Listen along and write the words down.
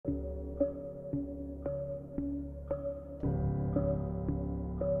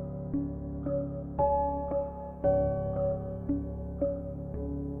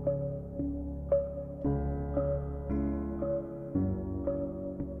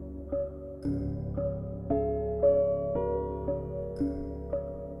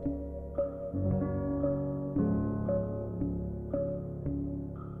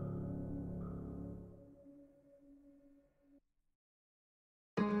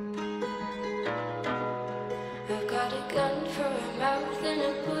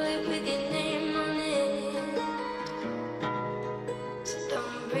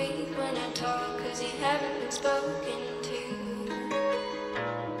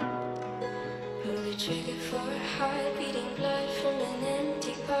trigger for a heart beating blood from an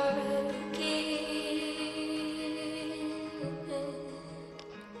empty pocket.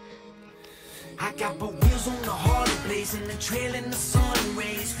 I got both wheels on the Harley blazing, the trail in the sun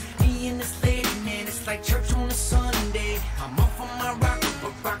rays. Me and this lady, man, it's like church on a Sunday. I'm off on my rocker,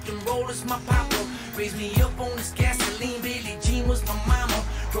 but rock and roll is my papa. Raised me up on this gasoline, Billie Jean was my mama.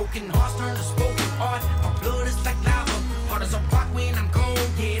 Broken hearts turn to spoken art, my blood is like lava. Hard as a rock when I'm gone,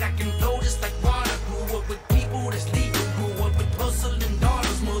 yeah, I can flow just like water. Grew up with people that's legal, grew up with hustling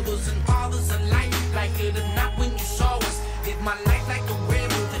daughters, mothers and fathers alike. Like it or not when you saw us, live my life like a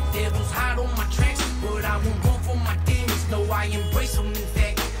rebel. The devil's hot on my tracks, but I won't run for my demons. No, I embrace them in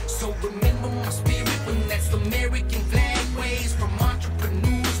fact. So remember my spirit when that's the American flag waves. From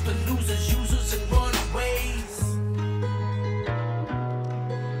entrepreneurs to losers, users and runaways.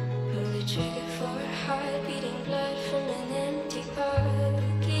 Pull the trigger for a heart beating blood from an empty pocket.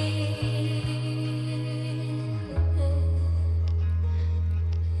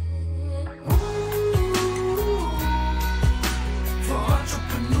 For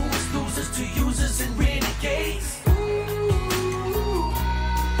entrepreneurs, losers to users and renegades.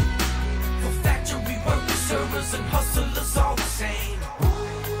 For factory workers, servers and hustlers, all the same.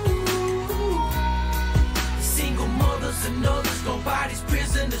 Single mothers and others, nobody's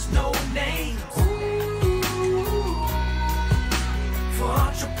prisoners, no names. For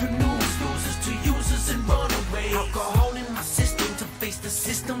entrepreneurs, losers to users and runaways. Alcohol in my system to face the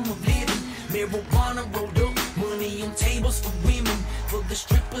system of living. Marijuana rolled up, money on tables for women. For the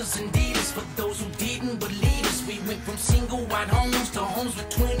strippers and dealers, for those who didn't believe us. We went from single wide homes to homes with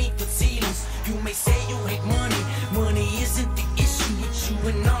 20-foot ceilings. You may say you hate money, money isn't the issue. With you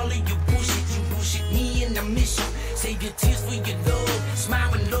and all of your bullshit, you bullshit me and I miss you. Save your tears for your love, smile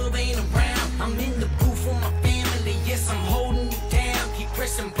when love ain't around. I'm in the booth for my family, yes I'm holding you down. Keep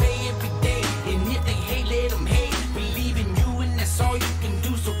pressing play every day, and if they hate, let them hate. Believe in you and that's all you can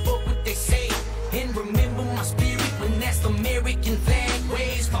do, so fuck what they say. And remember my spirit when that's the American flag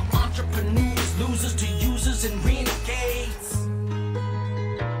waves. For entrepreneurs, losers to users and renegades.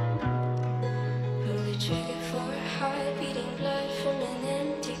 Pull the trigger for a heart beating blood from an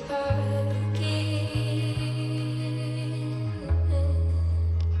empty pocket.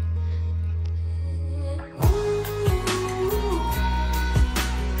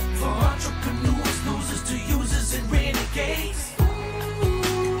 For entrepreneurs, losers to users and renegades.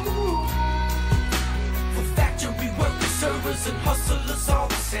 For factory workers, servers and hustlers, all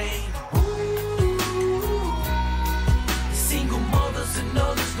the same. Single mothers and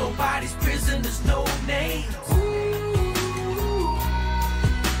others, nobody's prisoners, no names.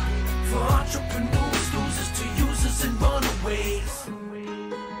 For entrepreneurs, losers to users and runaways.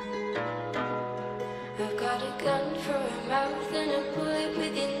 I've got a gun for a mouth and a bullet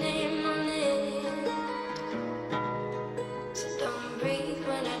with your name on it. So don't breathe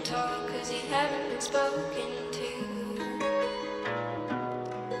when I talk, cause you haven't been spoken to.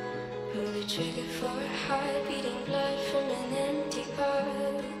 Pull the trigger for a heart beating blood from an empty pocket.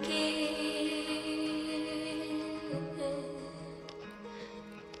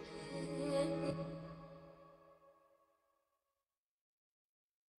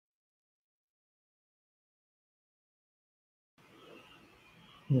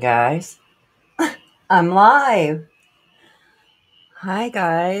 Guys, I'm live. Hi,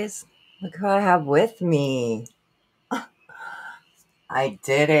 guys. Look who I have with me. I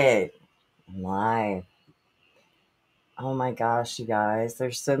did it. I'm live. Oh my gosh, you guys.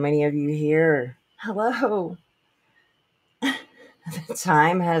 There's so many of you here. Hello. The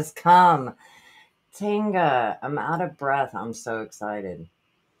time has come. Tinga, I'm out of breath. I'm so excited.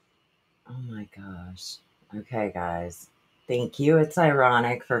 Oh my gosh. Okay, guys. Thank you. It's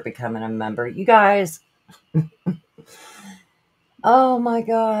ironic for becoming a member. You guys. Oh my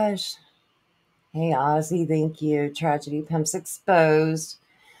gosh. Hey, Ozzy, thank you. Tragedy Pimps Exposed.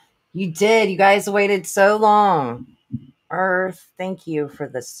 You did. You guys waited so long. Earth, thank you for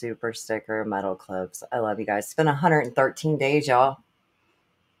the super sticker metal clips. I love you guys. It's been 113 days, y'all.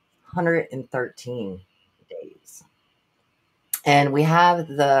 113 days. And we have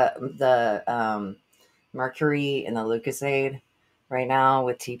the Mercury and the Lucasade right now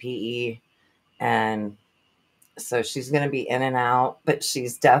with TPE. And so she's going to be in and out, but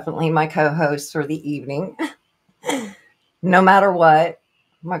she's definitely my co-host for the evening. No matter what,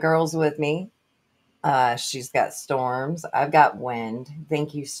 my girl's with me. She's got storms. I've got wind.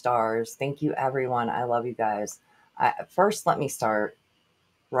 Thank you, stars. Thank you, everyone. I love you guys. First, let me start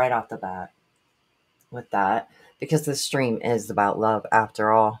right off the bat with that, because this stream is about love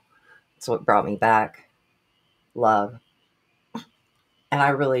after all. It's what brought me back. Love. And I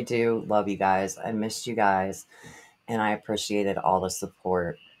really do love you guys. I missed you guys. And I appreciated all the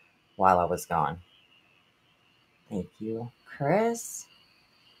support while I was gone. Thank you, Chris.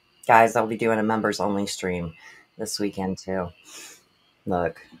 Guys, I'll be doing a members only stream this weekend too.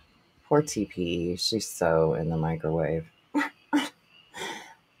 Look, poor TP. She's so in the microwave.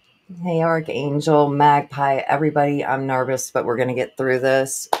 Hey, Archangel, Magpie, everybody. I'm nervous, but we're going to get through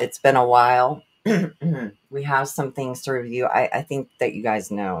this. It's been a while. We have some things to review. I think that you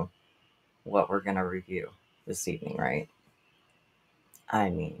guys know what we're going to review this evening, right? I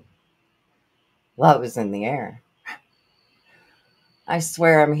mean, love is in the air. I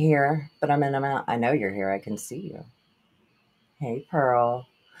swear I'm here, but I'm in a mount. I know you're here. I can see you. Hey, Pearl.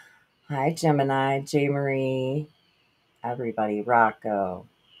 Hi, Gemini, J. Marie, everybody, Rocco,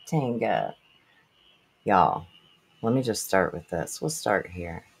 Tanga. Y'all, let me just start with this. We'll start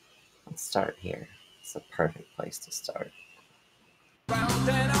here. Let's start here. It's a perfect place to start. Round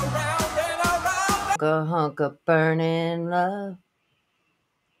and around and around. Go hunk of burning love.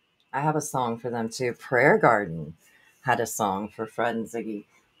 I have a song for them too. Prayer Garden had a song for Fred and Ziggy.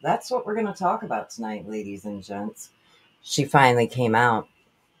 That's what we're going to talk about tonight, ladies and gents. She finally came out.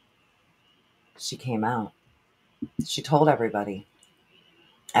 She came out. She told everybody.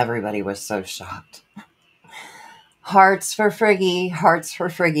 Everybody was so shocked. Hearts for Friggy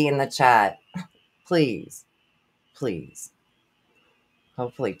in the chat. Please, please.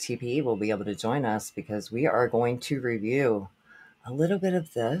 Hopefully TPE will be able to join us because we are going to review a little bit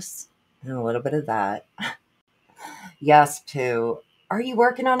of this and a little bit of that. Yes, Pooh. Are you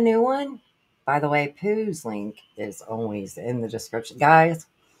working on a new one? By the way, Pooh's link is always in the description. Guys,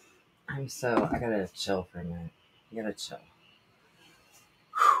 I gotta chill for a minute. You gotta chill.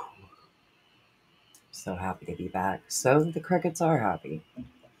 Whew. So happy to be back. So the crickets are happy.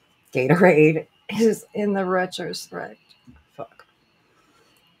 Gatorade is in the retrospect.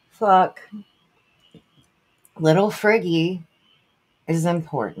 Fuck. Little Friggy is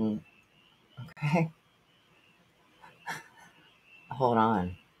important. Okay. Hold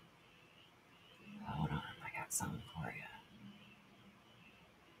on. I got something for you.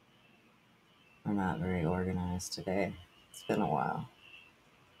 I'm not very organized today. It's been a while.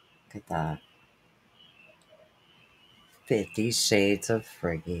 Look at that. 50 Shades of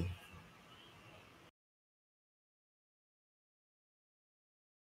Friggy.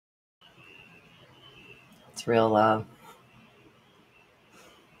 It's real love.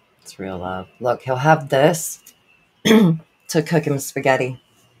 It's real love. Look, he'll have this to cook him spaghetti.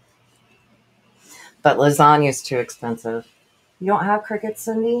 But lasagna is too expensive. You don't have crickets,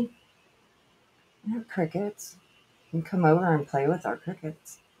 Cindy? You have crickets. You can come over and play with our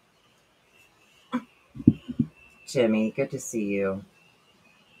crickets. Jimmy, good to see you.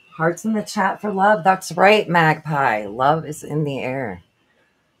 Hearts in the chat for love. That's right, Magpie. Love is in the air.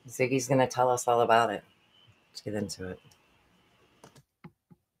 Ziggy's going to tell us all about it. Let's get into it.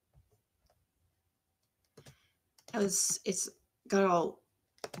 It's got all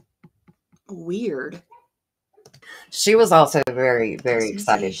weird. She was also very, very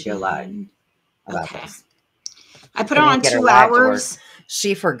excited to go live about this. I put it on 2 hours.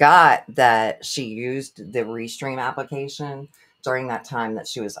 She forgot that she used the Restream application during that time that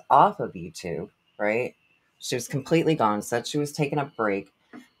she was off of YouTube, right? She was completely gone. Said she was taking a break,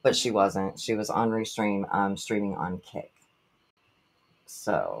 but she wasn't. She was on Restream, streaming on Kick.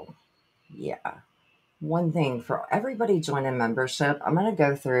 So, yeah. One thing for everybody joining membership, I'm going to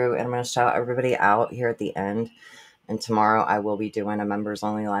go through and I'm going to shout everybody out here at the end. And tomorrow I will be doing a members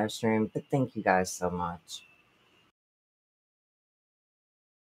only live stream. But thank you guys so much.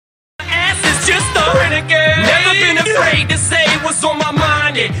 Just a renegade. Never been afraid to say what's on my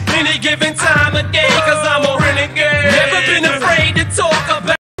mind at any given time of day, cause I'm a renegade. Never been afraid to talk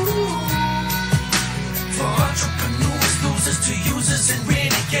about. For entrepreneurs, losers to users and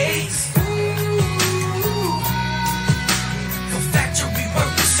renegades. For factory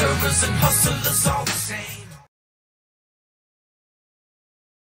workers, servers and hustlers, all the same.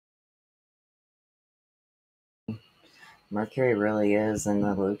 Mercury really is in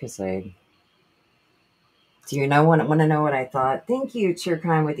the Lucasade. Do you want to know what I thought? Thank you, Cheer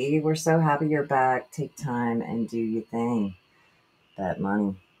Crime with E. We're so happy you're back. Take time and do your thing. Bet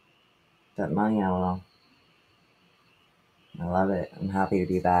money, LOL. I love it. I'm happy to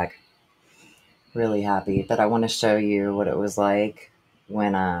be back. Really happy. But I want to show you what it was like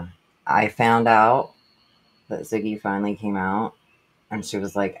when I found out that Ziggy finally came out. And she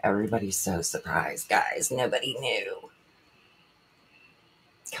was like, everybody's so surprised, guys. Nobody knew.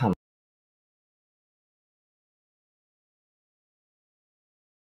 Come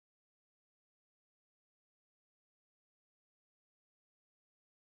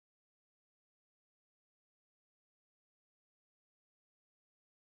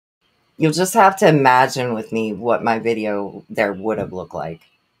You'll just have to imagine with me what my video there would have looked like,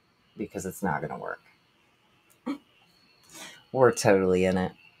 because it's not going to work. We're totally in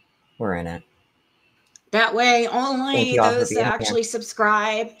it. We're in it. That way, Thank only you all for those that being here. actually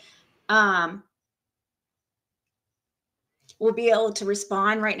subscribe will be able to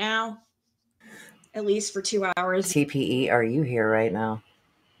respond right now, at least for 2 hours. TPE, are you here right now?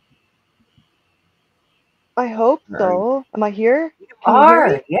 I hope so. Am I here? You Can you hear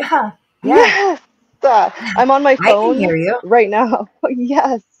me? Yeah. Yes. I'm on my I can phone hear you. right now.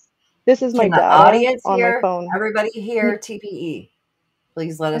 Yes. This is my Can the data audience on my hear? phone. Everybody hear TPE?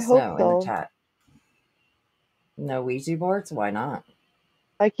 Please let I us hope know in the so. chat. No Ouija boards? Why not?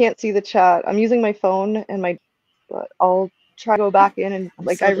 I can't see the chat. I'm using my phone and but I'll try to go back in and I'm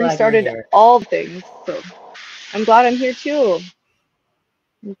like so I glad you're restarted here. all things. So I'm glad I'm here too.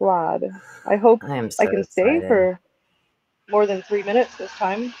 I'm glad. I hope I am I so can stay excited. for more than 3 minutes this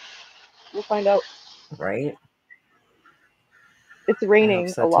time. We'll find out. Right? It's I hope raining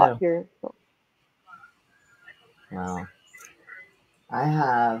so a lot too. here. So. Well, I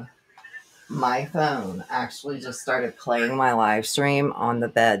have my phone actually just started playing my live stream on the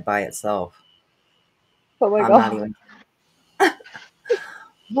bed by itself. Oh my I'm God. not even.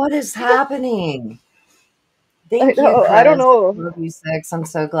 What is happening? Thank I you, know. Chris. I don't know. Love you, Six. I'm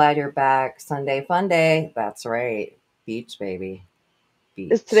so glad you're back. Sunday fun day. That's right. Beach, baby.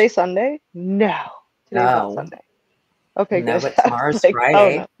 Beach. Is today Sunday? No. Today's not No. Sunday. Okay, No, good. but I was tomorrow's like, oh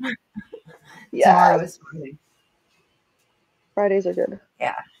Friday. no. Tomorrow Yes. is Friday. Fridays are good.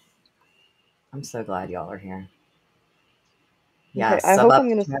 Yeah. I'm so glad y'all are here. Yeah, Okay, I sub hope up I'm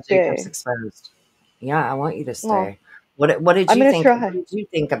gonna to Jacob's stay. Exposed. Yeah, I want you to Oh, stay. What did I'm you gonna think? try. What did you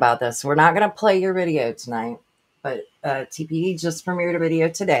think about this? We're not gonna play your video tonight, but TPE just premiered a video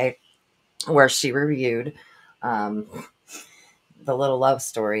today where she reviewed the little love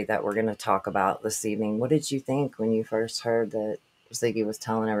story that we're gonna talk about this evening. What did you think when you first heard that Ziggy was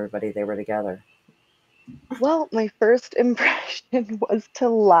telling everybody they were together? Well, my first impression was to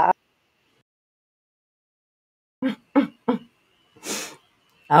laugh.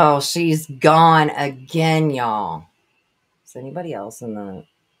 Oh, she's gone again, y'all. Is anybody else in the...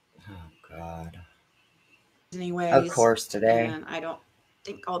 Oh, God. Anyways, Of course, today. And I don't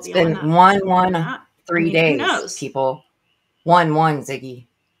think I'll It's be been on that. 3 Who days, knows? people. 1-1, Ziggy.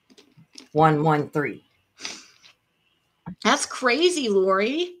 1-1-3. That's crazy,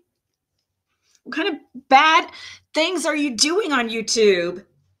 Lori. What kind of bad things are you doing on YouTube?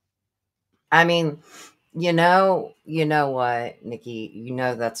 I mean, you know what, Nikki? You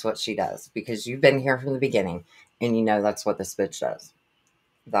know that's what she does, because you've been here from the beginning, and you know that's what this bitch does.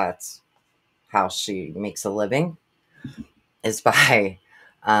 That's how she makes a living, is by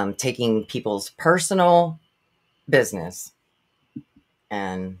taking people's personal business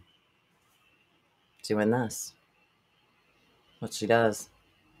and doing this. What she does.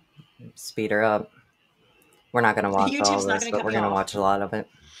 Speed her up. We're not going to watch all YouTube's not this, going to but cut we're me going to off. watch a lot of it.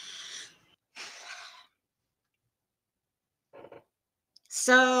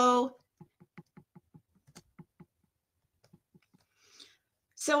 So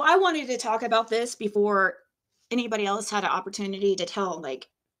I wanted to talk about this before anybody else had an opportunity to tell like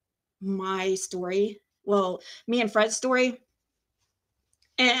my story. Well, me and Fred's story,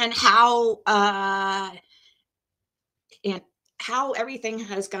 and how everything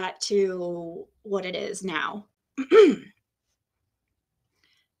has got to what it is now.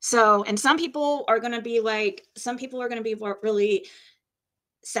 So, and some people are going to be really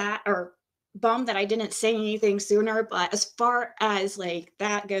sad or bummed that I didn't say anything sooner. But as far as like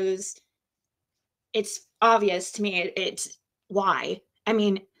that goes, it's obvious to me. It's why. I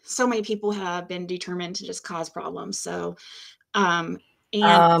mean, so many people have been determined to just cause problems. So, and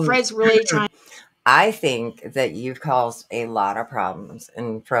Fred's really trying. I think that you've caused a lot of problems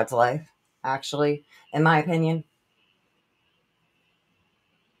in Fred's life, actually, in my opinion.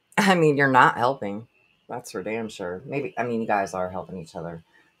 I mean, you're not helping. That's for damn sure. Maybe, I mean, you guys are helping each other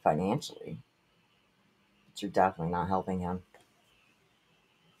financially, but you're definitely not helping him.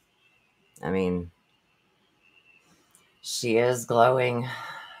 I mean, she is glowing.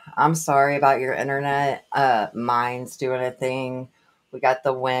 I'm sorry about your internet. Mine's doing a thing. We got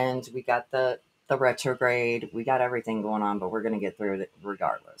the wind. We got the retrograde. We got everything going on, but we're going to get through it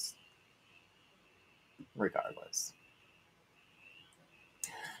regardless.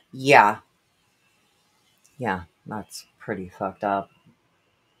 Yeah, that's pretty fucked up.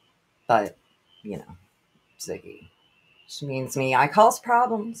 But, you know, Ziggy. She means me. I cause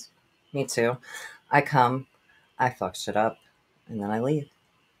problems. Me too. I come, I fuck shit up, and then I leave.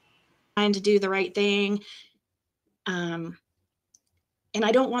 Trying to do the right thing. And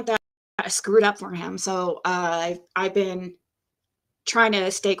I don't want that screwed up for him. So I've been trying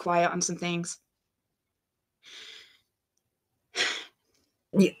to stay quiet on some things.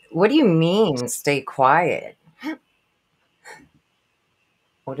 What do you mean, stay quiet?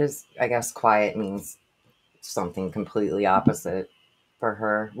 What does, I guess quiet means something completely opposite for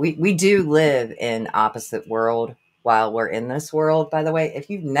her. We do live in opposite world while we're in this world, by the way. If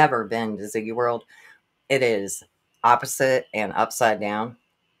you've never been to Ziggy World, it is opposite and upside down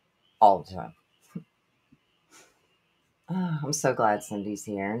all the time. Oh, I'm so glad Cindy's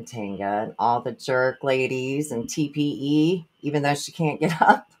here, and Tanga, and all the jerk ladies, and TPE, even though she can't get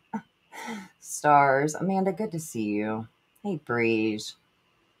up. Stars. Amanda, good to see you. Hey, Breeze.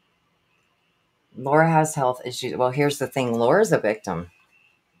 Laura has health issues. Well, here's the thing. Laura's a victim.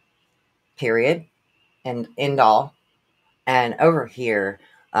 Period. And end all. And over here,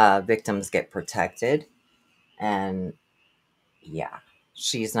 victims get protected. And yeah,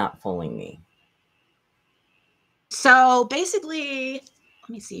 she's not fooling me. So basically, let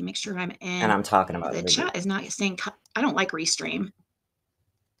me see, make sure I'm in. And I'm talking about the chat is not saying, I don't like restream.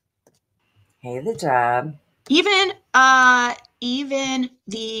 Hey, the job. Even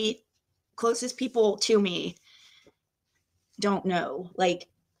the closest people to me don't know. Like,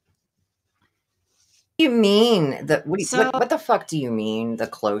 you mean that? What the fuck do you mean? The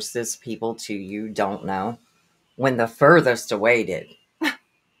closest people to you don't know, when the furthest away did?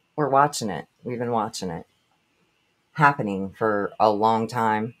 We're watching it. We've been watching it happening for a long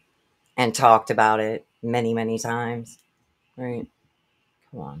time, and talked about it many, many times. Right?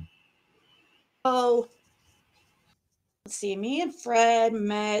 Come on. Oh, let's see. Fred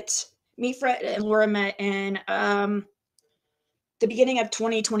and Laura met in the beginning of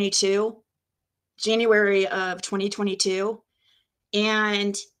 2022, January of 2022.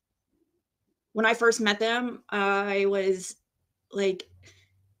 And when I first met them, I was like,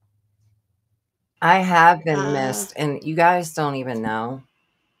 I have been missed, and you guys don't even know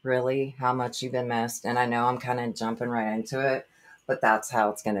really how much you've been missed. And I know I'm kind of jumping right into it, but that's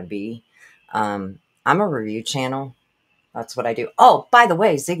how it's going to be. I'm a review channel. That's what I do. Oh, by the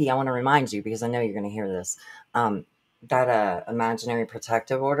way, Ziggy, I want to remind you, because I know you're going to hear this. That imaginary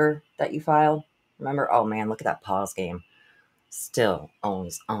protective order that you filed, remember? Oh man, look at that pause game. Still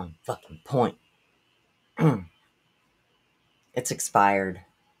always on fucking point. It's expired.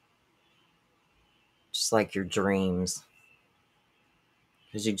 Just like your dreams.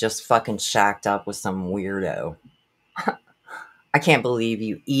 Because you just fucking shacked up with some weirdo. I can't believe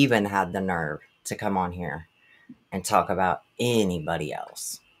you even had the nerve to come on here and talk about anybody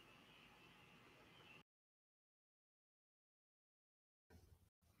else.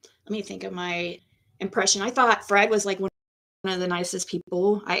 Let me think of my impression. I thought Fred was like one of the nicest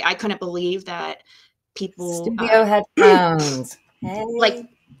people. I couldn't believe that people studio headphones. Hey. Like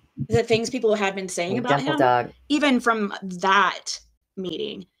the things people had been saying about him, dog. Even from that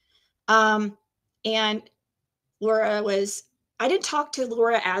meeting. And Laura was, I didn't talk to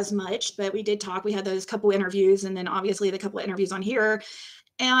Laura as much, but we did talk. We had those couple interviews, and then obviously the couple of interviews on here.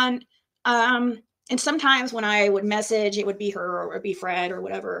 And sometimes when I would message, it would be her or it would be Fred or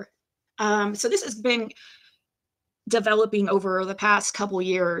whatever. So this has been developing over the past couple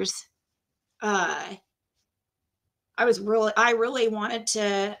years. I really wanted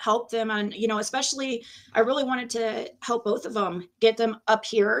to help them, and especially I really wanted to help both of them, get them up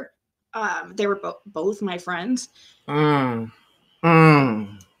here. They were both my friends. You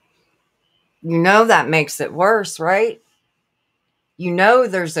know that makes it worse, right? You know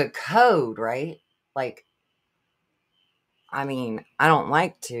there's a code, right? Like, I mean, I don't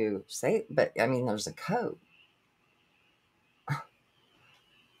like to say it, but I mean, there's a code.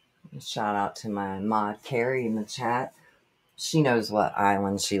 Shout out to my mod Carrie in the chat. She knows what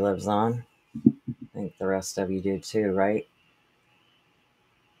island she lives on. I think the rest of you do too, right?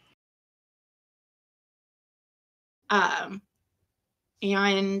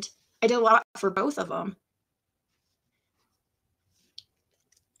 And I did a lot for both of them.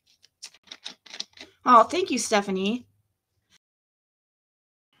 Oh, thank you, Stephanie.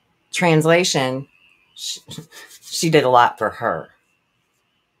 Translation, she did a lot for her.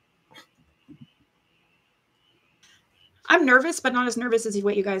 I'm nervous, but not as nervous as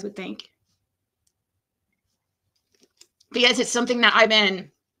what you guys would think. Because it's something that I've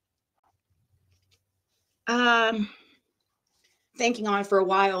been thinking on for a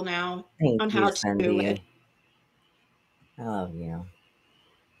while now. Thank on you, how to Cindy. do it. I love you.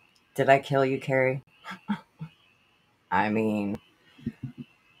 Did I kill you, Carrie? I mean,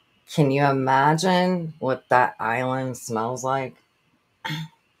 can you imagine what that island smells like?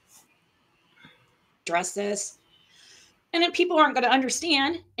 Address this. And then people aren't going to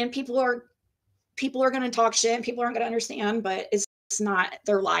understand, and people are going to talk shit, and people aren't going to understand, but it's not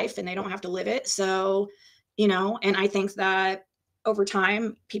their life and they don't have to live it. So, you know, and I think that over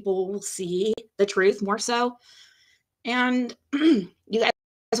time people will see the truth more so. And you guys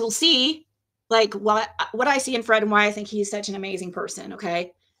will see like what I see in Fred and why I think he's such an amazing person.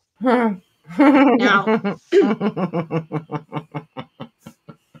 Okay. Now,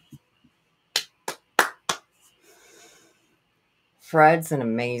 Fred's an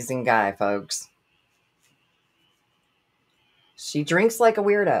amazing guy, folks. She drinks like a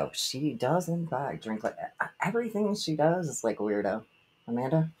weirdo. She does, in fact, drink like everything she does is like a weirdo.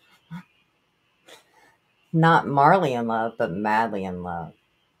 Amanda? Not Marley in love, but madly in love.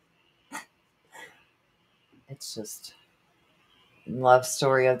 It's just love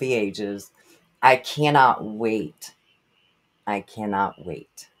story of the ages. I cannot wait. I cannot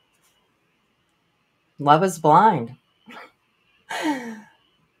wait. Love is blind.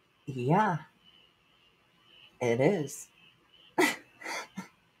 Yeah, it is.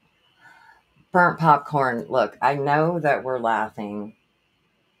 Burnt popcorn. Look, I know that we're laughing,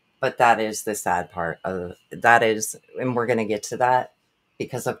 but that is the sad part of that is, and we're going to get to that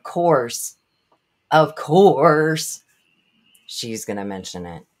because of course, she's going to mention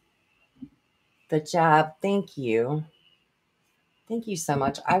it. The jab. Thank you. Thank you so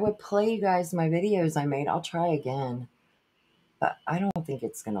much. I would play you guys my videos I made. I'll try again, but I don't think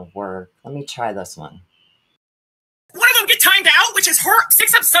it's going to work. Let me try this one. One of them get timed out, which is her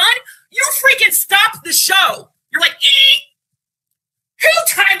 6up son. You freaking stop the show. You're like, who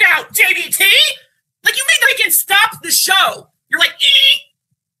timed out, JBT? Like, you made the freaking stop the show. You're like,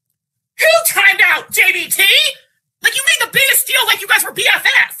 who timed out, JBT? Like, you made the biggest deal like you guys were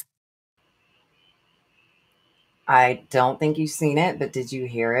BFF. I don't think you've seen it, but did you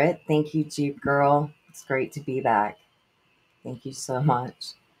hear it? Thank you, Jeep Girl. It's great to be back. Thank you so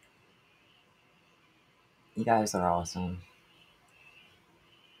much. You guys are awesome.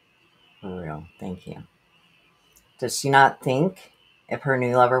 For real. Thank you. Does she not think if her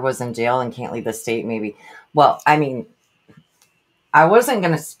new lover was in jail and can't leave the state, maybe? Well, I mean, I wasn't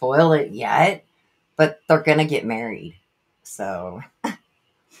going to spoil it yet, but they're going to get married. So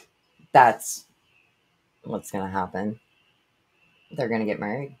that's what's going to happen. They're going to get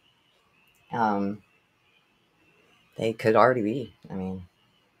married. They could already be. I mean,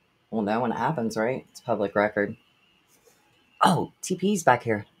 we'll know when it happens, right? It's public record. Oh, TP's back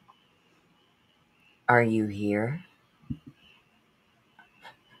here. Are you here?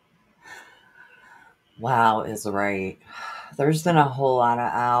 Wow is right. There's been a whole lot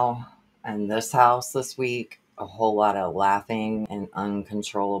of ow in this house this week. A whole lot of laughing and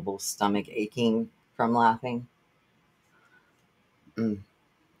uncontrollable stomach aching from laughing.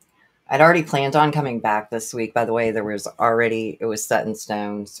 I'd already planned on coming back this week. By the way, it was set in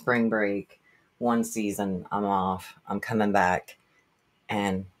stone. Spring break, one season, I'm off. I'm coming back.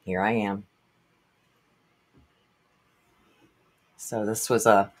 And here I am. So this was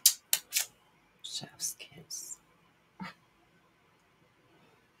a chef's kiss.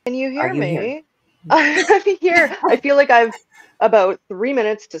 Can you hear me? I'm here. I feel like I've about 3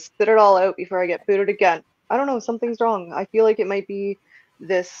 minutes to spit it all out before I get booted again. I don't know. Something's wrong. I feel like it might be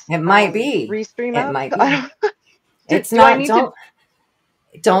this. It might be. Restream It app. might be. It's do not. I need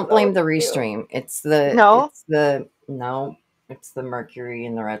Don't blame the restream. It's the. No. It's the no. It's the Mercury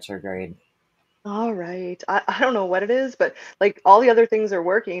in the retrograde. All right. I don't know what it is, but like all the other things are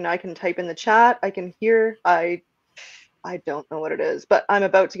working. I can type in the chat. I can hear. I don't know what it is, but I'm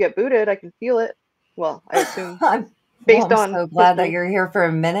about to get booted. I can feel it. Well, I assume based on. I'm so glad that you're here for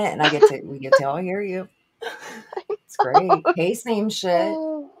a minute, and we get to all hear you. It's great. Hey, same shit.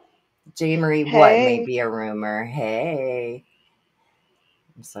 J. Marie, Hey. what may be a rumor? Hey.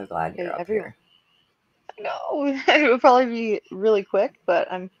 I'm so glad you're up here. I know. It would probably be really quick,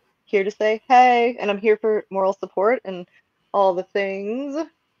 but I'm here to say hey, and I'm here for moral support and all the things.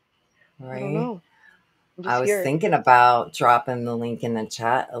 Right. I don't know. I was thinking about dropping the link in the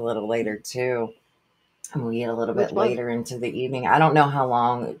chat a little later too. And we get a little bit later into the evening. I don't know how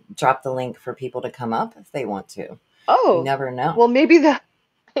long. Drop the link for people to come up if they want to. Oh. You never know. Well, maybe they'll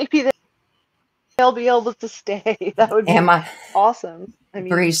be able to stay. That would be awesome. I mean,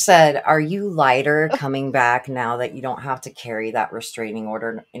 Bree said, are you lighter coming back now that you don't have to carry that restraining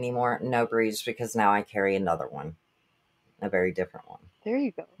order anymore? No, Breeze, because now I carry another one. A very different one. There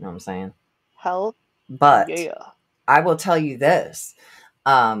you go. You know what I'm saying? Hell. But yeah. I will tell you this.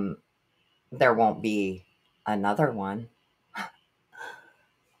 There won't be another one.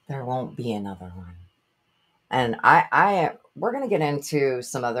 There won't be another one. And we're going to get into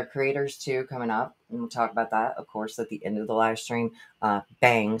some other creators too coming up, and we'll talk about that, of course, at the end of the live stream.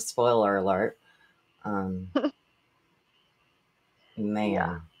 Bang, spoiler alert. Man,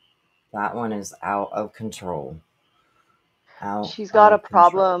 Yeah. that one is out of control. She's got a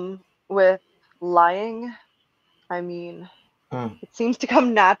problem with lying. I mean, it seems to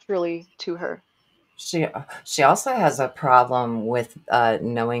come naturally to her. She also has a problem with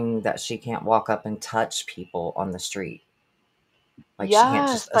knowing that she can't walk up and touch people on the street. Like she can't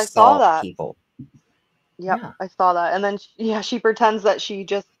just Yes, I saw assault that. people. Yep, Yeah. I saw that. And then she pretends that she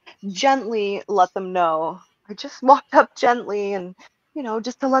just gently let them know. I just walked up gently and,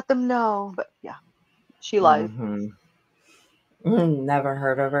 just to let them know. But yeah, she lies. Never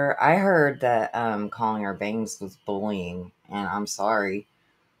heard of her. I heard that calling her Bangs was bullying, and I'm sorry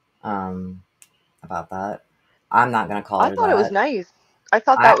about that. I'm not going to call I her thought it was that. nice. I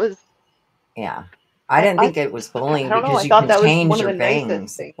thought that was, Yeah. I didn't think it was I bullying don't know. because I you thought can that was change one of your the nicest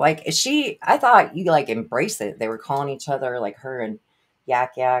bangs. things. Like I thought you like embrace it. They were calling each other like her and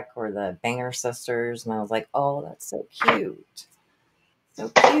Yak Yak or the Banger Sisters. And I was like, oh, that's so cute. So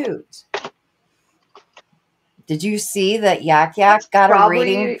cute. Did you see that Yak Yak got a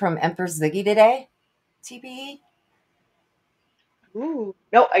reading from Empress Ziggy today? TBE? Ooh,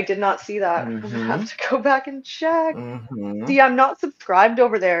 no, I did not see that. I'm gonna have to go back and check. See, I'm not subscribed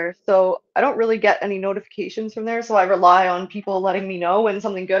over there, so I don't really get any notifications from there. So I rely on people letting me know when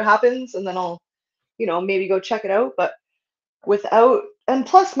something good happens, and then I'll, maybe go check it out. But and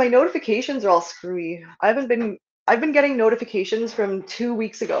plus my notifications are all screwy. I've been getting notifications from 2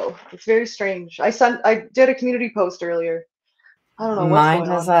 weeks ago. It's very strange. I did a community post earlier. I don't know what's Mine going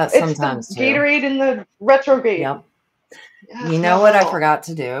does on. that It's the sometimes too. Gatorade in the retrograde. Yep. Yeah, You know what I forgot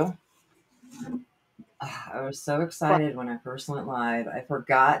to do? I was so excited when I first went live. I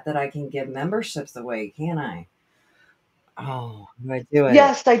forgot that I can give memberships away, can I? Oh, I'm going to do it.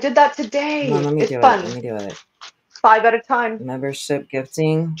 Yes, I did that today. Come on, let me It's do fun. it. Let me do it. 5 at a time. Membership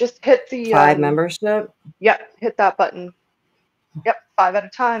gifting. Just hit the 5 membership. Yep, hit that button. Yep, 5 at a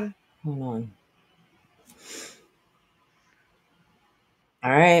time. Hold on.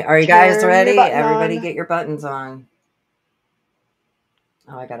 All right, are you guys ready? Everybody get your buttons on.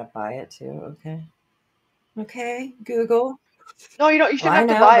 Oh, I gotta buy it too. Okay, Google. No, you don't. You shouldn't have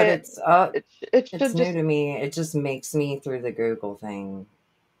to buy it. It's new to me. It just makes me through the Google thing.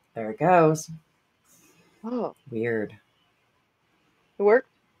 There it goes. Oh, weird. It worked.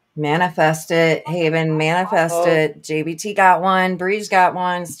 Manifest it, Haven. Manifest it. JBT got one. Breeze got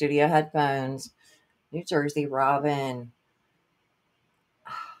one. Studio headphones. New Jersey, Robin.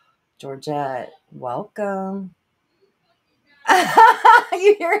 Georgette, welcome.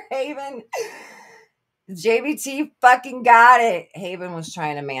 You hear Haven? JBT fucking got it. Haven was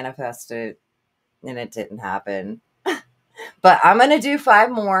trying to manifest it, and it didn't happen. But I'm going to do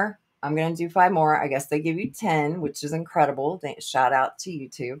 5 more. I guess they give you 10, which is incredible. Shout out to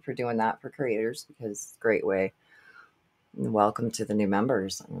YouTube for doing that for creators, because it's a great way. And welcome to the new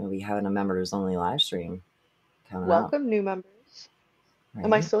members. I'm going to be having a members only live stream coming Welcome, new members. Right?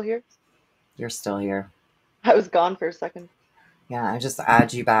 Am I still here? You're still here. I was gone for a second. Yeah, I just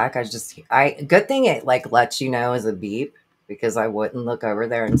add you back. Good thing it like lets you know as a beep, because I wouldn't look over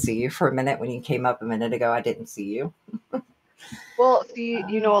there and see you for a minute. When you came up a minute ago, I didn't see you. Well, see,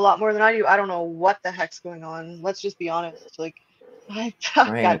 you know a lot more than I do. I don't know what the heck's going on. Let's just be honest. Like, I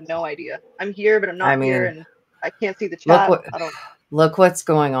got no idea. I'm here, but I'm not here, and I can't see the chat. Look what's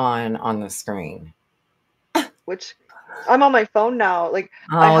going on the screen. Which I'm on my phone now. Like,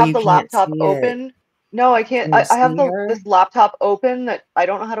 I have the laptop open. No, I can't. I have this laptop open that I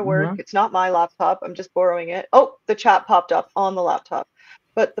don't know how to work. It's not my laptop. I'm just borrowing it. Oh, the chat popped up on the laptop.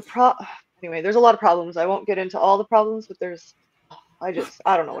 But anyway, there's a lot of problems. I won't get into all the problems, but I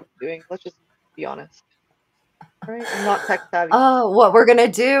don't know what I'm doing. Let's just be honest. Right? I'm not tech savvy. Oh, what we're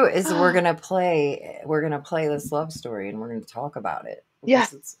gonna do is we're gonna play this love story, and we're gonna talk about it.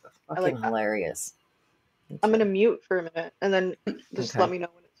 Yes, it's fucking hilarious. I'm gonna mute for a minute, and then just let me know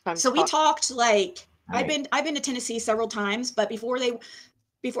when it's time. So we talked like I've been to Tennessee several times, but before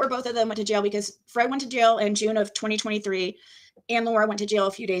both of them went to jail, because Fred went to jail in June of 2023, and Laura went to jail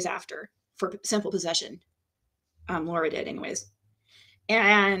a few days after for simple possession. Laura did, anyways.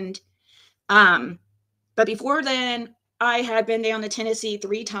 And but before then, I had been down to Tennessee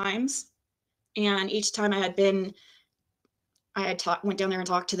 3 times, and each time went down there and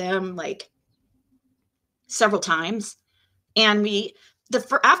talked to them like several times. And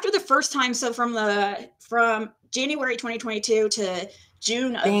after the first time, so from January 2022 to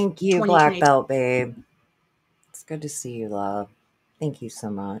June of 2022. Thank you, Black Belt babe. It's good to see you, love. Thank you so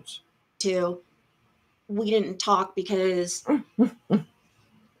much. we didn't talk because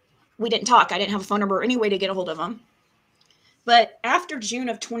we didn't talk. I didn't have a phone number or any way to get a hold of him. But after June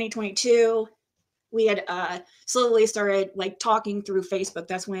of 2022, we had slowly started like talking through Facebook.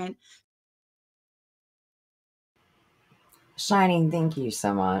 That's when. Shining, thank you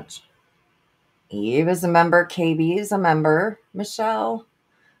so much. Eve is a member. KB is a member. Michelle.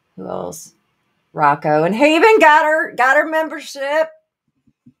 Who else? Rocco and Haven got her membership.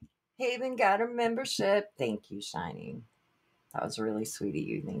 Haven got her membership. Thank you, Shining. That was really sweet of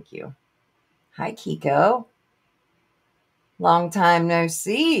you. Thank you. Hi, Kiko. Long time no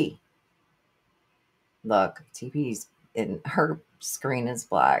see. Look, TP's in her screen is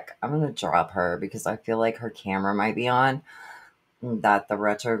black. I'm going to drop her because I feel like her camera might be on. That the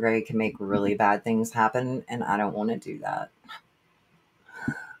retrograde can make really bad things happen, and I don't want to do that.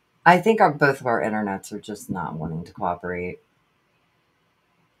 I think both of our internets are just not wanting to cooperate.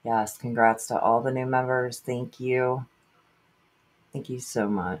 Yes, congrats to all the new members. Thank you. Thank you so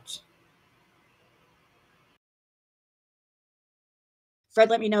much. Fred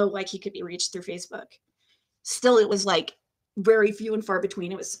let me know like he could be reached through Facebook. Still, it was like very few and far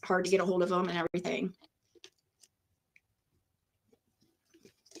between. It was hard to get a hold of him and everything.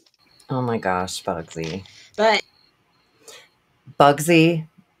 Oh my gosh, Bugsy. But Bugsy,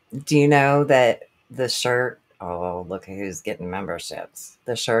 do you know that the shirt, oh, look who's getting memberships.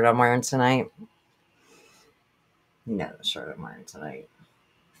 The shirt I'm wearing tonight. You know the shirt I'm wearing tonight.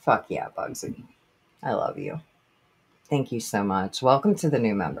 Fuck yeah, Bugsy. I love you. Thank you so much. Welcome to the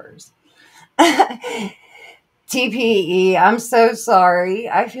new members. TPE, I'm so sorry.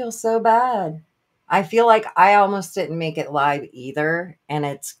 I feel so bad. I feel like I almost didn't make it live either. And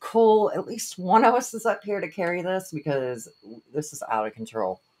it's cool. At least one of us is up here to carry this because this is out of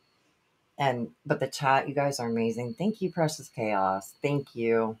control. But the chat, you guys are amazing. Thank you, Precious Chaos. Thank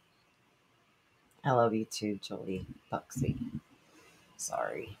you. I love you too, Julie Buxy.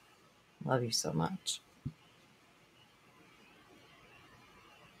 Sorry. Love you so much.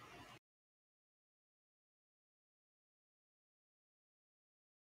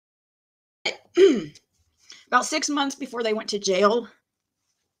 about 6 months before they went to jail,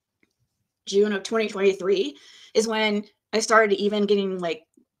 June of 2023, is when I started even getting like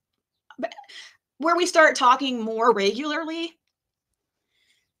where we start talking more regularly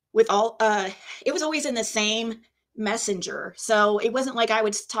with all it was always in the same messenger. So it wasn't like I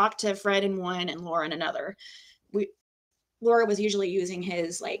would talk to Fred in one and Laura in another. Laura was usually using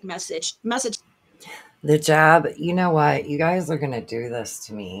his like message. The jab, you know what? You guys are going to do this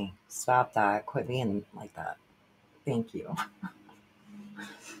to me. Stop that. Quit being like that. Thank you.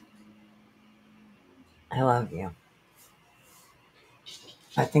 I love you.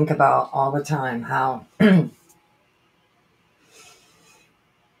 I think about all the time how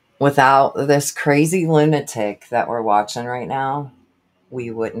without this crazy lunatic that we're watching right now, we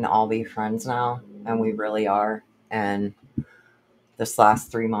wouldn't all be friends now. And we really are. And this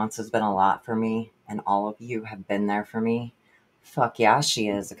last 3 months has been a lot for me. And all of you have been there for me. Fuck yeah, she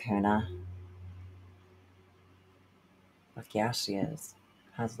is, Akuna. Fuck yeah, she is.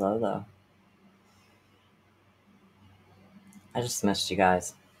 How's Lolo? I just missed you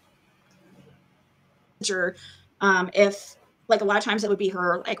guys. If like a lot of times it would be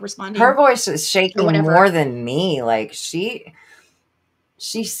her like responding. Her voice is shaking more than me. Like she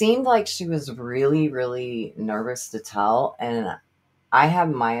seemed like she was really, really nervous to tell. And I have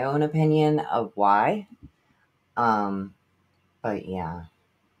my own opinion of why. But yeah.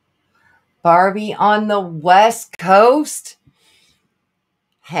 Barbie on the West Coast.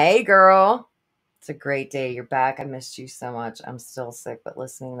 Hey, girl. It's a great day. You're back. I missed you so much. I'm still sick, but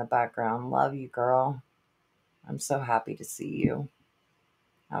listening in the background. Love you, girl. I'm so happy to see you.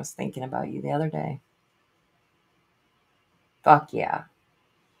 I was thinking about you the other day. Fuck yeah.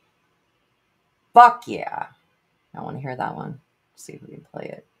 Fuck yeah. I want to hear that one. See if we can play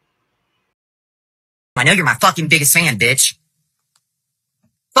it. I know you're my fucking biggest fan, bitch.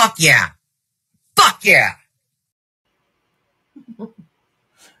 Fuck yeah. Fuck yeah.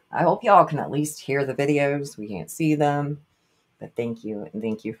 I hope y'all can at least hear the videos. We can't see them. But thank you. And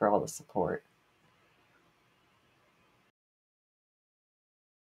thank you for all the support.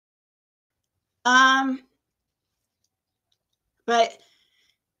 But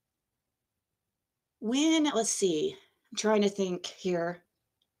when, let's see, I'm trying to think here.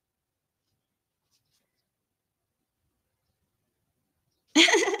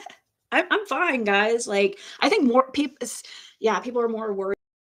 I'm fine, guys. Like, I think more people, people are more worried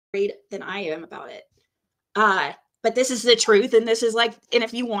than I am about it. but this is the truth, and this is like, and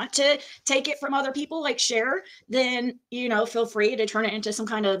if you want to take it from other people, like share, then, you know, feel free to turn it into some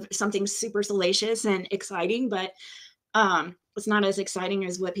kind of something super salacious and exciting, but it's not as exciting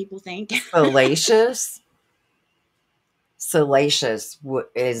as what people think. Salacious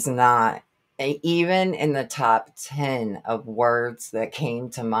is not even in the top 10 of words that came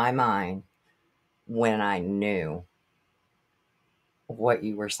to my mind when I knew what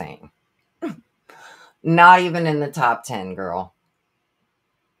you were saying. Not even in the top 10, girl.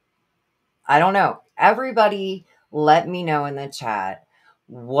 I don't know. Everybody let me know in the chat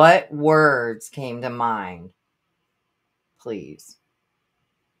what words came to mind, please.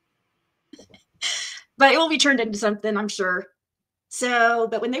 But it will be turned into something, I'm sure. So,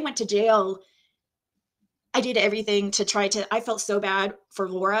 but when they went to jail, I did everything to try to, I felt so bad for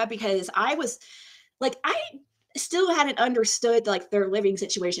Laura because I was like, I still hadn't understood like their living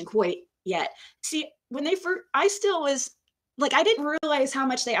situation quite yet. See, when they first, I still was like, I didn't realize how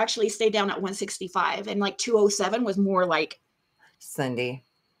much they actually stayed down at 165, and like 207 was more like. Cindy,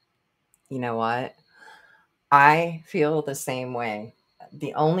 you know what? I feel the same way.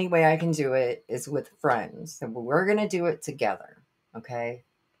 The only way I can do it is with friends. So we're going to do it together. Okay.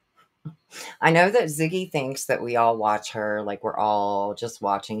 I know that Ziggy thinks that we all watch her, like we're all just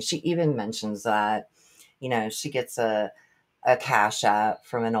watching. She even mentions that, you know, she gets a cash app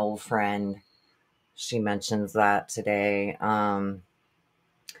from an old friend. She mentions that today. But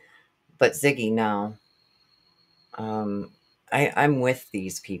Ziggy, no. I'm with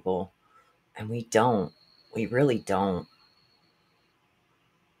these people, and we really don't.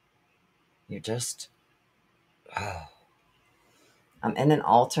 You're just, oh. I'm in an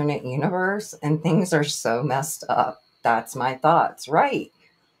alternate universe and things are so messed up. That's my thoughts, right?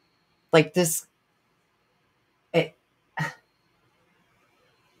 Like this, it,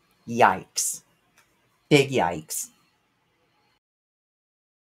 yikes. Big yikes.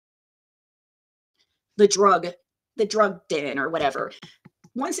 The drug den or whatever.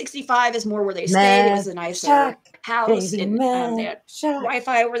 165 is more where they stayed. It was a nicer house, baby, and they had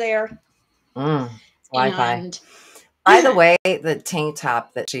Wi-Fi over there. Wi-Fi. And by the way, the tank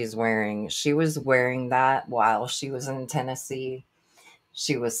top that she's wearing, she was wearing that while she was in Tennessee.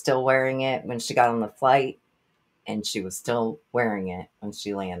 She was still wearing it when she got on the flight, and she was still wearing it when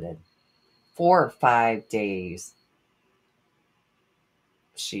she landed. 4 or 5 days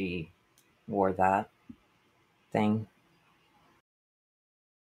she wore that thing.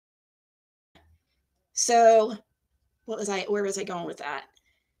 So where was I going with that?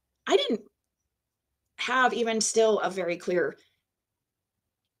 I didn't have even still a very clear,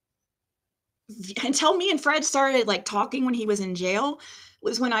 until me and Fred started like talking when he was in jail,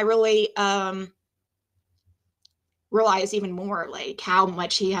 was when I really realized even more like how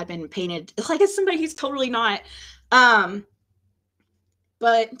much he had been painted like as somebody he's totally not.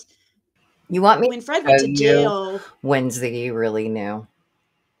 But you want me when Fred went to jail, when Ziggy really knew?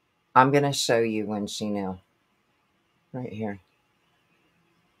 I'm going to show you when she knew. Right here.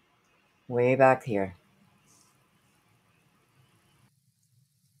 Way back here.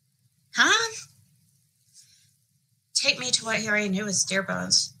 Huh? Take me to what he already knew was deer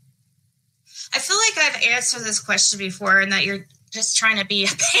bones. I feel like I've answered this question before and that you're just trying to be a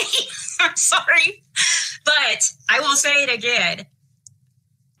pain. I'm sorry. But I will say it again.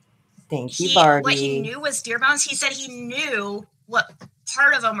 Thank you, Barbie. What he knew was deer bones. He said he knew what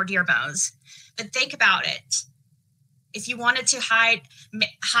part of them were deer bones. But think about it. If you wanted to hide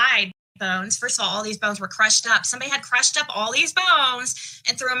bones, first of all these bones were crushed up. Somebody had crushed up all these bones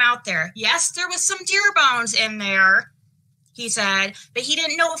and threw them out there. Yes, there was some deer bones in there, he said, but he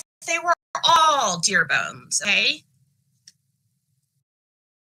didn't know if they were all deer bones, okay?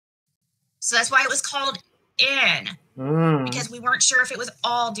 So that's why it was called in, because we weren't sure if it was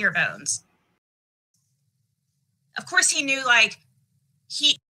all deer bones. Of course he knew, like,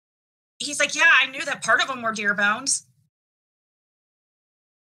 he's like, yeah, I knew that part of them were deer bones.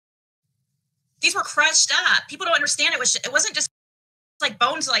 These were crushed up. People don't understand it wasn't just like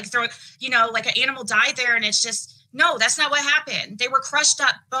bones, like throw, you know, like an animal died there and it's just, no, that's not what happened. They were crushed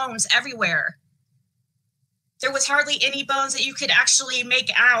up bones everywhere. There was hardly any bones that you could actually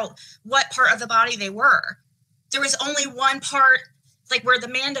make out what part of the body they were. There was only one part, like where the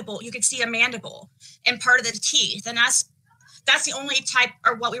mandible, you could see a mandible and part of the teeth. And that's the only type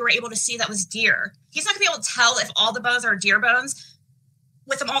or what we were able to see that was deer. He's not gonna be able to tell if all the bones are deer bones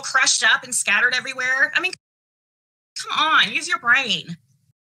with them all crushed up and scattered everywhere. I mean, come on, use your brain.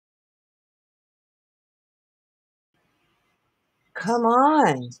 Come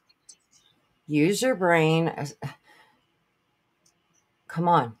on. Use your brain. Come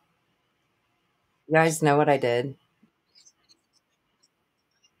on. You guys know what I did?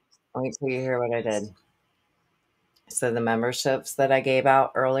 Wait till you hear what I did. So the memberships that I gave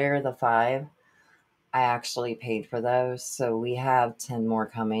out earlier, the 5, I actually paid for those. So we have 10 more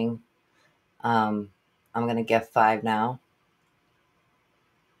coming. I'm going to gift 5 now.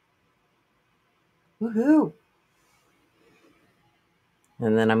 Woohoo!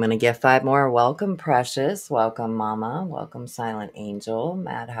 And then I'm going to gift 5 more. Welcome, Precious. Welcome, Mama. Welcome, Silent Angel,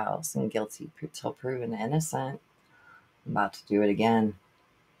 Madhouse, and Guilty Till Proven Innocent. I'm about to do it again.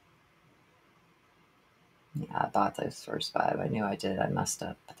 Yeah, I bought those first 5. I knew I did. I messed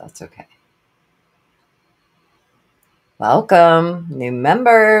up, but that's okay. Welcome, new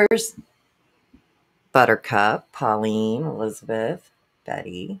members. Buttercup, Pauline, Elizabeth,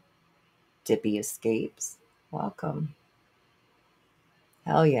 Betty, Dippy Escapes. Welcome.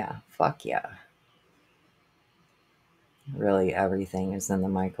 Hell yeah. Fuck yeah. Really, everything is in the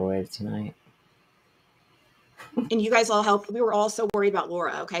microwave tonight. And you guys all helped. We were all so worried about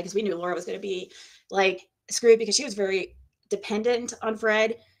Laura, okay? Because we knew Laura was going to be like screwed because she was very dependent on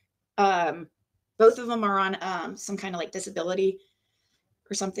Fred. Both of them are on some kind of like disability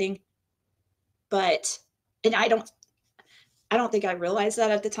or something. But, and I don't think I realized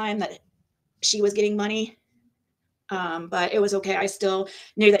that at the time that she was getting money. But it was okay. I still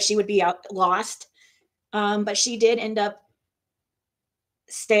knew that she would be lost. But she did end up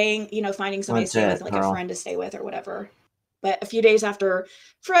staying, finding somebody to stay with, like a friend to stay with or whatever. But a few days after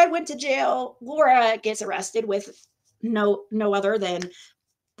Fred went to jail, Laura gets arrested with no other than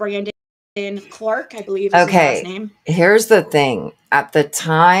Brandon Clark, I believe is his last name. Here's the thing. At the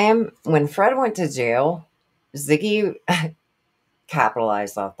time when Fred went to jail, Ziggy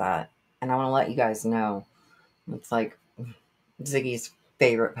capitalized off that. And I want to let you guys know, it's like Ziggy's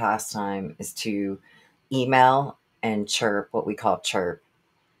favorite pastime is to email and chirp, what we call chirp,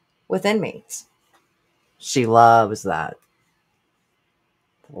 with inmates. She loves that.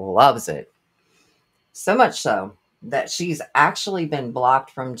 Loves it. So much so that she's actually been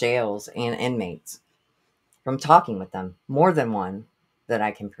blocked from jails and inmates from talking with them. More than one that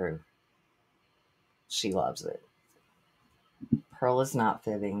I can prove. She loves it. Pearl is not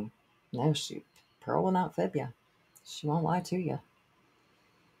fibbing. No, Pearl will not fib you. She won't lie to you.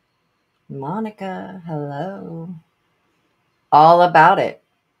 Monica, hello. All about it.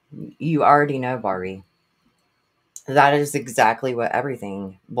 You already know, Barbie. That is exactly what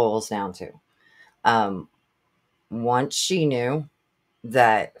everything boils down to. Once she knew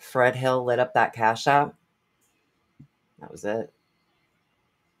that Fred Hill lit up that Cash App, that was it.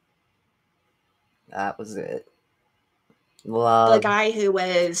 That was it. Love. The guy who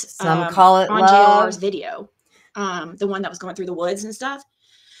was Some call it on love. JLR's video, the one that was going through the woods and stuff.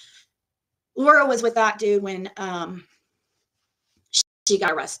 Laura was with that dude when she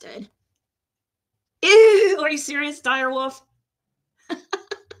got arrested. Ew, are you serious, Direwolf?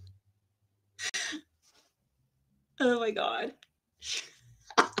 Oh my God.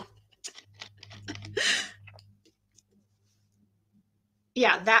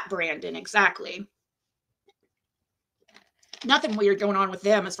 Yeah, that Brandon, exactly. Nothing weird going on with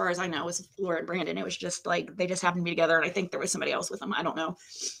them as far as I know with Laura and Brandon. It was just like they just happened to be together, and I think there was somebody else with them. I don't know.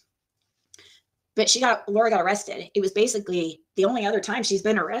 But Laura got arrested. It was basically the only other time she's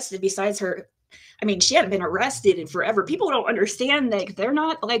been arrested besides her. I mean, she hadn't been arrested in forever. People don't understand that they're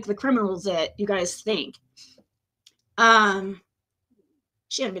not like the criminals that you guys think.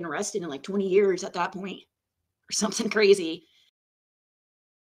 She hadn't been arrested in like 20 years at that point or something crazy.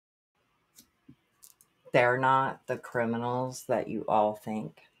 They're not the criminals that you all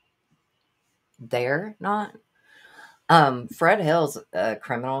think. They're not. Fred Hill's a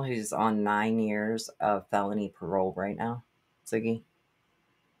criminal who's on 9 years of felony parole right now. Ziggy,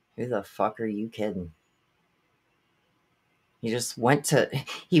 who the fuck are you kidding? He went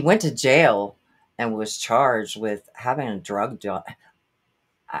to jail and was charged with having a drug deal.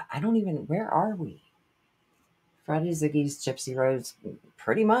 I don't even, where are we? Freddie Ziggy's Gypsy Roads,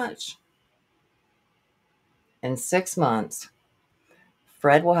 pretty much. In 6 months,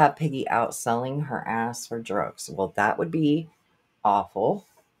 Fred will have Piggy out selling her ass for drugs. Well, that would be awful.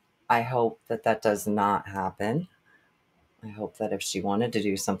 I hope that does not happen. I hope that if she wanted to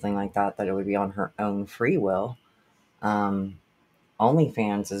do something like that it would be on her own free will.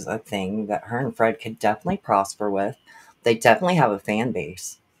 OnlyFans is a thing that her and Fred could definitely prosper with. They definitely have a fan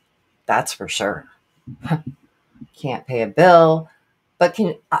base. That's for sure. Can't pay a bill, but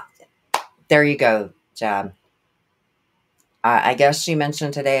there you go, Jab. I guess she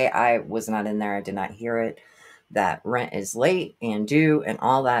mentioned today, I was not in there, I did not hear it, that rent is late and due and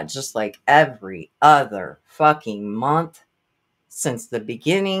all that, just like every other fucking month since the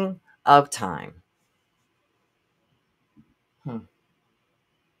beginning of time.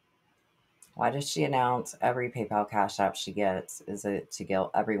 Why does she announce every PayPal Cash App she gets? Is it to get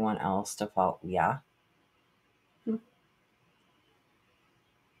everyone else to follow? Yeah.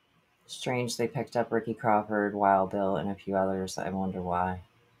 Strange they picked up Ricky Crawford, Wild Bill, and a few others. I wonder why.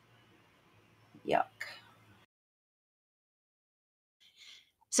 Yuck.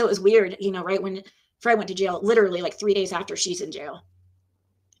 So it was weird, you know, right when Fred went to jail, literally like 3 days after she's in jail.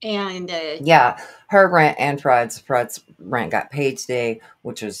 And yeah, her rent and Fred's rent got paid today,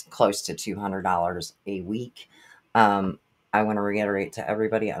 which was close to $200 a week. I want to reiterate to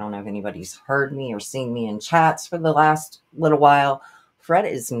everybody, I don't know if anybody's heard me or seen me in chats for the last little while. Fred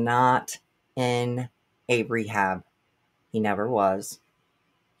is not in a rehab. He never was.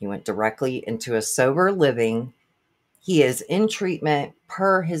 He went directly into a sober living. He is in treatment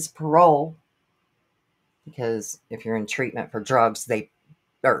per his parole, because if you're in treatment for drugs,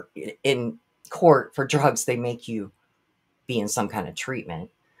 or in court for drugs, they make you be in some kind of treatment.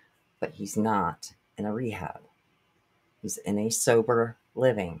 But he's not in a rehab. He's in a sober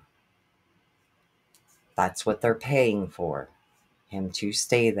living. That's what they're paying for, him to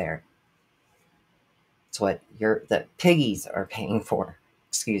stay there. It's what the piggies are paying for.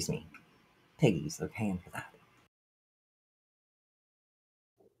 Excuse me. Piggies are paying for that.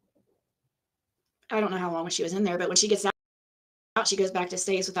 I don't know how long she was in there, but when she gets out, she goes back to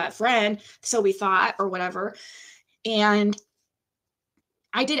stays with that friend. So we thought, or whatever. And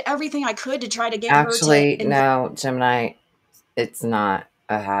I did everything I could to try to get her to. No, Gemini, it's not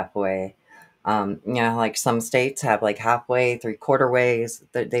a halfway. You know, like some states have like halfway, 3/4 ways.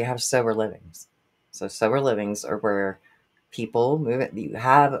 They have sober livings. So sober livings are where people move it. You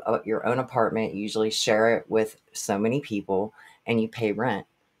have your own apartment, you usually share it with so many people, and you pay rent.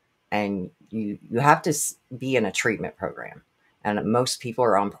 And you have to be in a treatment program. And most people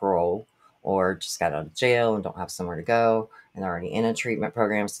are on parole or just got out of jail and don't have somewhere to go, and they're already in a treatment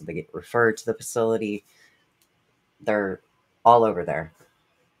program, so they get referred to the facility. They're all over there.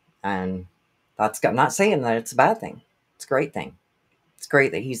 And I'm not saying that it's a bad thing. It's a great thing. It's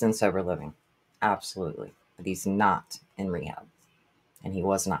great that he's in sober living. Absolutely. But he's not in rehab. And he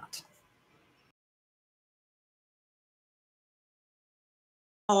was not.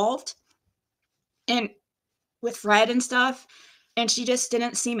 Involved and with Fred and stuff, and she just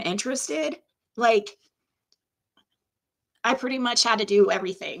didn't seem interested. Like, I pretty much had to do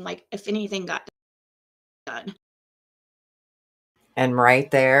everything, like if anything got done. And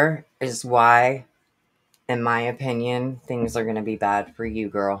right there is why, in my opinion, things are going to be bad for you,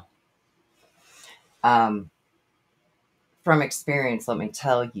 girl. From experience, let me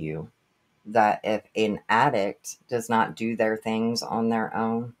tell you that if an addict does not do their things on their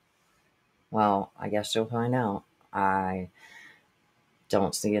own, well, I guess you'll find out. I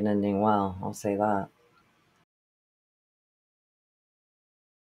don't see it ending well. I'll say that.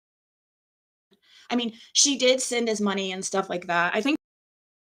 I mean, she did send his money and stuff like that. I think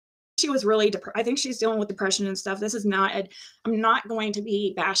she was really I think she's dealing with depression and stuff. This is not I'm not going to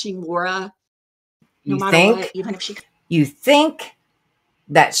be bashing Laura no matter what, even if she. You think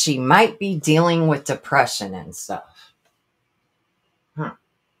that she might be dealing with depression and stuff.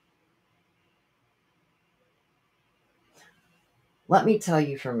 Let me tell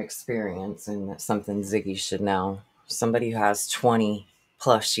you from experience, and something Ziggy should know. Somebody who has 20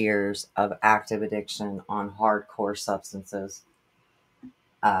 plus years of active addiction on hardcore substances,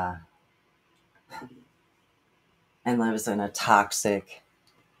 and lives in a toxic,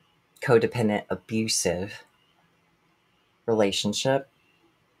 codependent, abusive relationship.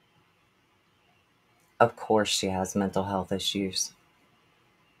 Of course she has mental health issues.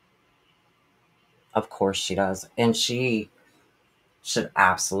 Of course she does. And she should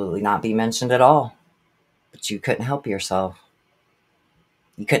absolutely not be mentioned at all. But you couldn't help yourself.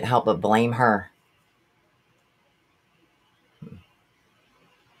 You couldn't help but blame her.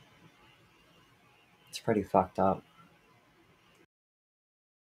 It's pretty fucked up.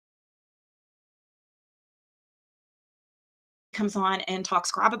 Comes on and talks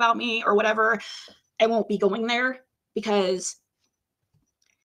crap about me or whatever, I won't be going there because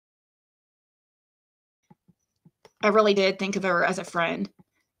I really did think of her as a friend.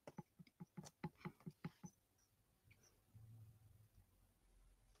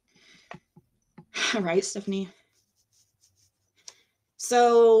 All right, Stephanie.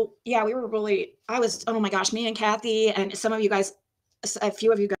 So yeah, we were really, oh my gosh, me and Kathy and some of you guys, a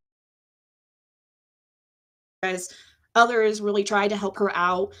few of you guys, others really tried to help her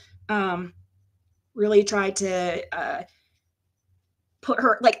out. Really tried to put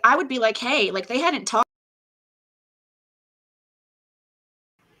her, like, I would be like, hey, like they hadn't talked.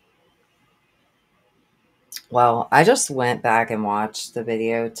 Well, I just went back and watched the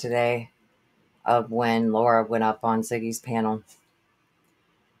video today, of when Laura went up on Ziggy's panel.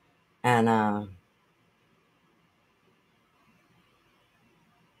 And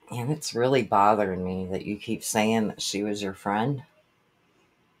it's really bothering me that you keep saying that she was your friend,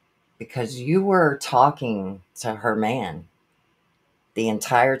 because you were talking to her man the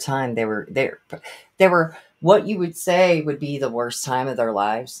entire time they were there. They were what you would say would be the worst time of their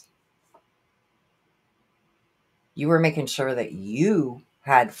lives. You were making sure that you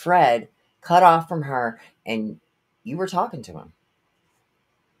had Fred cut off from her, and you were talking to him.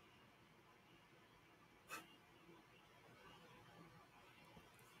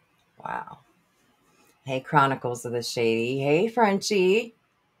 Wow. Hey, Chronicles of the Shady. Hey, Frenchie.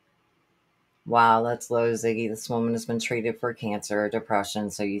 Wow, that's low, Ziggy. This woman has been treated for cancer or depression,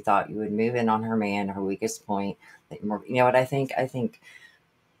 so you thought you would move in on her man, her weakest point. You know what I think? I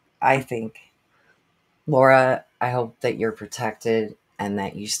think, Laura, I hope that you're protected and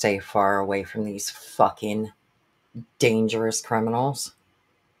that you stay far away from these fucking dangerous criminals.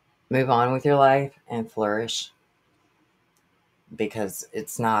 Move on with your life and flourish, because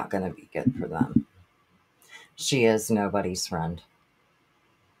it's not going to be good for them. She is nobody's friend.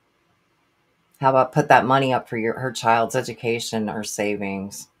 How about put that money up for her child's education or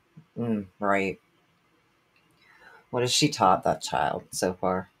savings? Right. What has she taught that child so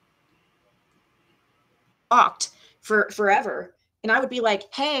far? Talked for forever. And I would be like,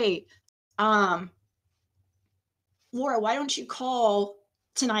 hey, Laura, why don't you call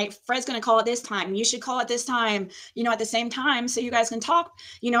tonight? Fred's going to call at this time. You should call at this time, at the same time, so you guys can talk.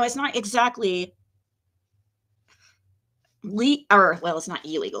 It's not exactly it's not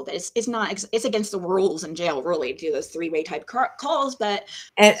illegal, but it's against the rules in jail, really, to do those three-way type calls. But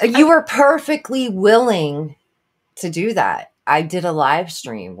you were perfectly willing to do that. I did a live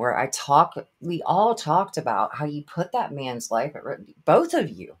stream where we all talked about how you put that man's life at risk. Both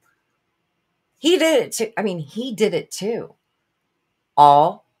of you. He did it too. I mean, he did it too.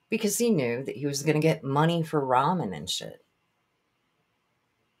 All because he knew that he was going to get money for ramen and shit.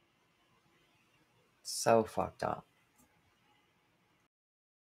 So fucked up.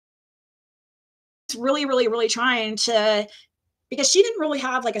 It's really, really, really trying to, because she didn't really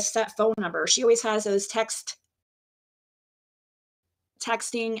have like a set phone number. She always has those texting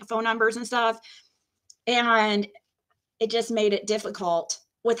phone numbers and stuff. And it just made it difficult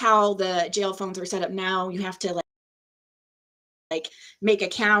with how the jail phones are set up now. You have to like make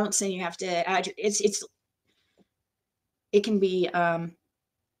accounts, and you have to add it can be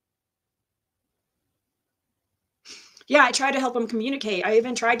yeah, I tried to help them communicate. I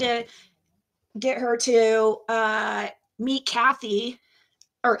even tried to get her to meet Kathy,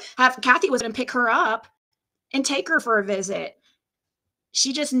 or have Kathy was going to pick her up and take her for a visit.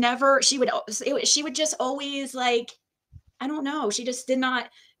 She just never, she would just always, like, I don't know. She just did not.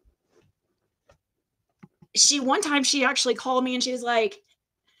 One time she actually called me and she was like,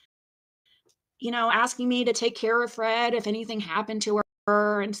 asking me to take care of Fred if anything happened to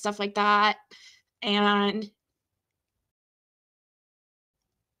her and stuff like that. And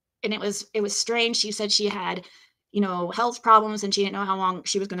it was strange. She said she had, health problems, and she didn't know how long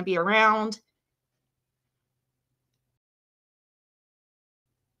she was going to be around.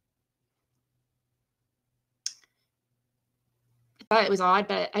 I thought it was odd,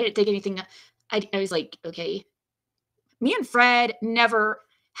 but I didn't think anything. I was like, okay. Me and Fred never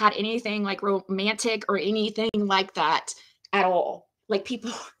had anything like romantic or anything like that at all. Like,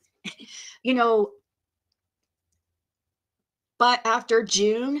 people, but after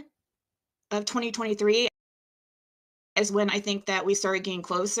June of 2023 is when I think that we started getting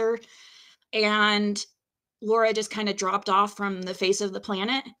closer, and Laura just kind of dropped off from the face of the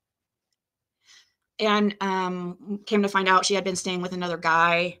planet. And came to find out she had been staying with another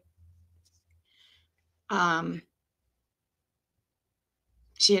guy.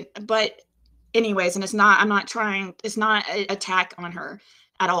 But anyways, and it's not an attack on her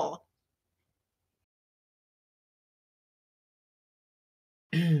at all.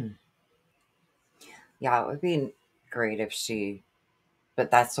 Yeah, it would be great if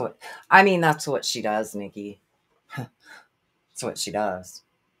but that's what she does, Nikki. That's what she does.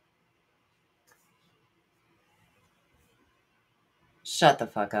 Shut the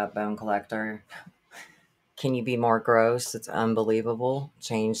fuck up, bone collector. Can you be more gross? It's unbelievable.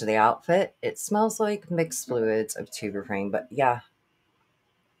 Change the outfit. It smells like mixed fluids of tuberframe, but yeah,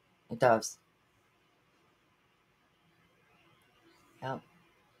 it does. Yep.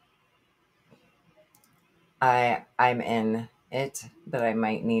 I'm in it, but I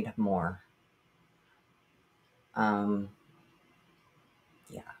might need more. Yeah.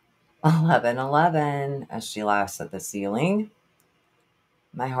 11:11 as she laughs at the ceiling.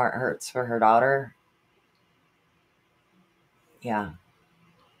 My heart hurts for her daughter. Yeah.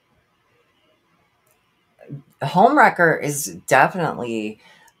 Homewrecker is definitely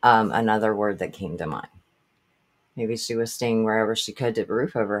another word that came to mind. Maybe she was staying wherever she could to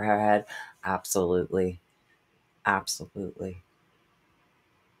roof over her head. Absolutely. Absolutely.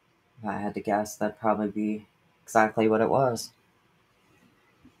 If I had to guess, that'd probably be exactly what it was.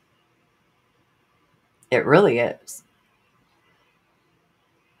 It really is.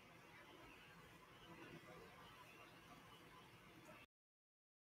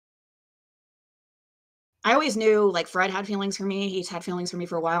 I always knew, like, Fred had feelings for me. He's had feelings for me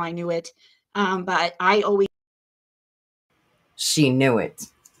for a while. I knew it. But I always... She knew it.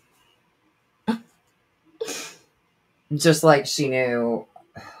 Just like she knew.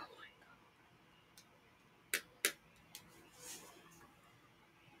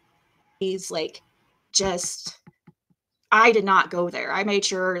 He's like, just... I did not go there. I made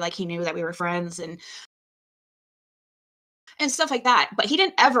sure, like, he knew that we were friends and stuff like that. But he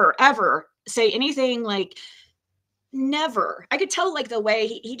didn't ever say anything, like, never. I could tell, like, the way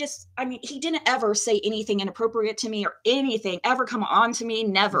he just, I mean, he didn't ever say anything inappropriate to me or anything ever come on to me.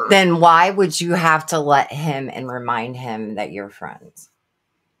 Never. Then why would you have to let him and remind him that you're friends?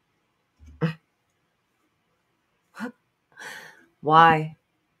 Why?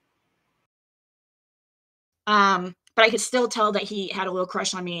 But I could still tell that he had a little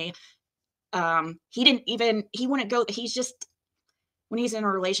crush on me. He wouldn't go, he's just, when he's in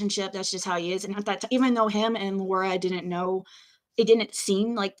a relationship, that's just how he is. And at that even though him and Laura didn't know, it didn't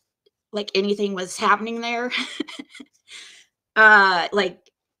seem like anything was happening there. Like,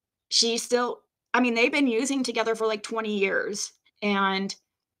 she still, I mean, they've been using together for like 20 years, and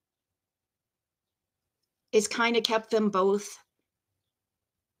it's kind of kept them both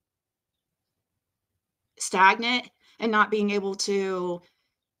stagnant and not being able to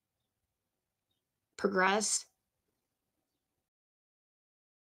progress.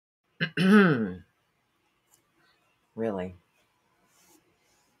 Really?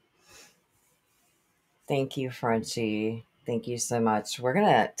 Thank you, Frenchie. Thank you so much. We're going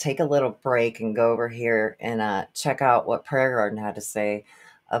to take a little break and go over here and check out what Prayer Garden had to say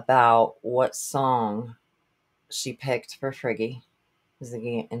about what song she picked for Friggy,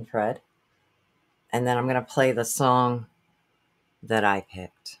 Ziggy, and Fred. And then I'm going to play the song that I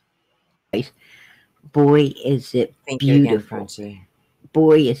picked. Boy, is it Thank you beautiful. again, Frenchie.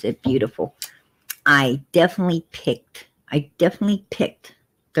 Boy, is it beautiful. I definitely picked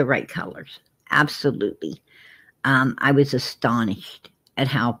the right colors. Absolutely. I was astonished at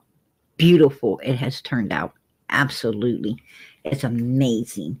how beautiful it has turned out. Absolutely. It's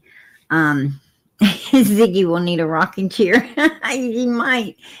amazing. Ziggy will need a rocking chair. She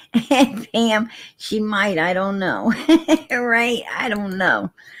might. Pam, she might. I don't know. Right? I don't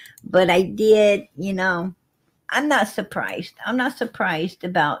know. But I did, I'm not surprised. I'm not surprised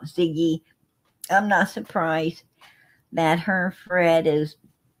about Ziggy. I'm not surprised that her and Fred is,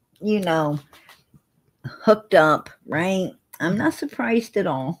 hooked up, right? I'm not surprised at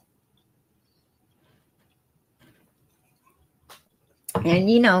all.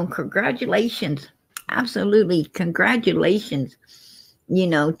 And, congratulations. Absolutely. Congratulations,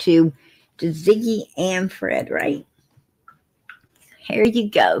 to Ziggy and Fred, right? Here you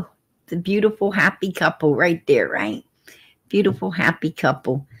go. The beautiful, happy couple right there, right? Beautiful, happy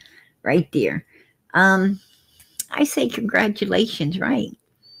couple right there. I say congratulations, right?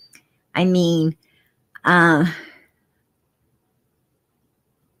 I mean, I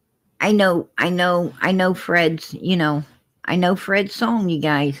know Fred's, I know Fred's song, you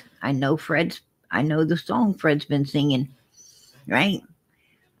guys. I know the song Fred's been singing, right?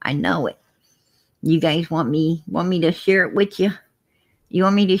 I know it. You guys want me to share it with you? You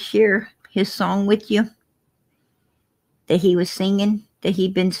want me to share his song with you that he was singing, that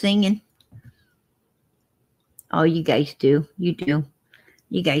he'd been singing? Oh, you guys do. You do.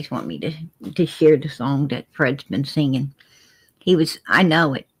 You guys want me to share the song that Fred's been singing. I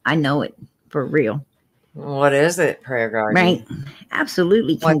know it for real. What is it, Prayer Garden? Right.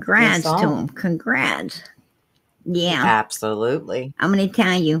 Absolutely. Congrats to him. Congrats. Yeah. Absolutely. I'm going to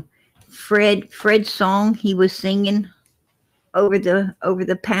tell you, Fred's song he was singing over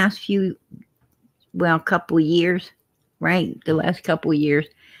the past couple of years, right? The last couple of years.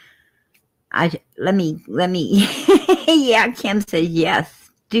 Let me yeah, Kim says yes.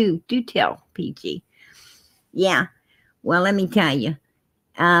 Do tell, PG. Yeah. Well, let me tell you.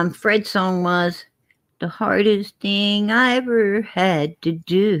 Fred's song was the hardest thing I ever had to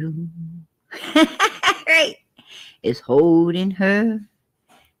do. Right. Is holding her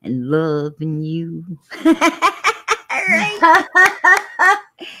and loving you. All right.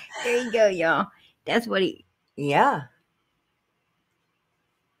 There you go, y'all. That's what he. Yeah.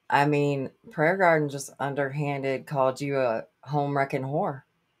 I mean, Prayer Garden just underhanded called you a home wrecking whore.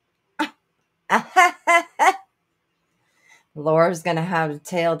 Laura's going to have a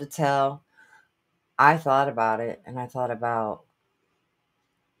tale to tell. I thought about it, and I thought about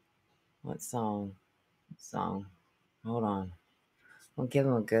what song? Hold on. I'll give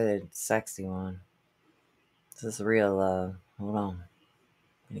him a good, sexy one. This is real love. Hold on.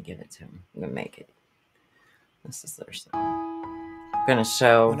 I'm going to give it to him. I'm going to make it. This is their song. I'm going to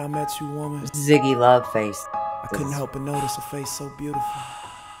show When I met you, woman, Ziggy Love Face. I couldn't help but notice a face so beautiful.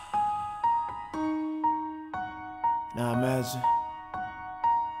 Now imagine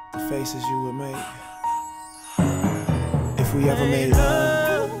the faces you would make if we ever made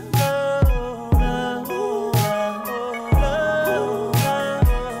love.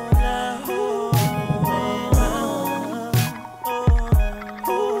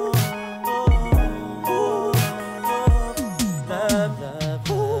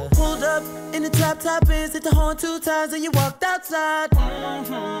 Pulled up in the top ends, hit the horn 2 times and you walked outside.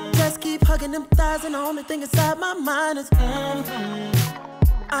 Just keep hugging them thighs and the only thing inside my mind is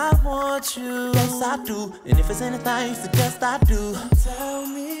I want you, yes I do. And if it's anything you suggest I do, tell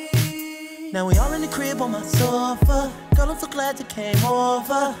me. Now we all in the crib on my sofa. Girl, I'm so glad you came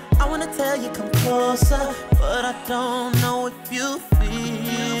over. I wanna tell you come closer, but I don't know if you feel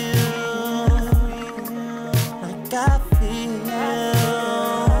like I feel.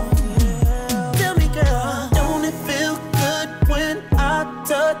 Tell me girl, don't it feel good when I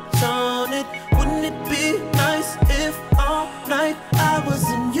touch on it? Wouldn't it be nice if all night I was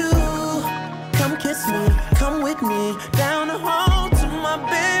in you? Come kiss me, come with me, down the hall to my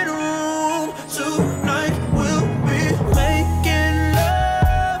bedroom. Tonight we'll be making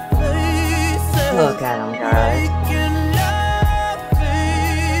love faces. Look at him, guys. Making love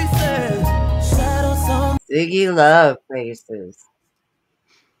faces. Shadows on Ziggy Love Faces.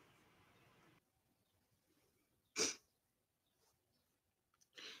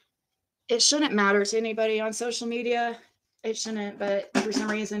 It shouldn't matter to anybody on social media. It shouldn't, but for some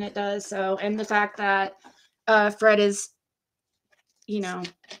reason it does. So, and the fact that Fred is, you know,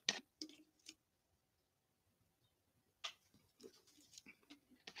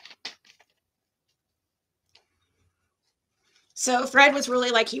 so Fred was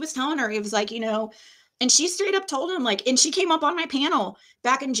really like, he was telling her, he was like, you know, and she straight up told him, like, and she came up on my panel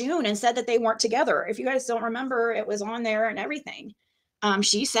back in June and said that they weren't together. If you guys don't remember, it was on there and everything.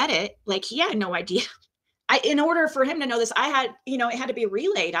 She said it, like, he had no idea. In order for him to know this, I had, you know, it had to be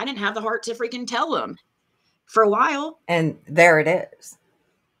relayed. I didn't have the heart to freaking tell him for a while. And there it is.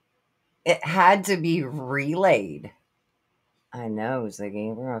 It had to be relayed. I know,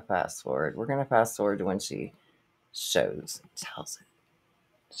 Ziggy. We're going to fast forward. We're going to fast forward to when she tells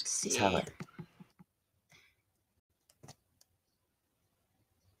it. Tell it.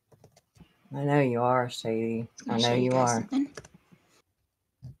 I know you are, Shady. I know you are. Something.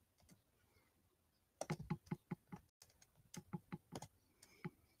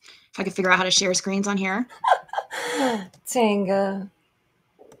 If I could figure out how to share screens on here. Tanga.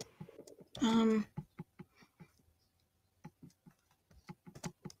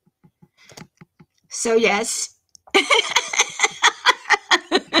 So yes.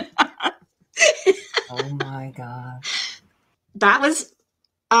 Oh my God. That was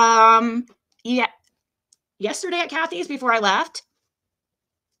yeah, yesterday at Kathy's before I left.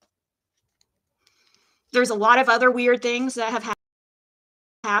 There's a lot of other weird things that have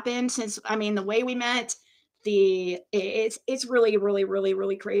happened since, I mean, the way we met, it's really, really, really,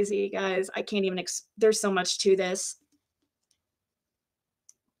 really crazy, guys. I can't even, there's so much to this.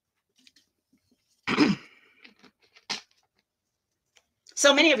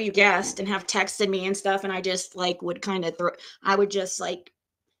 So many of you guessed and have texted me and stuff, and I just like would kind of I would just like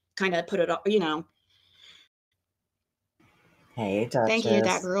kind of put it up, you know. Hey, Duchess. Thank you,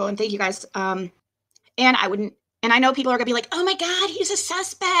 that girl, and thank you guys. And I wouldn't, and I know people are gonna be like, "Oh my God, he's a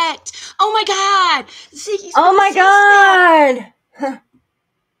suspect! Oh my God, Ziggy's oh my God!"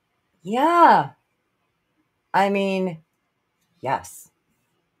 Yeah. I mean, yes.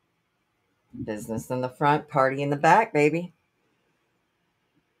 Business in the front, party in the back, baby.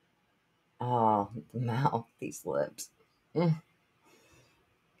 Oh, the mouth, these lips.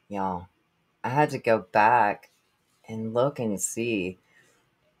 Y'all, I had to go back and look and see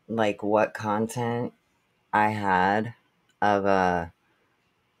like what content I had of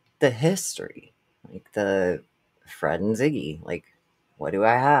the history, like the Fred and Ziggy. Like, what do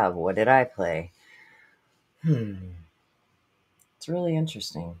I have? What did I play? It's really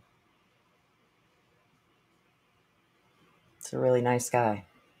interesting. He's a really nice guy.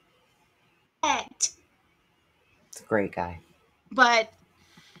 It's a great guy. But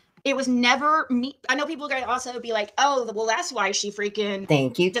it was never me. I know people are going to also be like, oh, well, that's why she freaking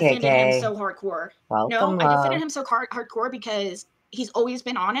Thank you, defended KK. him so hardcore. Welcome, no, I defended love. him so hardcore because he's always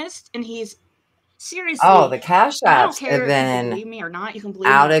been honest, and he's seriously. Oh, the cash I don't apps care have if you been believe me or not. You can believe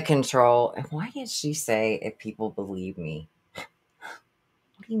out me. of control. And why did she say if people believe me?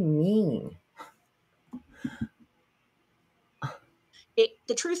 What do you mean?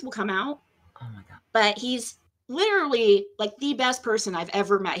 The truth will come out. Oh my God. But he's literally like the best person I've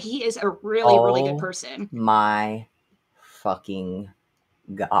ever met. He is a really, really good person. My fucking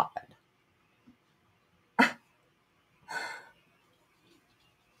God.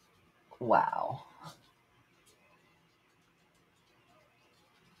 Wow.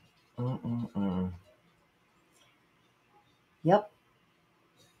 Yep.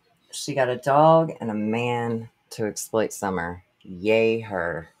 She got a dog and a man to exploit Summer. Yay,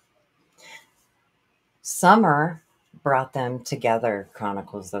 her. Summer brought them together,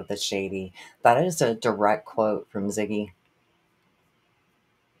 Chronicles of the Shady. That is a direct quote from Ziggy.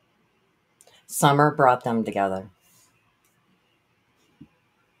 Summer brought them together.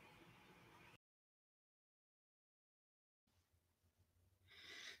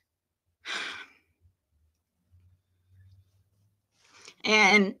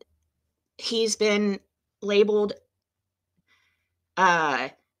 And he's been labeled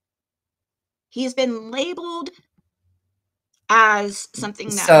as something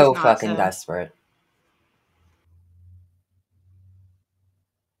that so is not fucking so. Desperate.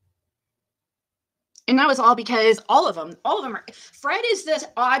 And that was all because all of them are. Fred is this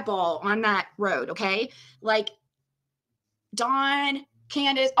oddball on that road, okay? Like Dawn,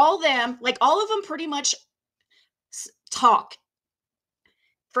 Candace, all them, like all of them pretty much talk.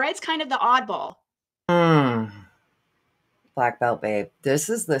 Fred's kind of the oddball. Black belt babe. This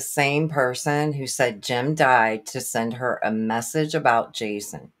is the same person who said Jim died to send her a message about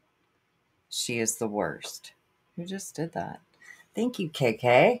Jason. She is the worst. Who just did that? Thank you,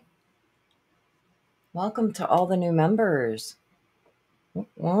 KK. Welcome to all the new members.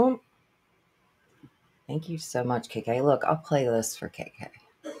 Thank you so much, KK. Look, I'll play this for KK.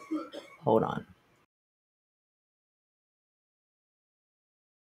 Hold on.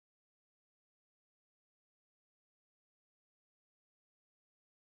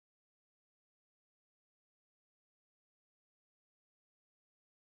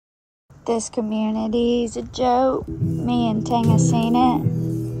 This community's a joke. Me and Tanga seen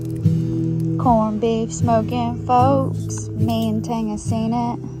it. Corned beef smoking folks. Me and Tanga seen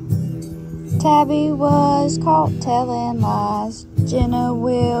it. Tabby was caught telling lies. Jenna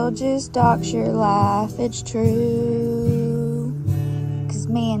will just dox your life. It's true. 'Cause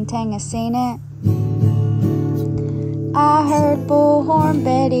me and Tanga seen it. I heard Bullhorn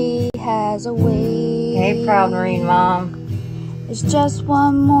Betty has a weed. Hey, Proud Marine Mom. It's just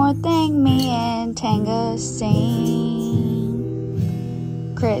one more thing me and Tanga seen.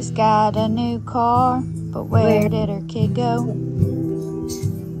 Chris got a new car, but where did her kid go?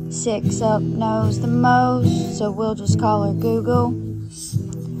 6up knows the most, so we'll just call her Google.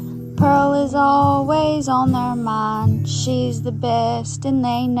 Pearl is always on their mind. She's the best and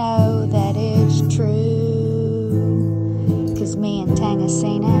they know that it's true. 'Cause me and Tanga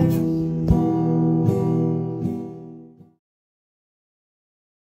seen it.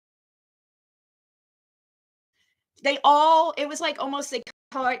 It was like almost they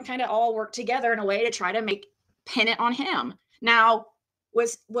kind of all worked together in a way to try to pin it on him. Now,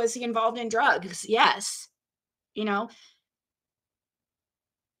 was he involved in drugs? Yes. You know,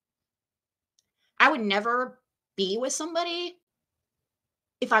 I would never be with somebody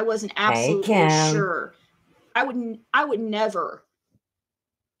if I wasn't absolutely sure. I would never.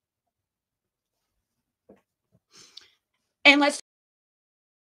 And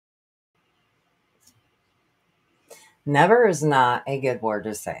Never is not a good word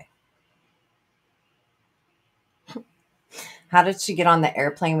to say. How did she get on the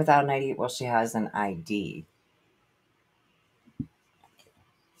airplane without an ID? Well, she has an ID.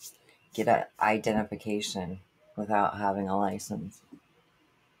 Get an identification without having a license.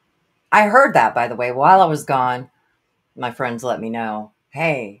 I heard that, by the way, while I was gone. My friends let me know.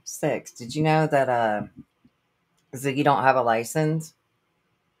 Hey, Six, did you know that Ziggy don't have a license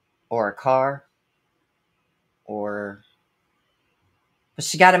or a car? But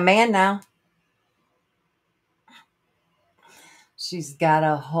she got a man now. She's got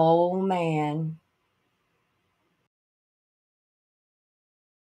a whole man.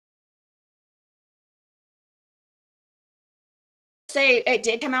 say it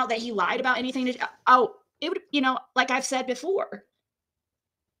did come out that he lied about anything. it would, you know, like I've said before,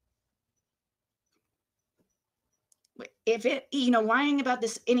 if it, you know, lying about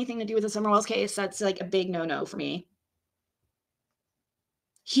this, anything to do with the Summer Wells case, that's like a big no-no for me.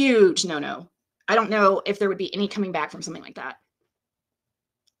 Huge no-no. I don't know if there would be any coming back from something like that.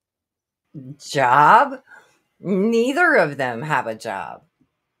 Job? Neither of them have a job.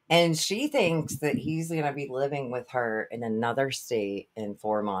 And she thinks that he's going to be living with her in another state in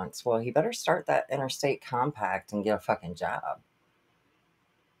 4 months. Well, he better start that interstate compact and get a fucking job.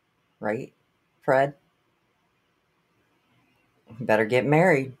 Right, Fred? Better get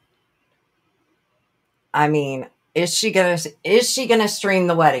married. I mean, is she gonna stream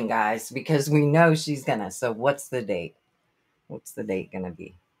the wedding, guys? Because we know she's gonna. So what's the date? What's the date gonna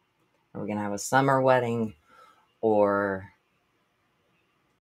be? Are we gonna have a summer wedding or...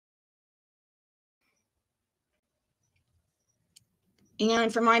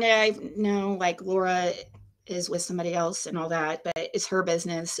 And from mine, I know like Laura is with somebody else and all that, but it's her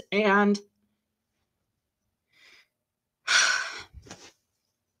business. And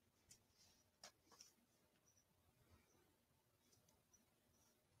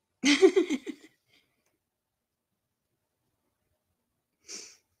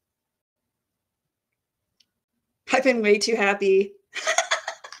I've been way too happy.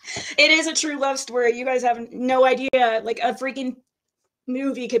 It is a true love story. You guys have no idea. Like a freaking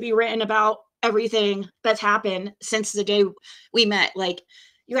movie could be written about everything that's happened since the day we met. Like,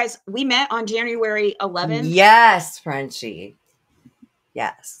 you guys, we met on January 11th. Yes, Frenchie.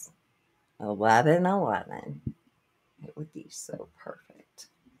 Yes. 11/11. It would be so perfect.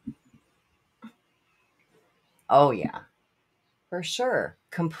 Oh, yeah. For sure.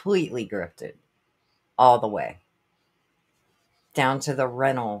 Completely grifted. All the way. Down to the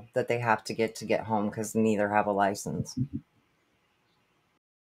rental that they have to get home because neither have a license.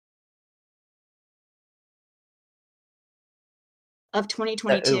 Of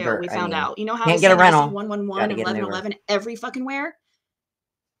 2022, Uber, we found out. You know how can't it's get a rental. 111 and 1111 every fucking where?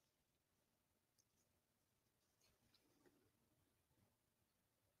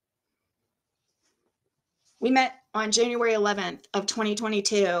 We met on January 11th of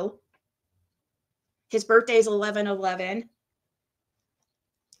 2022. His birthday's 11/11.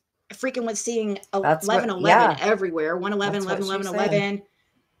 I freaking was seeing 11/11 everywhere. 111, 11, 11,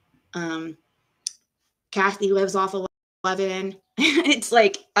 11. Kathy lives off 11. It's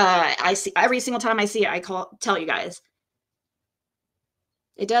like I see every single time I see it, I tell you guys.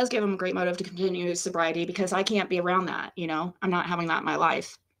 It does give him a great motive to continue his sobriety because I can't be around that, you know. I'm not having that in my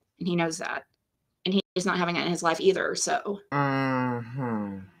life, and he knows that. And he's not having it in his life either, so.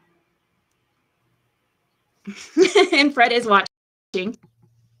 Mm-hmm. And Fred is watching.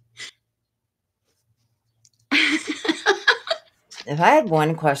 If I had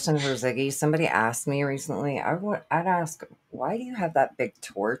one question for Ziggy, somebody asked me recently, I'd ask, why do you have that big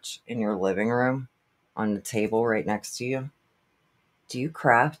torch in your living room on the table right next to you? Do you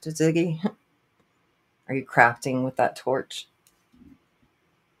craft, Ziggy? Are you crafting with that torch?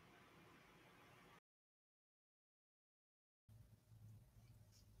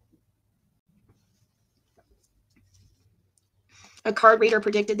 A card reader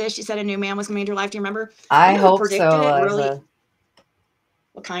predicted this. She said a new man was coming into your life. Do you remember? I hope predicted so, it? Liza. Really?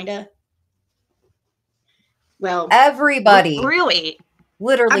 What kind of? Well, everybody. Really?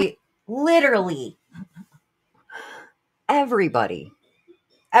 Literally. Everybody.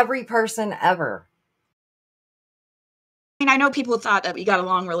 Every person ever. I mean, I know people thought that we got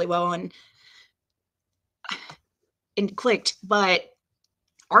along really well and clicked, but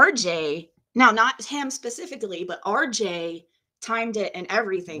RJ, now not him specifically, but RJ timed it and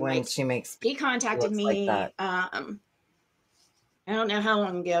everything. When like, she makes he contacted me. Like I don't know how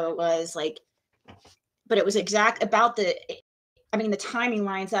long ago it was, like, but it was exact about the timing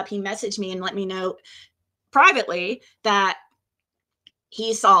lines up. He messaged me and let me know privately that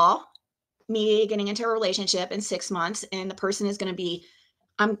he saw me getting into a relationship in 6 months, and the person is going to be,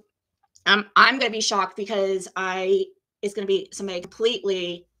 I'm going to be shocked because it's going to be somebody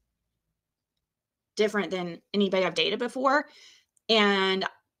completely different than anybody I've dated before, and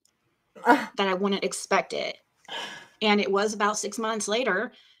that I wouldn't expect it. And it was about 6 months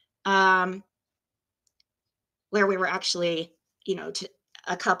later, where we were actually, you know,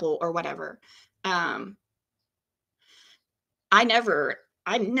 a couple or whatever. I never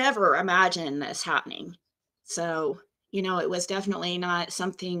imagined this happening. So, you know, it was definitely not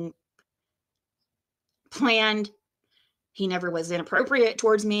something planned. He never was inappropriate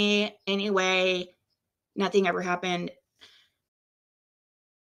towards me anyway. Nothing ever happened.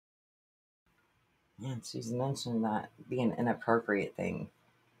 Yeah, she's mentioned that being an inappropriate thing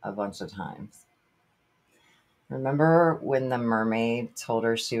a bunch of times. Remember when the mermaid told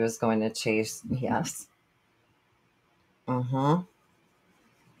her she was going to chase? Yes. Mm-hmm.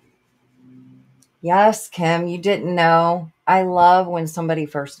 Yes, Kim, you didn't know. I love when somebody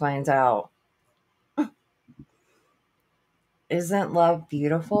first finds out. Isn't love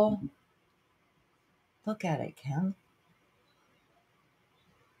beautiful? Look at it, Kim.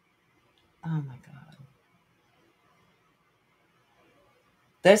 Oh my God.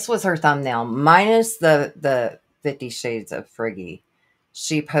 This was her thumbnail, minus the 50 Shades of Friggy.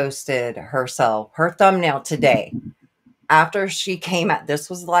 She posted herself, her thumbnail today. After she came out, this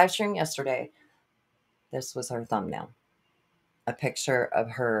was the live stream yesterday. This was her thumbnail. A picture of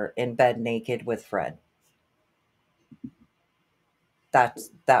her in bed naked with Fred.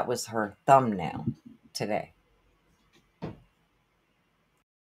 That was her thumbnail today.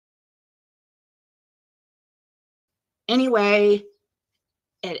 Anyway,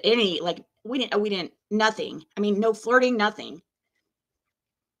 at any, like, we didn't, nothing. I mean, no flirting, nothing.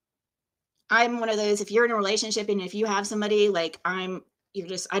 I'm one of those, if you're in a relationship and if you have somebody, like, I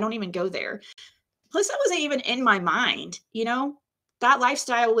don't even go there. Plus, that wasn't even in my mind, you know? That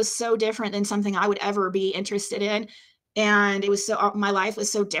lifestyle was so different than something I would ever be interested in. And it was my life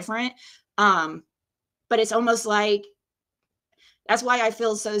was so different. But it's almost like, that's why I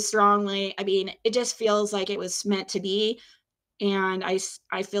feel so strongly. I mean, it just feels like it was meant to be. And I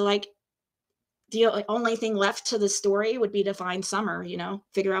feel like the only thing left to the story would be to find Summer, you know,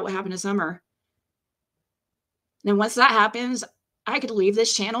 figure out what happened to Summer. And once that happens, I could leave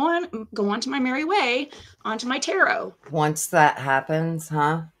this channel and go on to my merry way, onto my tarot. Once that happens,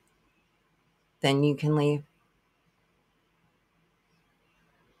 huh? Then you can leave.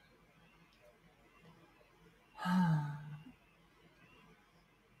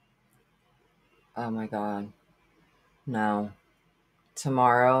 Oh my God. No.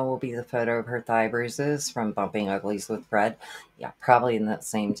 Tomorrow will be the photo of her thigh bruises from bumping uglies with Fred. Yeah, probably in that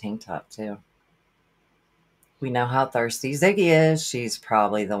same tank top too. We know how thirsty Ziggy is. She's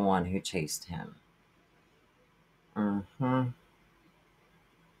probably the one who chased him. Mm-hmm.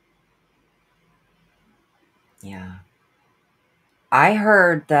 Yeah. I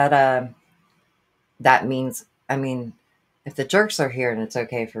heard that that means, I mean, if the jerks are here and it's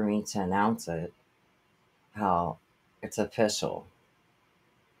okay for me to announce it, how it's official.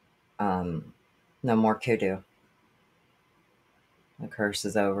 No more kudu. The curse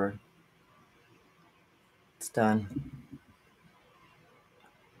is over. It's done.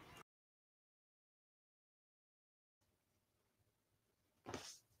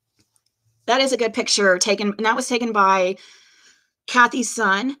 That is a good picture taken, and that was taken by Kathy's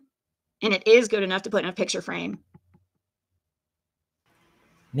son, and it is good enough to put in a picture frame.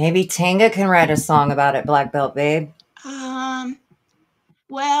 Maybe Tanga can write a song about it, Black Belt Babe.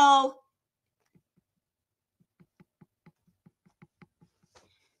 Well,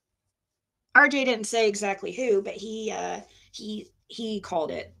 RJ didn't say exactly who, but he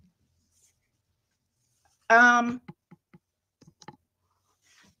called it.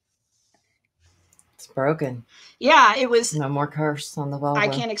 It's broken. Yeah, it was. No more curse on the vulva. I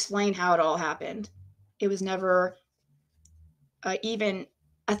can't explain how it all happened. It was never even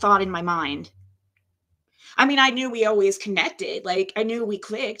a thought in my mind. I mean, I knew we always connected. Like, I knew we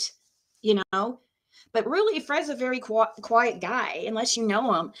clicked, you know? But really, Fred's a very quiet guy, unless you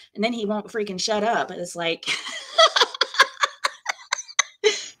know him, and then he won't freaking shut up. It's like,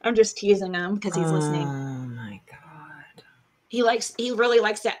 I'm just teasing him because he's listening. Oh my God. He really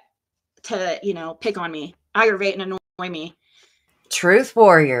likes to, you know, pick on me, aggravate and annoy me. Truth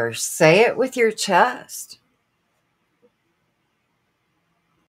warrior, say it with your chest.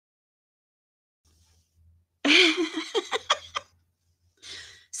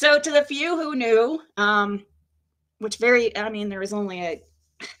 So to the few who knew, there was only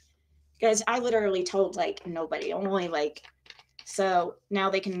guys, I literally told like nobody, only like, so now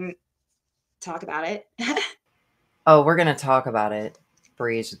they can talk about it. Oh, we're going to talk about it.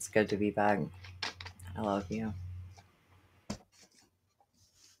 Breeze, it's good to be back. I love you.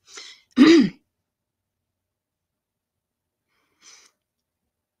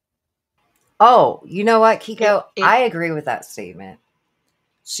 Oh, you know what, Kiko? I agree with that statement.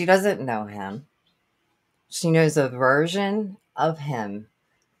 She doesn't know him. She knows a version of him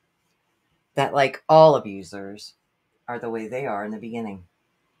that, like all abusers, are the way they are in the beginning.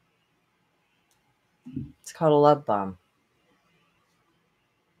 It's called a love bomb.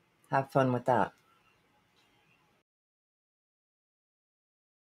 Have fun with that.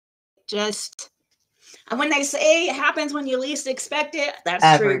 And when they say it happens when you least expect it, that's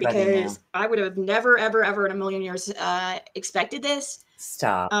Everybody true, because knew. I would have never, ever, ever in a million years expected this.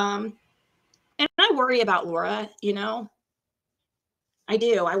 Stop. And I worry about Laura, you know. I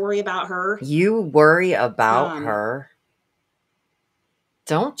do. I worry about her. You worry about her?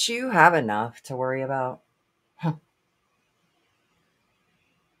 Don't you have enough to worry about? Huh.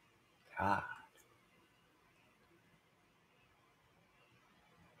 God.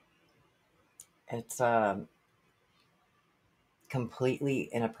 It's completely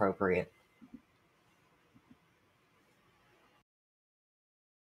inappropriate.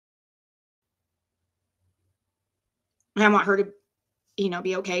 And I want her to, you know,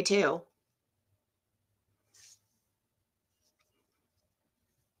 be okay too.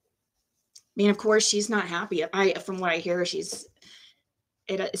 I mean, of course, she's not happy. From what I hear, it's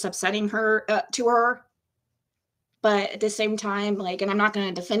upsetting her to her. But at the same time, like, and I'm not going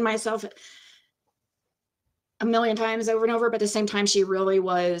to defend myself a million times over and over, but at the same time, she really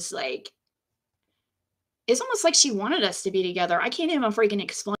was like, it's almost like she wanted us to be together. I can't even freaking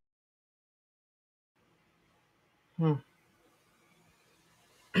explain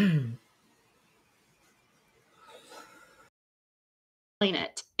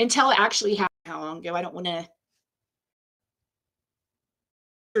it until it actually happened. How long ago? I don't want to.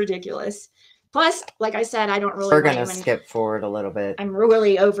 Ridiculous. Plus, like I said, I don't really. We're gonna skip forward a little bit. I'm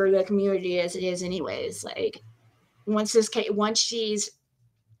really over the community as it is, anyways. Like, once we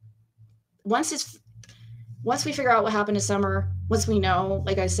figure out what happened to Summer, once we know,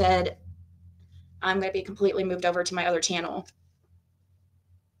 like I said, I'm gonna be completely moved over to my other channel.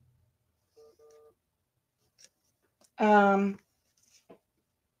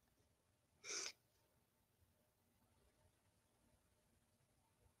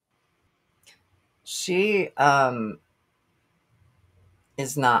 She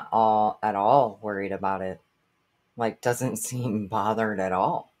is not at all worried about it. Like, doesn't seem bothered at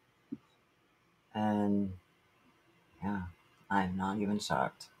all. And yeah, I'm not even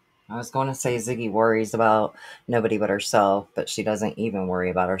shocked. I was going to say Ziggy worries about nobody but herself, but she doesn't even worry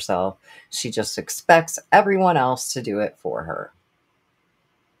about herself. She just expects everyone else to do it for her.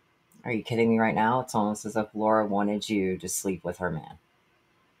 Are you kidding me right now? It's almost as if Laura wanted you to sleep with her man.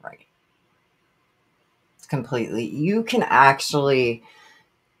 Right. It's completely, you can actually,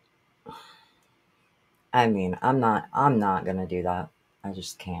 I mean, I'm not going to do that. I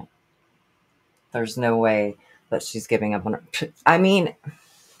just can't. There's no way that she's giving up on her. I mean,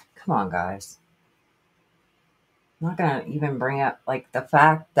 come on, guys. I'm not going to even bring up, like, the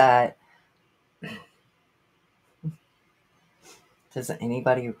fact that, does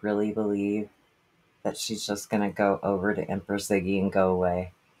anybody really believe that she's just going to go over to Empress Ziggy and go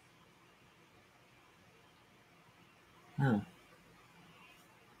away? Oh.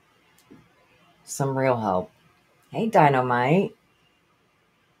 Some real help. Hey, Dynamite.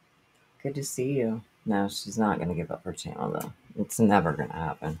 Good to see you. No, she's not going to give up her channel, though. It's never going to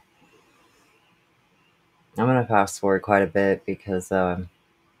happen. I'm going to fast forward quite a bit because I'm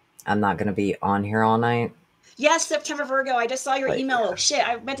not going to be on here all night. Yes, September Virgo. I just saw your email. Yeah. Shit,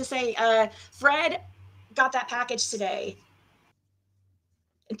 I meant to say, Fred got that package today.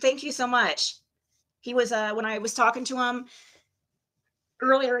 Thank you so much. He was, when I was talking to him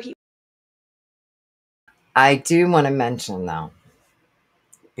earlier, I do want to mention, though,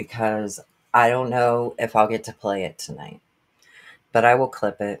 because I don't know if I'll get to play it tonight, but I will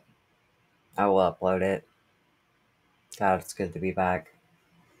clip it. I will upload it. God, it's good to be back.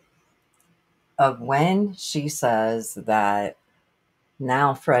 Of when she says that,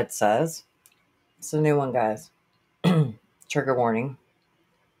 now Fred says, it's a new one, guys. Trigger warning.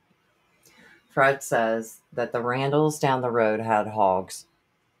 Fred says that the Randalls down the road had hogs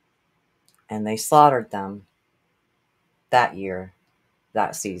and they slaughtered them that year,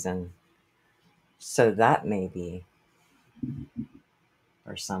 that season. So that may be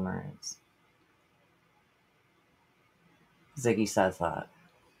where Summer is. Ziggy says that.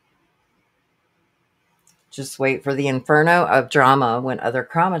 Just wait for the inferno of drama when other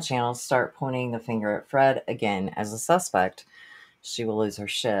Krama channels start pointing the finger at Fred again as a suspect. She will lose her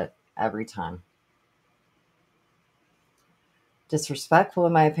shit every time. Disrespectful,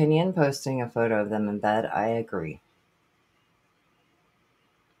 in my opinion, posting a photo of them in bed. I agree.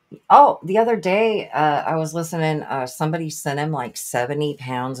 Oh, the other day, I was listening. Somebody sent him like 70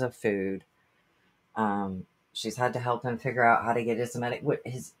 pounds of food. She's had to help him figure out how to get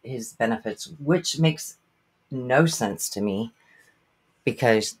his benefits, which makes no sense to me,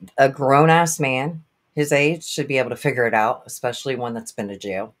 because a grown-ass man his age should be able to figure it out, especially one that's been to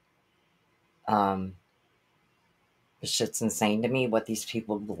jail. This shit's insane to me what these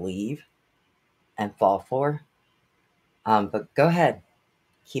people believe and fall for. But go ahead.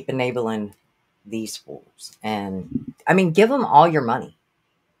 Keep enabling these fools. And, I mean, give them all your money.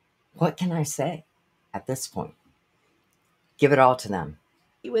 What can I say at this point? Give it all to them.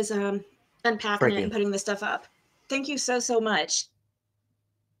 He was unpacking it and putting the stuff up. Thank you so, so much.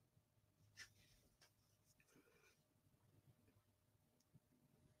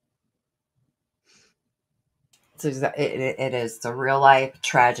 It is the real life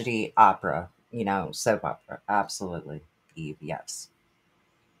tragedy opera, you know, soap opera. Absolutely, Eve. Yes.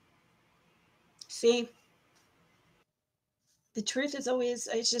 See, the truth is always,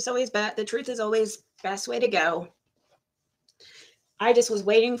 it's just always bad. The truth is always best way to go. I just was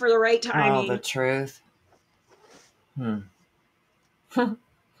waiting for the right timing. Oh, the truth.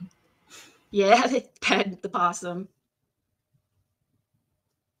 Yeah, the possum.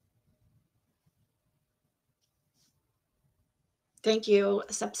 Thank you,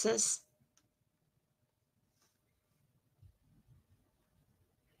 sepsis.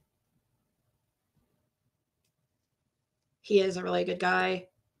 He is a really good guy.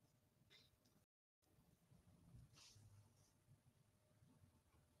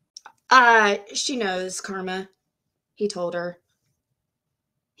 She knows Karma. He told her.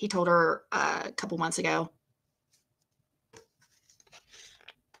 He told her a couple months ago.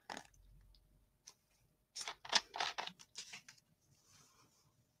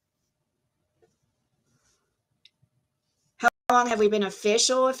 How long have we been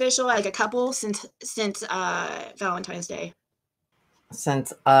official, like a couple since Valentine's Day?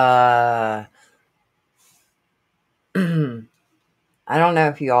 Since I don't know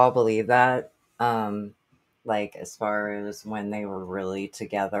if you all believe that. Like as far as when they were really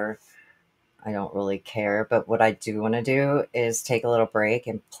together, I don't really care. But what I do want to do is take a little break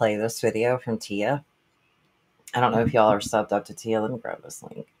and play this video from Tia. I don't know if y'all are subbed up to Tia. Let me grab this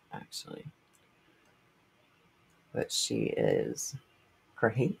link, actually. But she is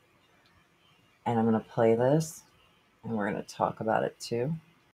great. And I'm going to play this, and we're going to talk about it too.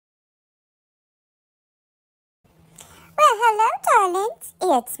 Well, hello, darlings.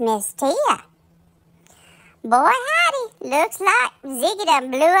 It's Miss Tia. Boy, howdy. Looks like Ziggy done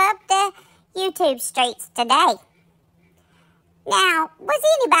blew up the YouTube streets today. Now, was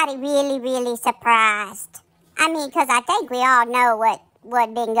anybody really surprised? I mean, because I think we all know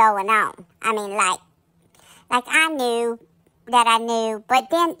what been going on. I mean, like I knew that I knew. But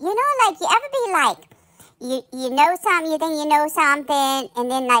then, you know, like, you ever be like, you know something, you think you know something, and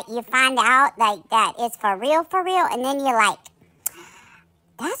then, like, you find out, like, that it's for real, and then you're like,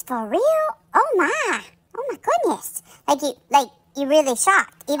 that's for real? Oh my goodness. Like, you're really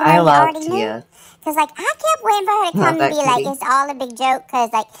shocked, even though you already knew. Because, like, I kept waiting for her to come and be like, it's all a big joke,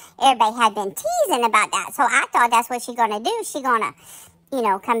 because, like, everybody had been teasing about that. So I thought that's what she's going to do. She's going to, you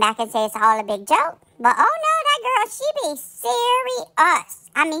know, come back and say it's all a big joke. But, oh, no, that girl, she be serious.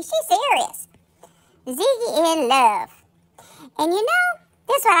 I mean, she's serious. Ziggy in love. And, you know,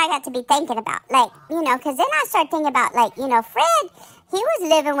 this is what I got to be thinking about. Like, you know, because then I started thinking about, like, you know, Fred, he was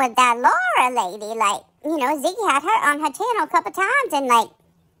living with that Laura lady. Like, you know, Ziggy had her on her channel a couple times. And, like,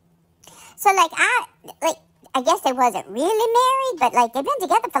 so, like, I guess they wasn't really married. But, like, they've been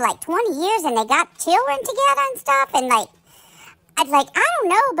together for, like, 20 years. And they got children together and stuff. And, like, I don't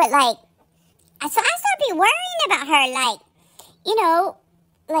know. But, like, so I started be worrying about her. Like, you know,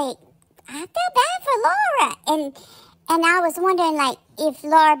 like, I felt bad for Laura. And I was wondering, like, if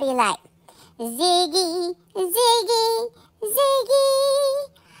Laura be like, Ziggy,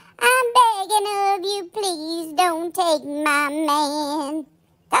 I'm begging of you, please don't take my man.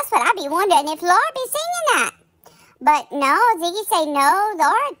 That's what I be wondering, if Laura be singing that. But no, Ziggy say no.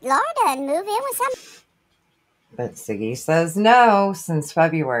 Laura doesn't move in with some. But Ziggy says no since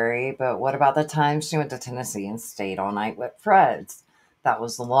February. But what about the time she went to Tennessee and stayed all night with Fred's? That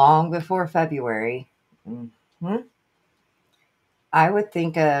was long before February. I would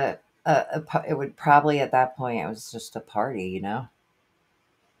think it would probably at that point it was just a party, you know.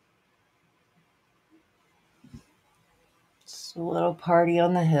 Just a little party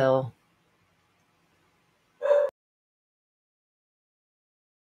on the hill.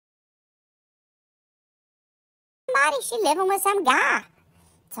 She living with some guy.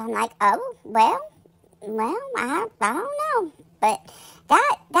 So I'm like, oh, well, I don't know. But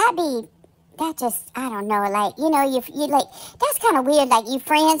that just, I don't know, like, you know, you like, that's kind of weird, like, you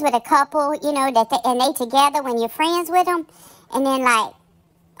friends with a couple, you know, and they together when you're friends with them, and then, like,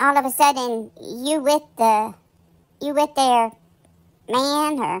 all of a sudden, you with their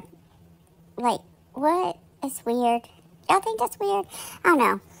man, or, like, what? It's weird. Y'all think that's weird? I don't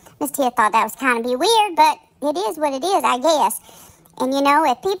know. Miss Tia thought that was kind of be weird, but it is what it is, I guess. And, you know,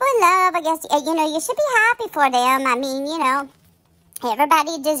 if people in love, I guess, you know, you should be happy for them. I mean, you know,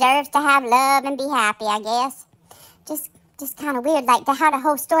 everybody deserves to have love and be happy, I guess. Just just kind of weird, like how the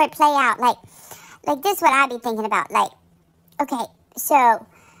whole story play out. Like this is what I be thinking about. Like, okay, so,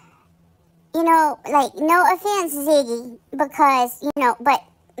 you know, like, no offense, Ziggy, because, you know, but,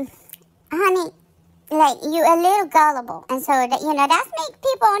 honey, like, you a little gullible. And so, that, you know, that's make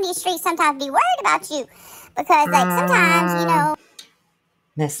people on these streets sometimes be worried about you. Because, like, sometimes, you know.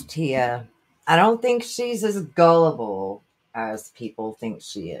 Miss Tia, I don't think she's as gullible as people think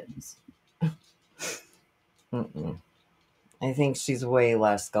she is. I think she's way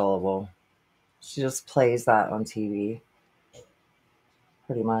less gullible. She just plays that on TV.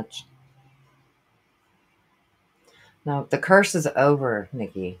 Pretty much. No, the curse is over,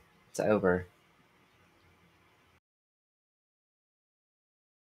 Nikki. It's over.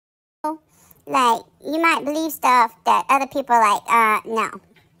 Like, you might believe stuff that other people are like, no,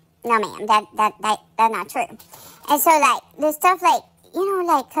 ma'am, that's not true. And so, like, there's stuff like, you know,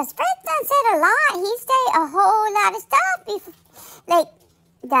 like, because Fred done said a lot. He said a whole lot of stuff before. Like,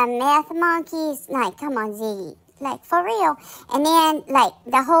 the meth monkeys, like, come on, Ziggy. Like, for real. And then, like,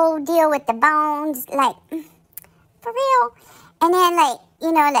 the whole deal with the bones, like, for real. And then, like,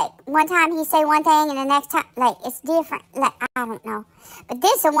 you know, like, one time he say one thing and the next time, like, it's different. Like, I don't know. But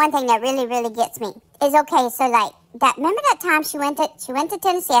this is one thing that really, really gets me. Is, okay, so, like, remember that time she went to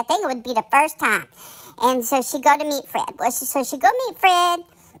Tennessee? I think it would be the first time. And so she go to meet Fred. Well, so she go meet Fred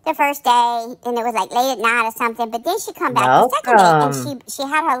the first day, and it was, like, late at night or something. But then she come back the second day, and she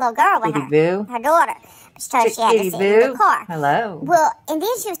had her little girl with her daughter. She told her she had to sit in the car. Hello. Well, and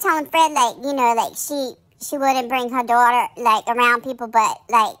then she was telling Fred, like, you know, like, she wouldn't bring her daughter, like, around people, but,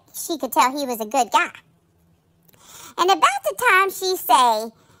 like, she could tell he was a good guy. And about the time she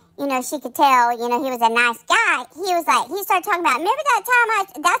say, you know, she could tell, you know, he was a nice guy, he was like, he started talking about, remember that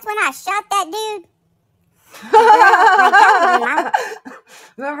time that's when I shot that dude?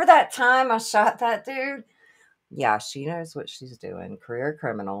 Remember that time I shot that dude? Yeah, she knows what she's doing. Career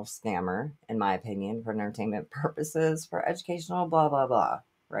criminal, scammer, in my opinion, for entertainment purposes, for educational, blah, blah, blah.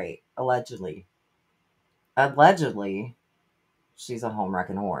 Right. Allegedly, she's a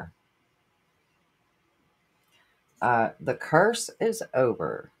home-wrecking whore. The curse is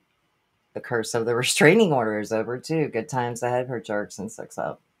over. The curse of the restraining order is over, too. Good times ahead for jerks and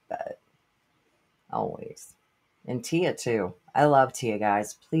 6up. Bet. Always. And Tia, too. I love Tia,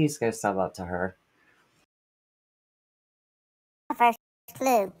 guys. Please go sub up to her. First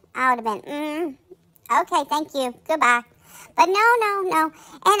clue. I would have been, okay, thank you. Goodbye. But no. And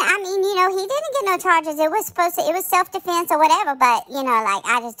I mean, you know, he didn't get no charges. It was self-defense or whatever. But, you know, like,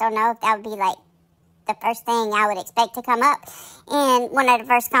 I just don't know if that would be, like, the first thing I would expect to come up in one of the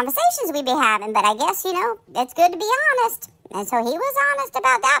first conversations we'd be having. But I guess, you know, it's good to be honest. And so he was honest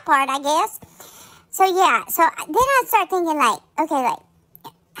about that part, I guess. So, yeah. So then I start thinking, like, okay,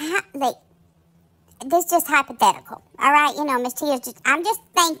 this is just hypothetical. All right? You know, Miss Tia, I'm just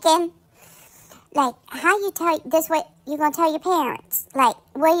thinking, like, how you tell this what you're going to tell your parents? Like,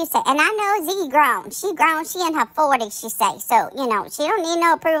 what you say? And I know Ziggy grown. She grown. She in her 40s, she say. So, you know, she don't need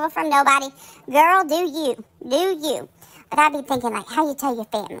no approval from nobody. Girl, do you. But I be thinking, like, how you tell your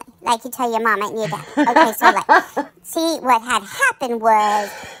family? Like, you tell your mama and your dad. Okay, so, like, see, what had happened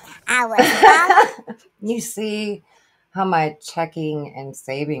was I was You see how my checking and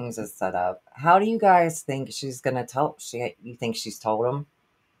savings is set up. How do you guys think she's going to tell? You think she's told them?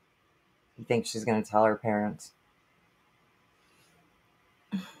 You think she's going to tell her parents?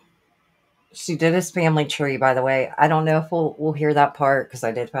 She did his family tree, by the way. I don't know if we'll hear that part because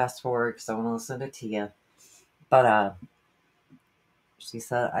I did fast forward because I want to listen to Tia. But she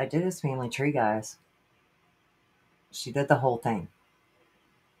said, I did his family tree, guys. She did the whole thing.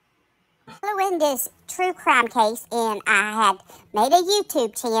 Following this true crime case, and I had made a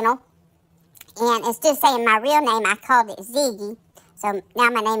YouTube channel, and instead of saying my real name, I called it Ziggy. So now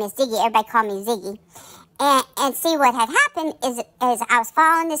my name is Ziggy. Everybody call me Ziggy. And see, what had happened is I was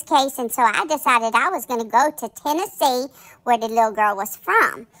following this case, and so I decided I was going to go to Tennessee, where the little girl was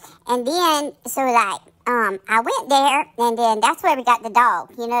from. And then, so like, I went there, and then that's where we got the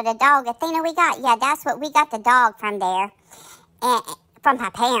dog. You know, the dog Athena we got? Yeah, that's what we got the dog from there. And from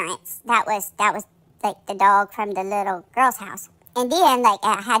her parents. That was like the dog from the little girl's house. And then, like,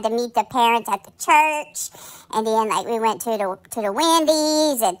 I had to meet the parents at the church, and then, like, we went to the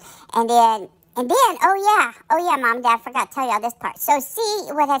Wendy's, and then, oh yeah, Mom and Dad, I forgot to tell y'all this part. So,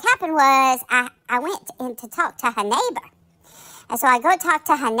 see, what had happened was I went in to talk to her neighbor. And so I go talk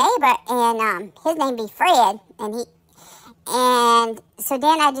to her neighbor, and his name be Fred, and so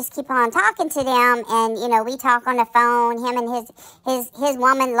then I just keep on talking to them, and, you know, we talk on the phone, him and his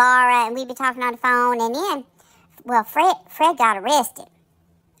woman, Laura, and we be talking on the phone, and then, well, Fred got arrested.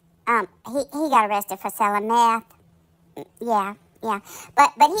 He got arrested for selling meth. Yeah.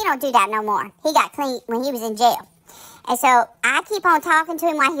 But he don't do that no more. He got clean when he was in jail. And so I keep on talking to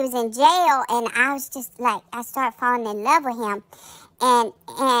him while he was in jail, and I was just like, I started falling in love with him. And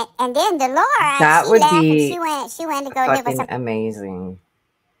then Delora, That she would left be and she went to go live with fucking some. amazing.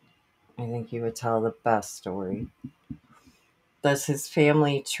 I think you would tell the best story. Does his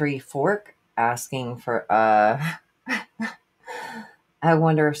family tree fork? Asking for I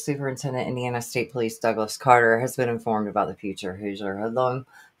wonder if Superintendent Indiana State Police Douglas Carter has been informed about the future Hoosier hoodlum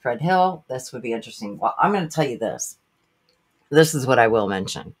Fred Hill. This would be interesting. Well, I'm going to tell you this. This is what I will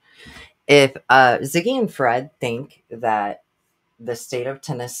mention. If Ziggy and Fred think that the state of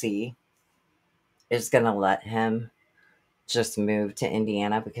Tennessee is going to let him just move to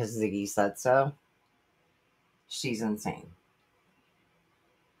Indiana because Ziggy said so, she's insane.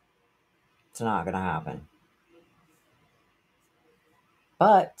 It's not going to happen.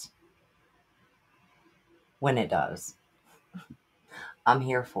 But when it does, I'm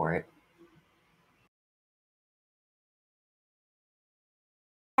here for it.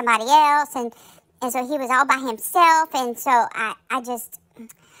 Somebody else, and so he was all by himself, and so I just,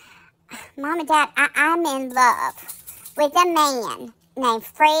 Mom and Dad, I'm in love with a man named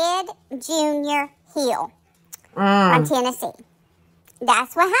Fred Jr. Hill from Tennessee.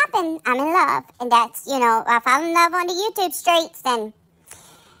 That's what happened. I'm in love, and that's, I fall in love on the YouTube streets, and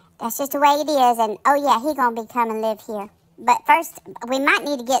that's just the way it is. And oh yeah, he gonna be come and live here. But first, we might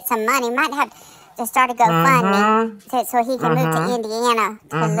need to get some money. Might have to start a GoFundMe so he can move to Indiana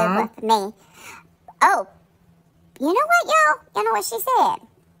to live with me. Oh, you know what, y'all? You know what she said?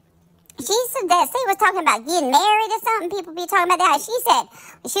 She said that she was talking about getting married or something. People be talking about that. She said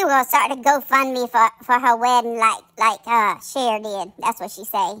she was gonna start a GoFundMe for her wedding, like Cher did. That's what she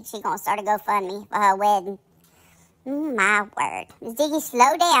said. She gonna start a GoFundMe for her wedding. My word, Ziggy,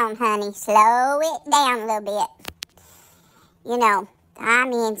 slow down, honey. Slow it down a little bit. I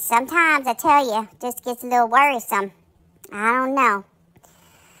mean, sometimes I tell you, it just gets a little worrisome. I don't know.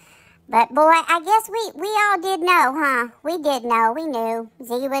 But boy, I guess we all did know, huh? We did know. We knew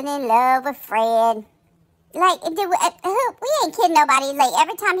Ziggy was in love with Fred. Like, we ain't kidding nobody. Like,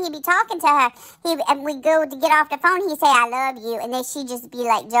 every time he be talking to her, and we go to get off the phone, he say, I love you. And then she just be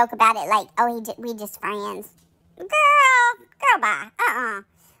like, joke about it, like, oh, we just friends. Girl, bye.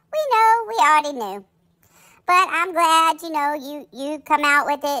 We know. We already knew. But I'm glad, you come out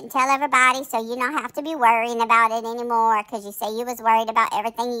with it and tell everybody so you don't have to be worrying about it anymore, because you say you was worried about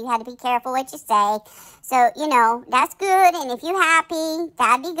everything. You had to be careful what you say. So, that's good. And if you're happy,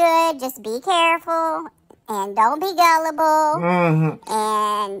 that'd be good. Just be careful and don't be gullible.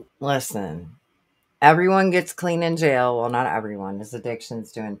 And listen, everyone gets clean in jail. Well, not everyone. His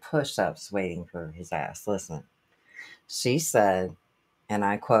addiction's doing push-ups waiting for his ass. Listen, she said, and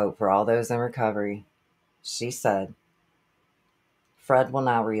I quote for all those in recovery, she said, Fred will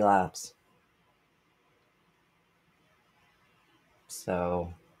not relapse.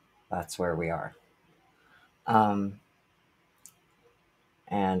 So that's where we are. And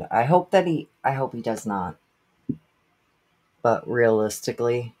I hope he does not. But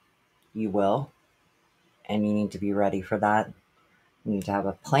realistically, you will. And you need to be ready for that. You need to have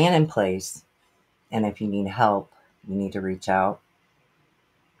a plan in place. And if you need help, you need to reach out.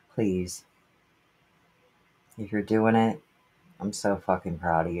 Please. If you're doing it, I'm so fucking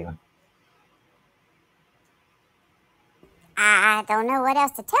proud of you. I don't know what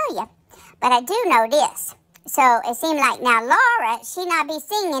else to tell you, but I do know this. So it seemed like now Laura, she not be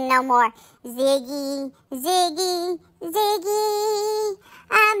singing no more. Ziggy, Ziggy, Ziggy,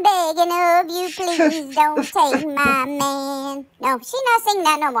 I'm begging of you, please don't take my man. No, she not singing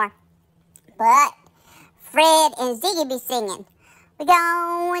that no more. But Fred and Ziggy be singing. We're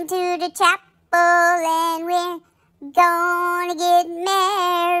going to the chapel and we're gonna get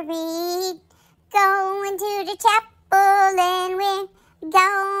married. Going to the chapel and we're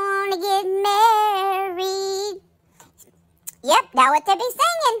gonna get married. Yep, that's what they be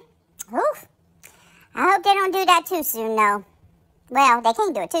singing. Oof. I hope they don't do that too soon, though. Well, they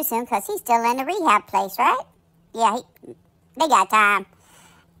can't do it too soon because he's still in the rehab place, right? Yeah, they got time.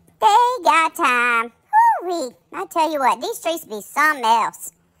 They got time. Woo-wee. I tell you what, these streets be something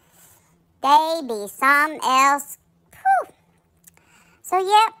else. They be something else. Whew. So,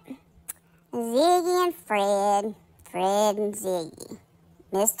 yep. Ziggy and Fred. Fred and Ziggy.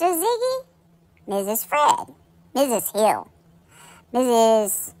 Mr. Ziggy. Mrs. Fred. Mrs. Hill.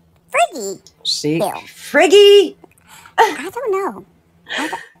 Mrs. Friggy Hill. Friggy? I don't know.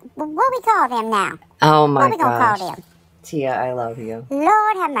 What we call them now? Oh my gosh. What we gonna call them? Tia, I love you.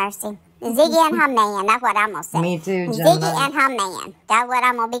 Lord have mercy. Ziggy and her man. That's what I'm gonna say. Me too, Gemma. Ziggy and her man. That's what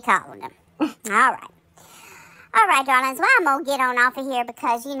I'm gonna be calling them. All right. All right, darlings. Well, I'm going to get on off of here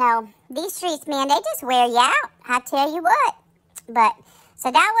because, you know, these streets, man, they just wear you out. I tell you what. But,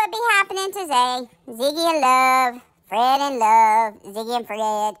 so that would be happening today. Ziggy in love. Fred in love. Ziggy and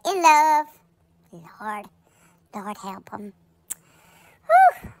Fred in love. Lord help them.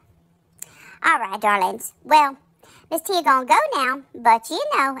 Whew. All right, darlings. Well, Miss Tia gonna go now. But, you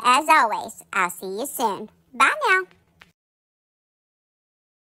know, as always, I'll see you soon. Bye now.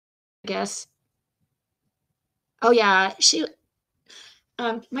 I guess. Oh yeah,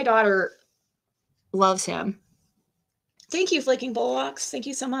 my daughter loves him. Thank you, Flicking Bullocks. Thank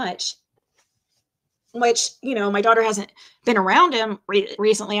you so much. Which, you know, my daughter hasn't been around him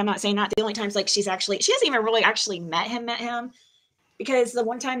recently. I'm not saying that. The only times like she hasn't even really actually met him, because the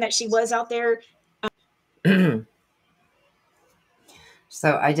one time that she was out there.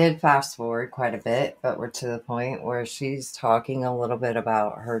 So I did fast forward quite a bit, but we're to the point where she's talking a little bit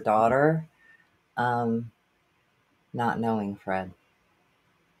about her daughter not knowing Fred.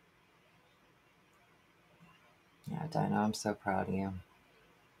 Yeah, Dinah, I'm so proud of you.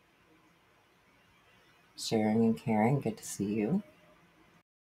 Sharing and caring, good to see you.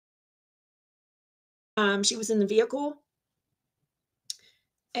 She was in the vehicle.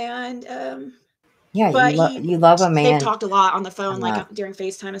 And yeah, but you love a man. They've talked a lot on the phone, like during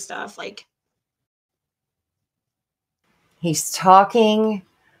FaceTime and stuff. Like he's talking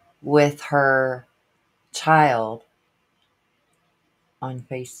with her child on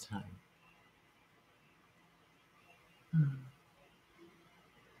FaceTime.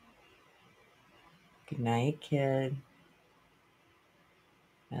 Good night, kid.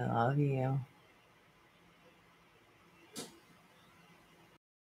 I love you.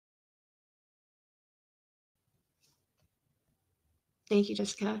 Thank you,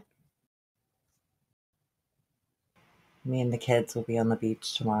 Jessica. Me and the kids will be on the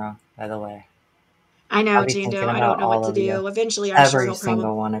beach tomorrow, by the way. I know, Jane Doe. I don't know what to do. You. Eventually, I'm sure every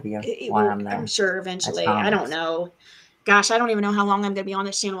single one of you while I'm there. I'm sure eventually. I don't know. Gosh, I don't even know how long I'm going to be on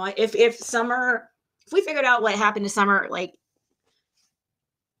this channel. If we figured out what happened to Summer, like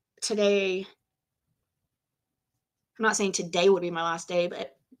today, I'm not saying today would be my last day,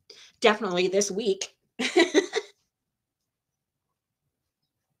 but definitely this week.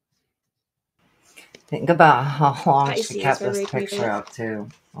 Think about how long she kept this picture up too.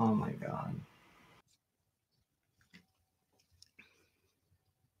 Oh my God.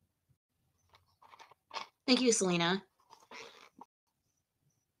 Thank you, Selena.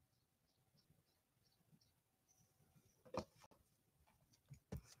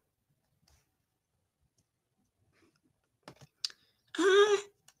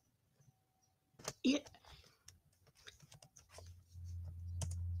 Yeah.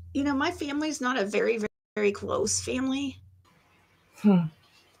 You know, my family's not a very, very, very close family. Did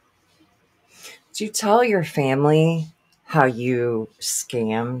you tell your family how you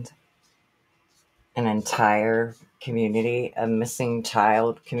scammed an entire community, a missing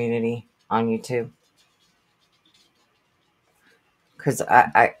child community on YouTube? Because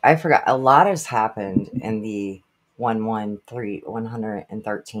I forgot, a lot has happened in the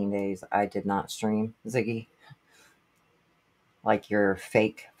 113 days I did not stream, Ziggy. Like your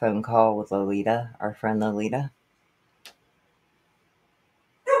fake phone call with Lolita, our friend Lolita.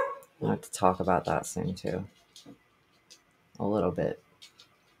 I'll have to talk about that soon too. A little bit.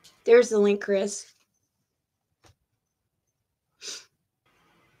 There's the link, Chris.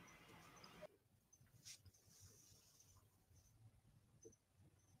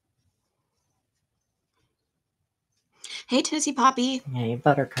 Hey, Tennessee Poppy. Hey,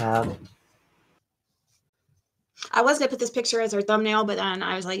 Buttercup. I was going to put this picture as our thumbnail, but then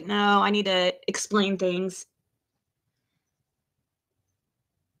I was like, no, I need to explain things.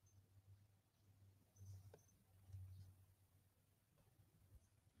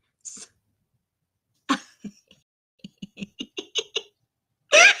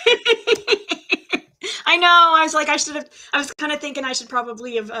 I know. I was like, I was kind of thinking I should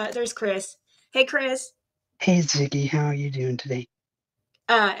probably have, there's Chris. Hey, Chris. Hey, Ziggy. How are you doing today?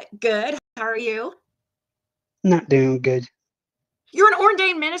 Good. How are you? Not doing good. You're an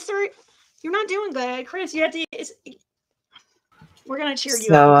ordained minister? You're not doing good. Chris, you have to, we're going to cheer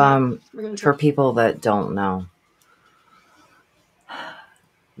you up. So, for people that don't know,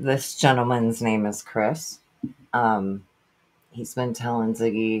 this gentleman's name is Chris. He's been telling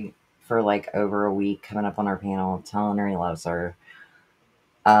Ziggy for like over a week, coming up on our panel, telling her he loves her.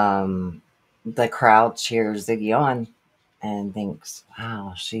 The crowd cheers Ziggy on and thinks,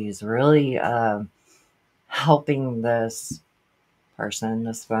 wow, she's really helping this person,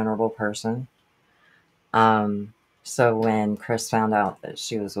 this vulnerable person. So when Chris found out that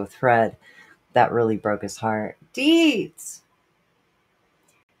she was with Fred, That really broke his heart. Deets!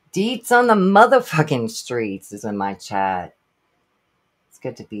 Deets on the motherfucking streets is in my chat. It's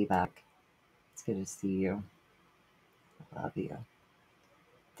good to be back. It's good to see you. I love you.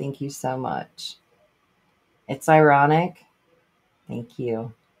 Thank you so much. It's ironic. Thank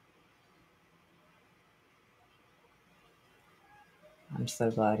you. I'm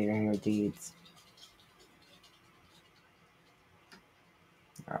so glad you're here, Deeds.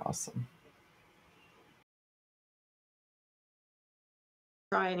 You're awesome.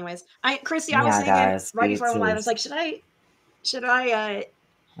 Try anyways. Christy, I was thinking guys, right before I went live, I was Deeds like, should I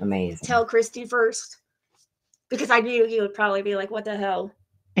amazing. tell Christy first? Because I knew he would probably be like, what the hell?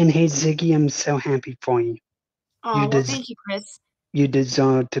 And hey, Ziggy, I'm so happy for you. Oh, well, thank you, Chris. You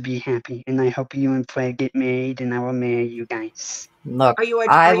deserve to be happy, and I hope you and Fred get married, and I will marry you guys. Look,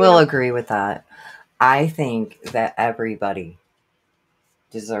 I will agree with that. I think that everybody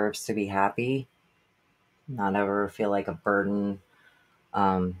deserves to be happy, not ever feel like a burden,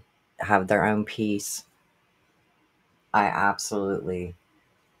 have their own peace. I absolutely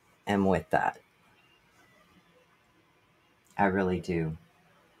am with that. I really do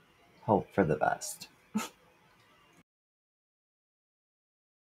hope for the best.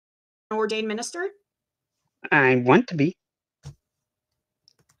 Ordained minister? I want to be.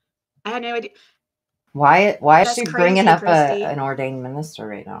 I had no idea. Why That's is she crazy, bringing up Christy. an ordained minister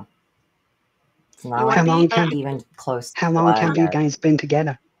right now? It's not You like wanna be? even close. How long have you guys been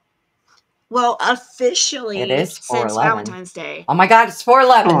together? Well, officially, It is since 4/11. Valentine's Day. Oh my God, it's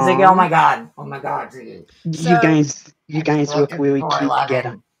 4/11, Ziggy. Oh Aw. my God. Oh my God, Ziggy. You guys look really cute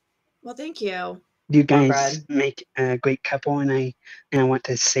together. Well, thank you. You guys make a great couple, and I want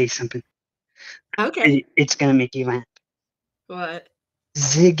to say something. Okay. It's gonna make you laugh. What?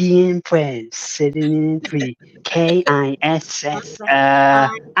 Ziggy and Prez sitting in 3. KISS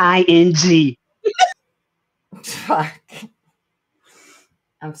Fuck.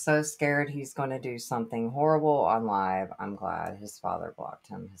 I'm so scared he's going to do something horrible on live. I'm glad his father blocked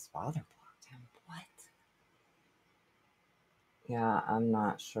him. His father blocked him? What? Yeah, I'm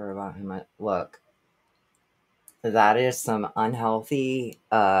not sure about him. Look, that is some unhealthy,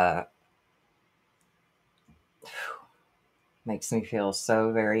 makes me feel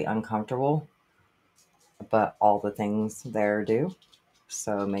so very uncomfortable, but all the things there do.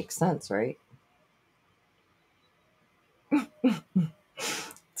 So it makes sense, right?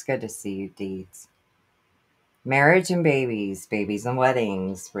 It's good to see you, Deeds. Marriage and babies and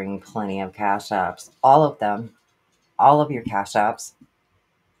weddings bring plenty of cash apps. All of them. All of your cash apps.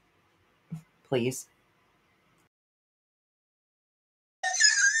 Please.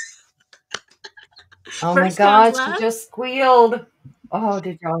 Oh my God, she just squealed. Oh,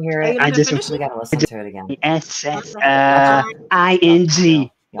 did y'all hear it? We gotta listen to it again. SSING.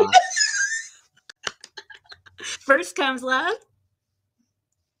 First comes love.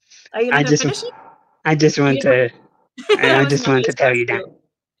 Are you gonna finish it? I just want to tell you that.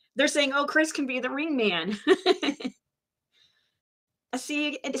 They're saying, "Oh, Chris can be the ring man." I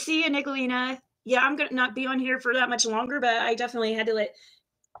see you, Nicolina. Yeah, I'm gonna not be on here for that much longer, but I definitely had to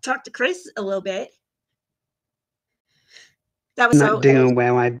talk to Chris a little bit. That was not doing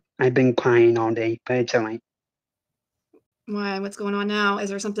well. I've been crying all day, but it's alright. Why? What's going on now? Is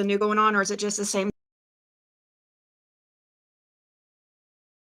there something new going on, or is it just the same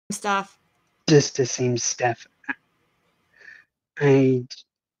stuff? Just the same stuff. I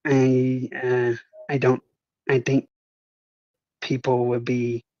think people would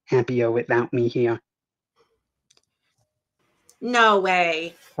be happier without me here. No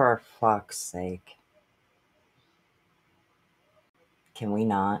way. For fuck's sake. Can we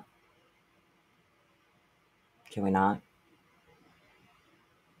not? Can we not?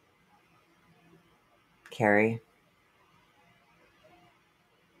 Carrie?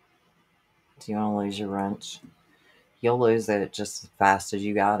 Do you want to lose your wrench? You'll lose it just as fast as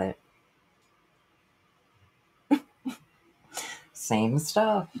you got it. Same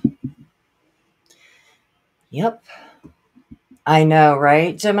stuff. Yep. I know,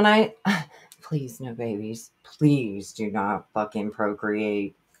 right, Gemini? Please, no babies. Please do not fucking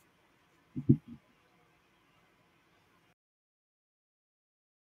procreate.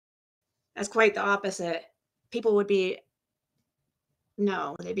 That's quite the opposite. People would be,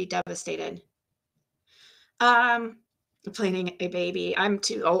 they'd be devastated. Planning a baby. I'm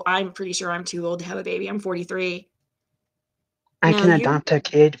pretty sure I'm too old to have a baby. I'm 43. I can adopt a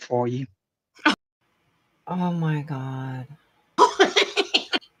kid for you. Oh my God.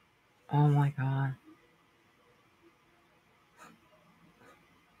 Oh my God.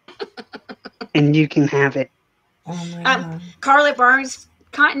 And you can have it. Oh my God. Carla Barnes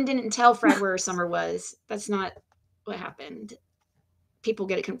Cotton didn't tell Fred where Summer was. That's not what happened. People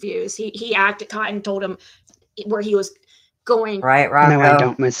get it confused. He acted. Cotton told him where he was going. Right, Rocco? No, I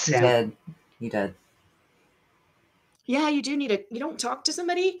don't, Miss You Sal. did. You did. Yeah, you do need you don't talk to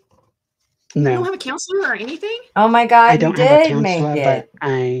somebody? You don't No, have a counselor or anything? Oh my God, I you don't have a did make counselor, but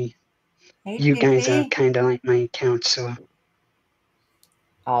it. Hey, you guys are Fifi. kind of like my counselor.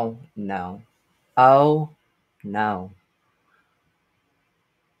 Oh, no. Oh, no.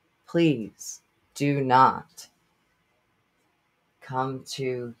 Please do not come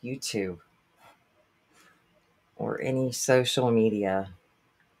to YouTube or any social media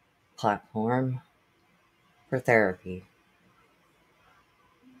platform for therapy.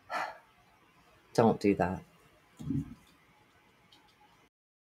 Don't do that.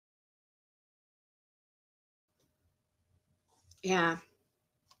 Yeah.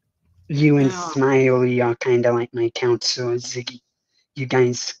 You and No. Smiley are kind of like my counselor, Ziggy. You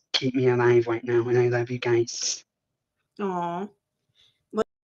guys keep me alive right now, and I love you guys. Aw.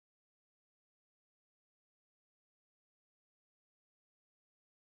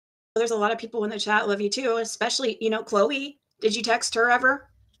 There's a lot of people in the chat love you too, especially, Chloe. Did you text her ever?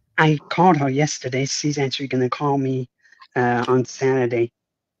 I called her yesterday. She's actually going to call me on Saturday.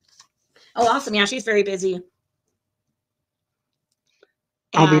 Oh, awesome. Yeah, she's very busy.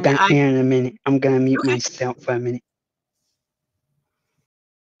 I'll be back here in a minute. I'm going to mute myself for a minute.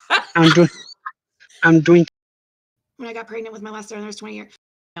 I'm doing. When I got pregnant with my last son, I was 20 years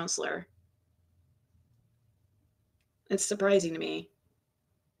counselor. It's surprising to me.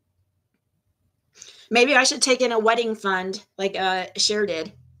 Maybe I should take in a wedding fund like Cher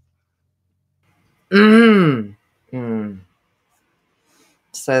did.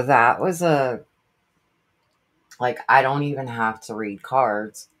 So that was I don't even have to read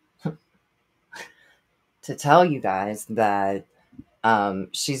cards to tell you guys that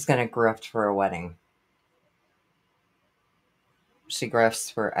she's going to grift for a wedding. She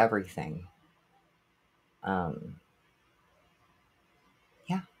grifts for everything. Yeah.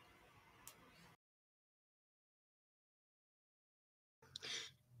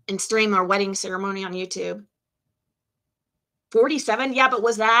 And stream our wedding ceremony on YouTube. 47? Yeah, but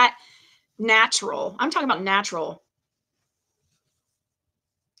was that natural? I'm talking about natural.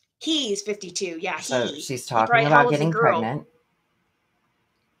 He's 52. Yeah, So she's talking how about old's the getting girl? pregnant.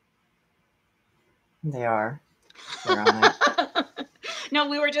 They are. They're on it. No,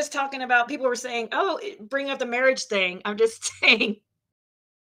 we were just talking about, people were saying, oh, bring up the marriage thing. I'm just saying.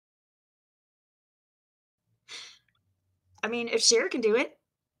 I mean, if Cher can do it.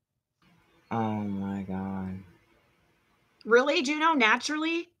 Oh my God. Really, Juno?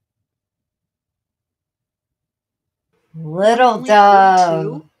 Naturally? Little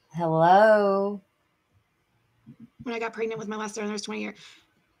Dove. Hello. When I got pregnant with my last son, I was 20 years.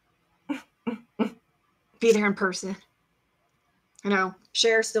 Be there in person. I know.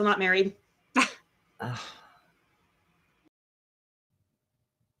 Cher's still not married.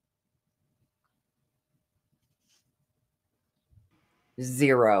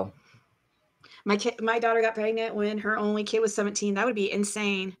 Zero. My daughter got pregnant when her only kid was 17. That would be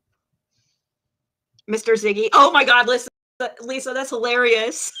insane. Mr. Ziggy. Oh my God, Lisa, that's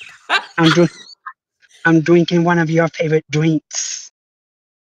hilarious. I'm drinking one of your favorite drinks.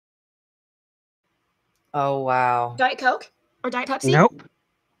 Oh wow. Diet Coke or Diet Pepsi? Nope.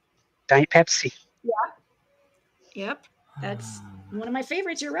 Diet Pepsi. Yeah. Yep. That's one of my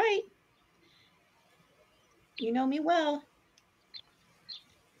favorites. You're right. You know me well.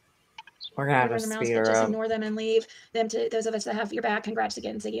 We're gonna have to speed her just up. ignore them and leave them to those of us that have your back. Congrats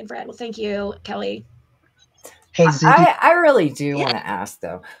again, Ziggy and Fred. Well, thank you, Kelly. Hey, Ziggy. I really do want to ask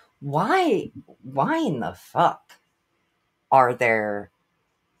though, why in the fuck are there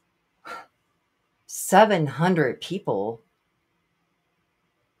 700 people?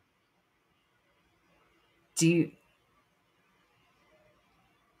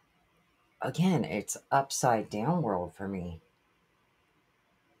 Again, it's upside down world for me.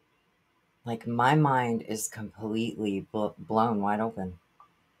 Like my mind is completely blown wide open.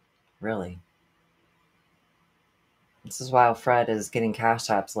 Really. This is why Fred is getting cash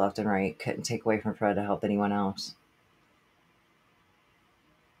apps left and right. Couldn't take away from Fred to help anyone else.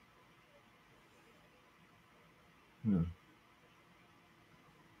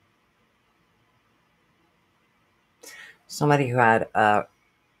 Somebody who had a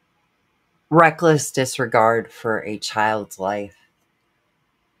reckless disregard for a child's life,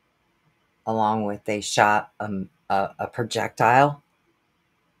 along with they shot a projectile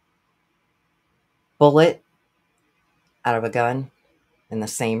bullet out of a gun in the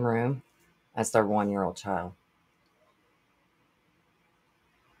same room as their 1-year-old child.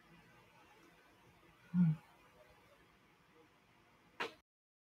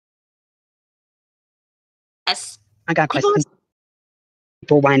 Yes. I got a People, question.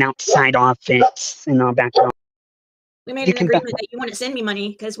 People went outside our fence in our backyard. we made You an can agreement that you wouldn't send me money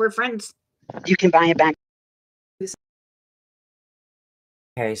because we're friends. You can buy it back.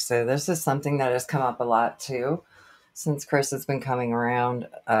 Okay, so this is something that has come up a lot too. Since Chris has been coming around,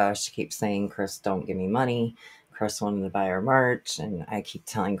 she keeps saying, Chris, don't give me money. Chris wanted to buy her merch, and I keep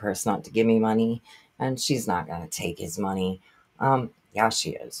telling Chris not to give me money, and she's not going to take his money. Yeah,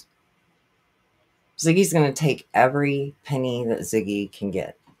 she is. Ziggy's going to take every penny that Ziggy can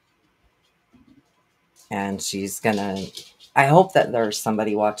get. And she's going to... I hope that there's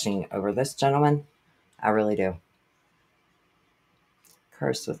somebody watching over this gentleman. I really do.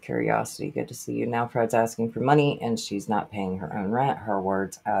 Cursed with curiosity. Good to see you. Now Fred's asking for money, and she's not paying her own rent. Her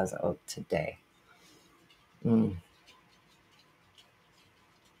words as of today. Mm.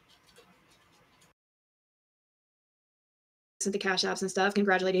 Sent the cash apps and stuff,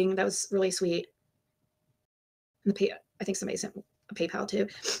 congratulating. That was really sweet. And I think somebody sent a PayPal too.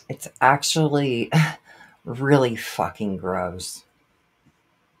 It's actually really fucking gross.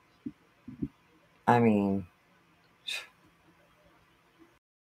 I mean...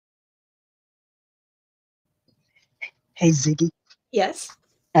 Hey, Ziggy. Yes.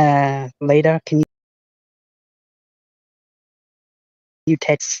 Later, can you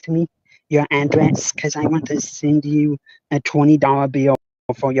text me your address? Because I want to send you a $20 bill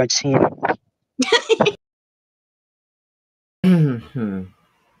for your channel.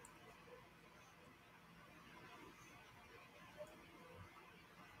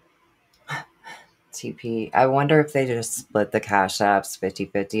 TP. I wonder if they just split the cash apps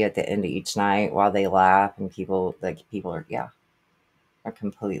 50-50 at the end of each night while they laugh, and people are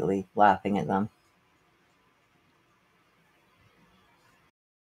completely laughing at them.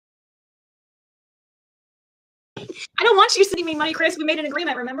 I don't want you sending me money, Chris. We made an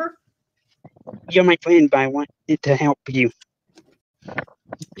agreement, remember? You're my friend, but I want it to help you.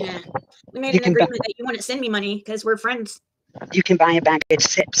 Yeah. We made an agreement that you wouldn't send me money because we're friends. You can buy a bag of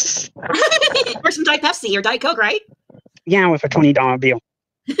chips. Or some Diet Pepsi or Diet Coke, right? Yeah, with a $20 bill.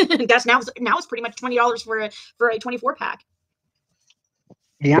 That's now it's pretty much $20 for a 24 pack.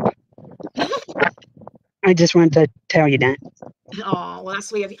 Yeah. I just wanted to tell you that. Oh, well, that's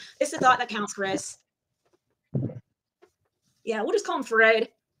sweet of you. It's the thought that counts, Chris. Yeah, we'll just call him Fred,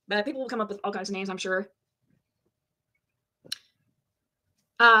 but people will come up with all kinds of names, I'm sure.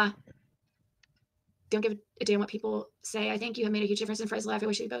 Don't give a damn what people say. I think you have made a huge difference in Fred's life. I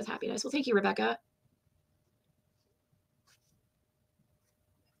wish you both happiness. Well, thank you, Rebecca.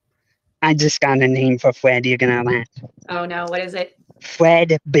 I just got a name for Fred. You're gonna laugh. Oh no, what is it?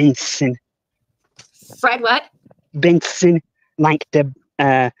 Fred Benson. Fred what? Benson, like the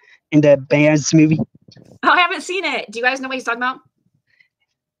in the Bears movie. Oh, I haven't seen it. Do you guys know what he's talking about?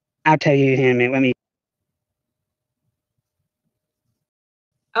 I'll tell you in a minute. Let me.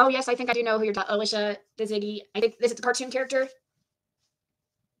 Oh yes, I think I do know who you're talking. Alicia, the Ziggy. I think this is the cartoon character.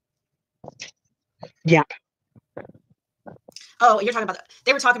 Yeah. Oh, you're talking about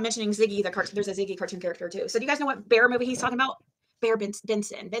they were mentioning Ziggy, there's a Ziggy cartoon character too. So do you guys know what bear movie he's talking about? Bear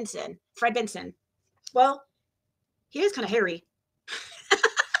Benson, Fred Benson. Well, he is kind of hairy.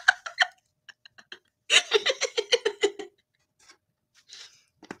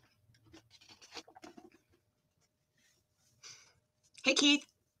 Hey Keith,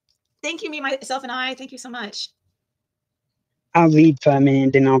 thank you, me, myself, and I. Thank you so much. I'll read for a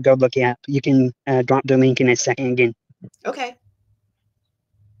minute, then I'll go look it up. You can drop the link in a second again. Okay.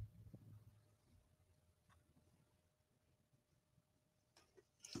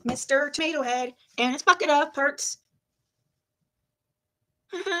 Mr. Tomato Head and his bucket of parts.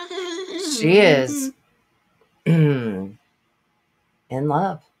 She is in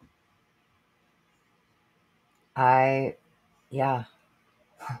love. Yeah.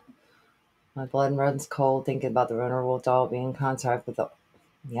 My blood runs cold thinking about the vulnerable adult being in contact with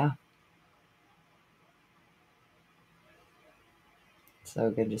yeah.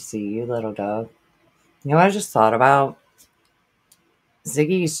 So good to see you, little dove. You know what I just thought about?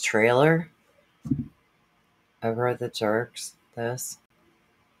 Ziggy's trailer over at the Jerks, the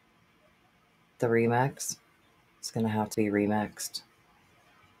remix, it's going to have to be remixed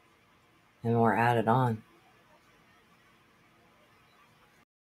and more added on.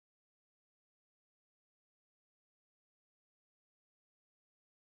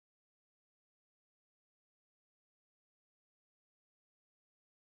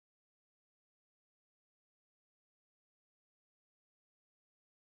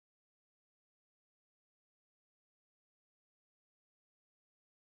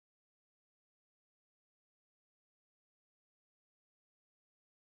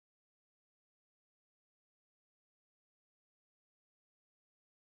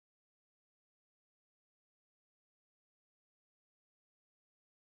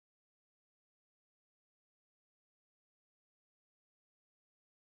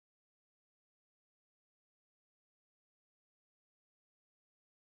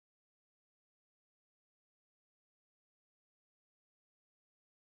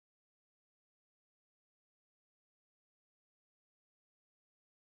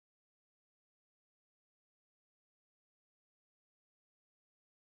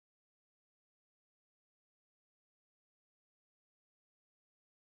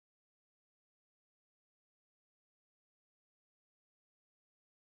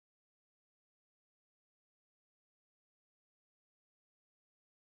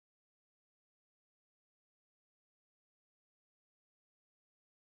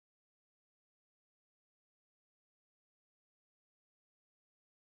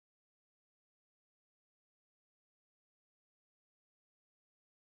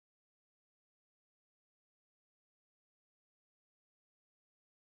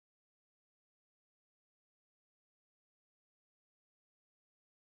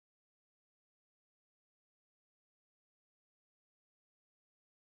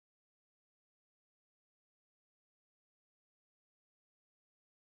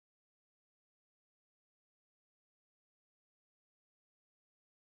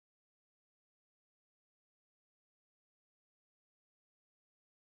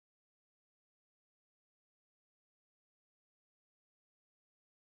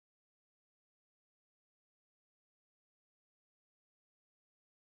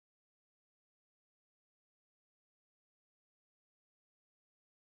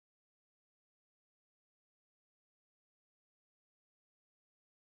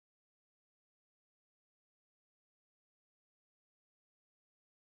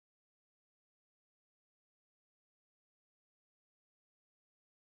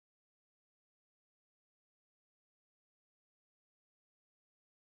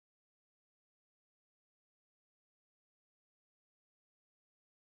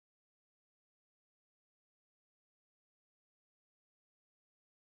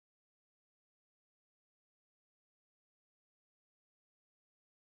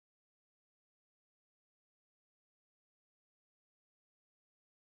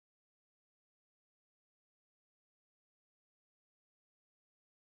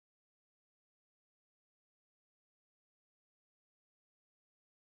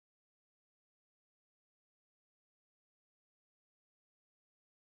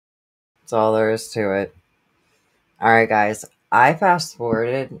 That's all there is to it. All right, guys. I fast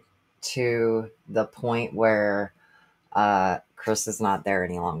forwarded to the point where Chris is not there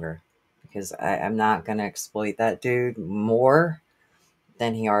any longer, because I'm not going to exploit that dude more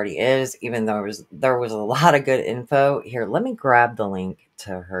than he already is, even though there was a lot of good info. Here, let me grab the link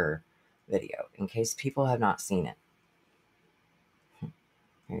to her video in case people have not seen it.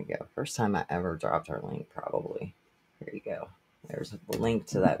 Here you go. First time I ever dropped her link, probably. Here you go. There's the link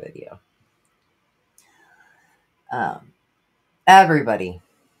to that video. Everybody,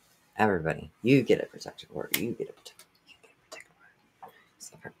 you get a protected word. You get a protected word.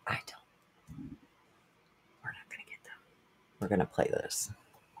 Except for I don't. We're not going to get them. We're going to play this.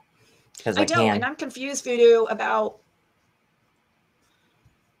 Because I don't, and I'm confused, Voodoo, about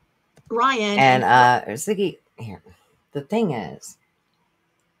Ryan. And Ziggy, here. The thing is,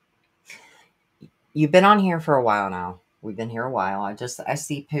 you've been on here for a while now. We've been here a while. I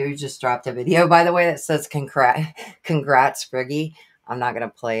see Pooh just dropped a video, by the way, that says congrats, Spriggy. I'm not going to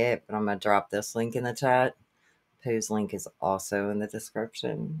play it, but I'm going to drop this link in the chat. Pooh's link is also in the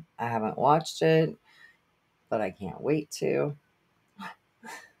description. I haven't watched it, but I can't wait to.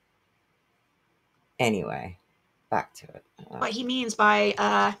 Anyway, back to it. What he means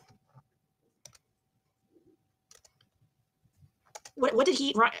by, what did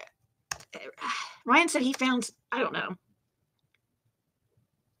he, Ryan said he found, I don't know.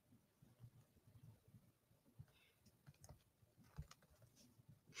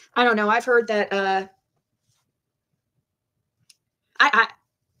 I don't know. I've heard that that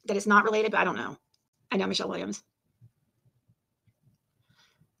it's not related, but I don't know. I know Michelle Williams.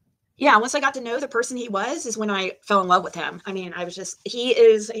 Yeah, once I got to know the person he was is when I fell in love with him. I mean, he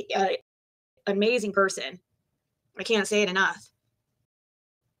is an amazing person. I can't say it enough.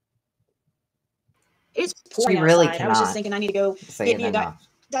 It's pouring outside. Really I was just thinking I need to go get me a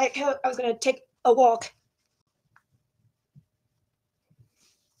Diet Coke. I was going to take a walk.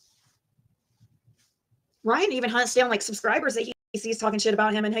 Ryan even hunts down like subscribers that he sees talking shit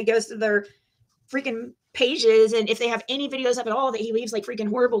about him, and he goes to their freaking pages, and if they have any videos up at all, that he leaves like freaking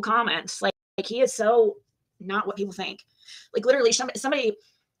horrible comments. Like he is so not what people think. Like literally somebody,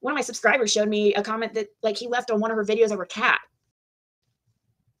 one of my subscribers showed me a comment that like he left on one of her videos of her cat.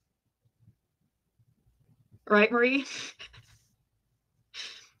 Right, Marie?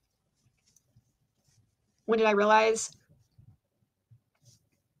 When did I realize?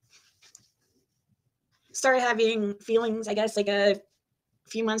 Started having feelings, I guess, like a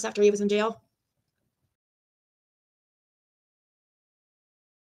few months after he was in jail.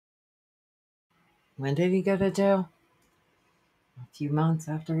 When did he go to jail? A few months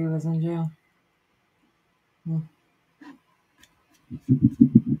after he was in jail.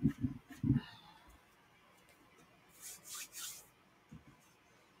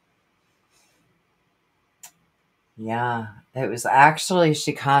 Yeah, it was actually,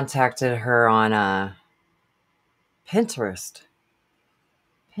 she contacted her on Pinterest.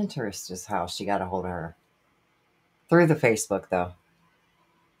 Pinterest is how she got a hold of her. Through the Facebook, though.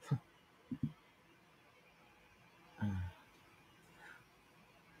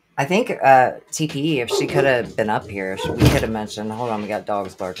 I think TPE, if she could have been up here, we could have mentioned. Hold on, we got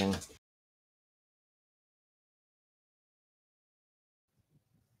dogs barking.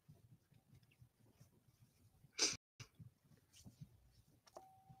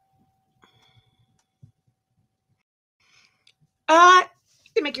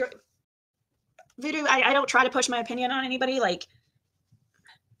 You can make your Voodoo. I don't try to push my opinion on anybody. Like,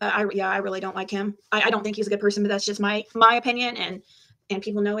 I really don't like him. I don't think he's a good person, but that's just my opinion, and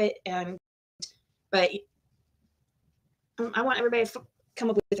people know it. But I want everybody to come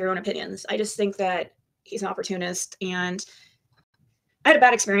up with their own opinions. I just think that he's an opportunist, and I had a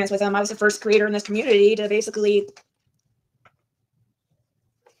bad experience with him. I was the first creator in this community to basically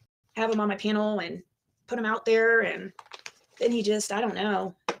have him on my panel and put him out there, and then he just, I don't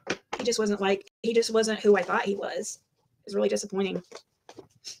know. He just wasn't who I thought he was. It was really disappointing.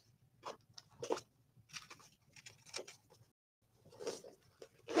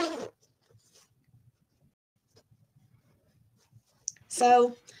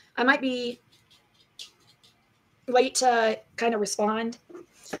 So I might be late to kind of respond.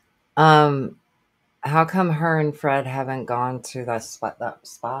 How come her and Fred haven't gone to that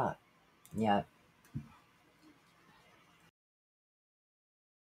spot yet?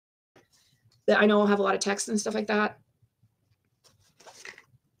 That I know I'll have a lot of texts and stuff like that.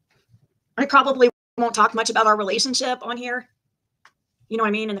 I probably won't talk much about our relationship on here. You know what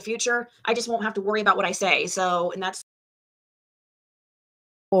I mean? In the future, I just won't have to worry about what I say. So, and that's.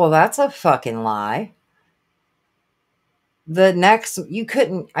 Well, that's a fucking lie. The next, you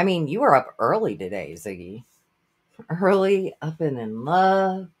couldn't, I mean, you were up early today, Ziggy. Early, up and in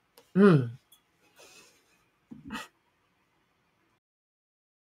love. It's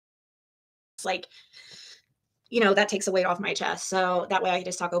like, you know, that takes a weight off my chest. So that way I can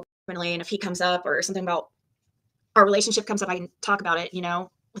just talk openly. And if he comes up or something about our relationship comes up, I can talk about it, you know,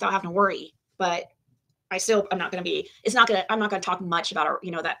 without having to worry. But I'm not going to be, I'm not going to talk much about our,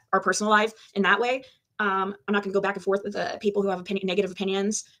 you know, that our personal life in that way. I'm not going to go back and forth with the people who have negative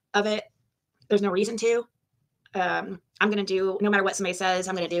opinions of it. There's no reason to. I'm going to do, no matter what somebody says,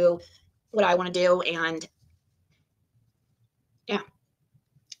 I'm going to do what I want to do. And yeah,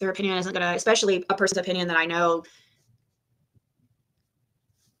 their opinion isn't going to, especially a person's opinion that I know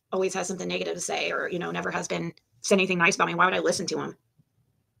always has something negative to say, or, you know, never has been said anything nice about me. Why would I listen to him?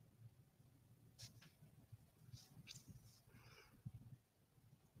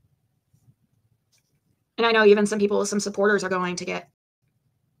 And I know even some people, some supporters are going to get,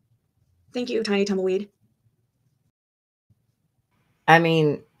 thank you, Tiny Tumbleweed. I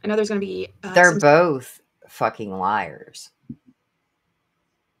mean, I know there's going to be, they're both fucking liars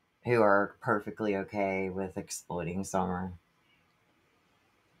who are perfectly okay with exploiting Summer.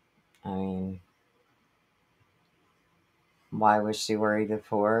 I mean, why was she worried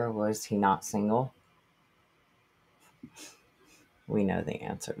before? Was he not single? We know the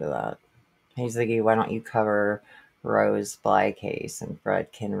answer to that. Hey, Ziggy, why don't you cover Rose Bly case and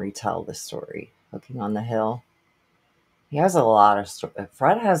Fred can retell the story? Hooking on the Hill. He has a lot of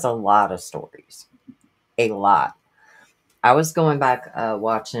Fred has a lot of stories. A lot. I was going back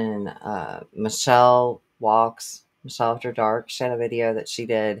watching Michelle After Dark. She had a video that she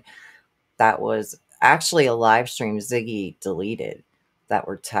did that was actually a live stream Ziggy deleted that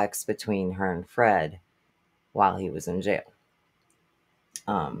were texts between her and Fred while he was in jail.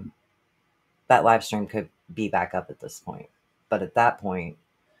 That live stream could be back up at this point. But at that point,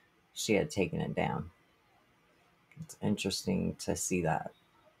 she had taken it down. It's interesting to see that.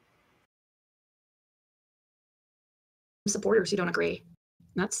 Supporters who don't agree.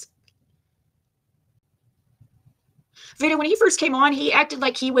 That's Vito, when he first came on, he acted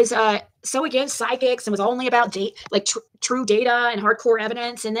like he was so against psychics and was only about true data and hardcore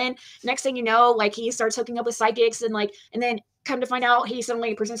evidence. And then next thing you know, like he starts hooking up with psychics and then come to find out he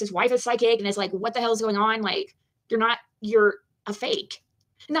suddenly presents his wife as psychic and it's like, what the hell is going on? Like, you're a fake.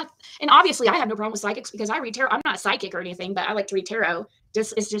 And obviously I have no problem with psychics because I read tarot. I'm not psychic or anything, but I like to read tarot.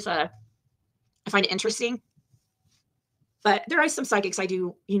 I find it interesting. But there are some psychics I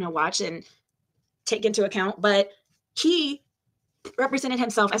do, you know, watch and take into account, but he represented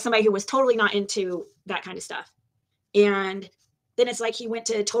himself as somebody who was totally not into that kind of stuff. And then it's like he went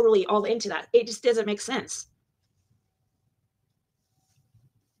to totally all into that. It just doesn't make sense.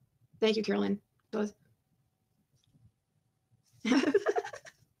 Thank you, Carolyn. Both.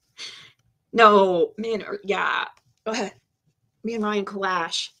 No, yeah. Go ahead. Me and Ryan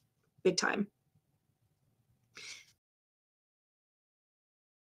clash big time.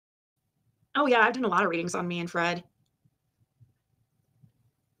 Oh yeah, I've done a lot of readings on me and Fred.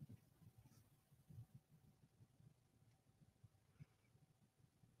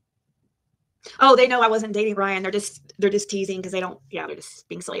 Oh, they know I wasn't dating Ryan. They're just teasing because they're just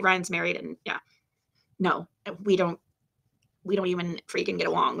being silly. Ryan's married and yeah. No, we don't even freaking get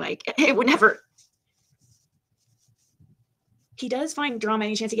along. Like it would never. He does find drama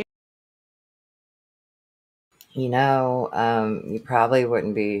any chance he gets. You know, you probably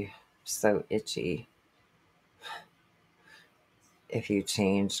wouldn't be so itchy if you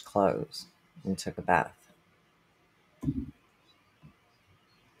changed clothes and took a bath.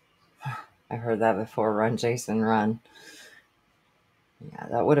 I heard that before. Run, Jason, run. Yeah,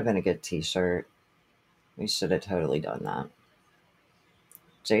 that would have been a good t-shirt. We should have totally done that.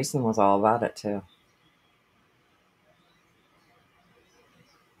 Jason was all about it too.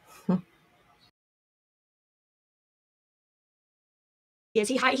 Is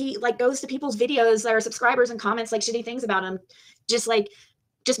he like goes to people's videos that are subscribers and comments like shitty things about him, just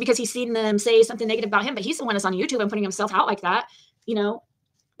because he's seen them say something negative about him, but he's the one that's on YouTube and putting himself out like that. You know,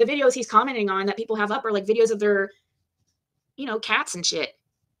 the videos he's commenting on that people have up are like videos of their, you know, cats and shit.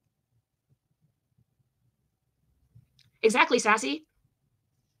 Exactly, Sassy.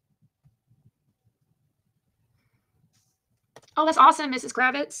 Oh, that's awesome, Mrs.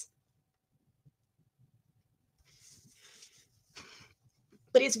 Kravitz.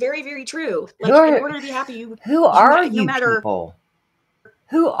 But it's very, very true. Like, in order to be happy, who are you people?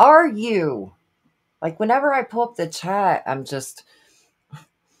 Who are you? Like, whenever I pull up the chat, I'm just,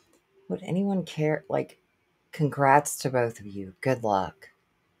 would anyone care? Like, congrats to both of you. Good luck.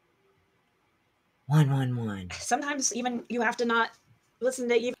 111. Sometimes even you have to not listen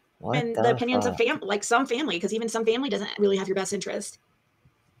to even What the opinions of fuck? like some family, because even some family doesn't really have your best interest.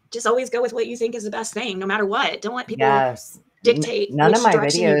 Just always go with what you think is the best thing, no matter what. Don't let people Yes. dictate None of which my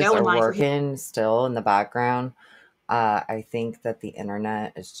direction you videos go in are life. working still in the background. I think that the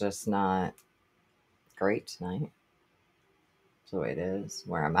internet is just not great tonight. It's the way it is,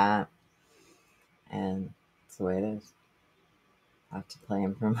 where I'm at. And it's the way it is. I have to play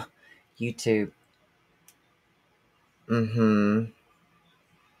them from YouTube. Mm-hmm.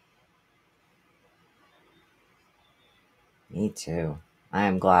 Me too. I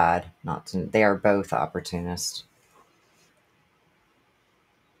am glad not to. They are both opportunists.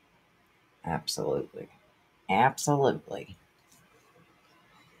 Absolutely. Absolutely.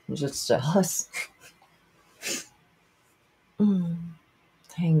 I'm just jealous.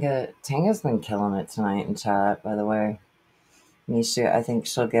 Tanga's been killing it tonight in chat, by the way. Misha, I think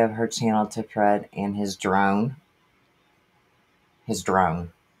she'll give her channel to Fred and his drone. His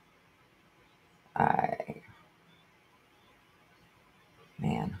drone.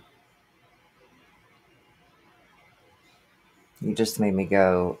 Man. You just made me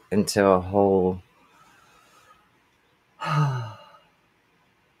go into a whole...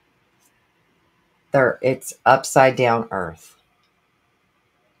 It's upside down Earth.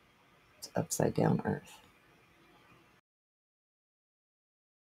 It's upside down Earth.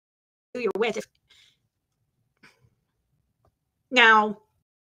 Who you're with. Now,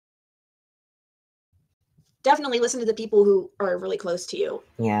 definitely listen to the people who are really close to you.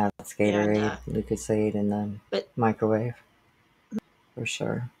 Yeah, that's Gatorade, Lucasade, and then microwave. For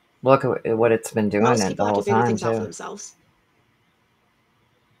sure. Look at what it's been doing most it people the have whole to figure time, things out for too. themselves.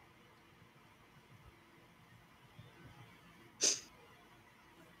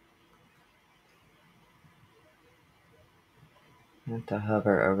 I have to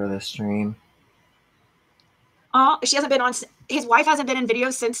hover over the stream. She hasn't been on. His wife hasn't been in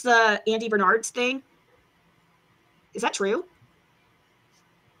videos since the Andy Bernard's thing. Is that true?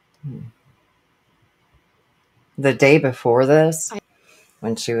 The day before this,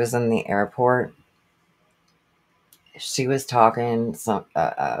 when she was in the airport, she was talking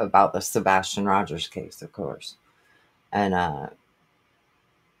about the Sebastian Rogers case, of course, and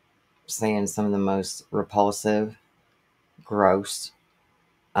saying some of the most repulsive, gross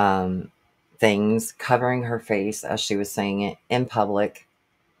things, covering her face as she was saying it in public,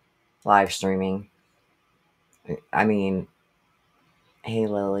 live streaming. I mean, hey,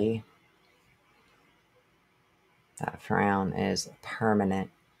 Lily. That frown is permanent.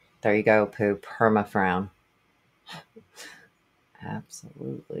 There you go, Pooh. Perma frown.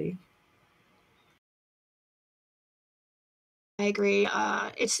 Absolutely. I agree.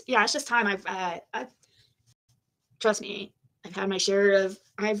 It's just time. I've trust me. I've had my share of.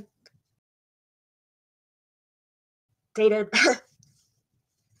 I've dated.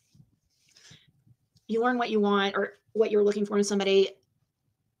 You learn what you want or what you're looking for in somebody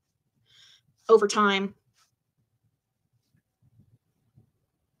over time.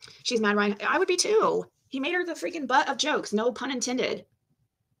 She's mad, right? I would be too. He made her the freaking butt of jokes. No pun intended.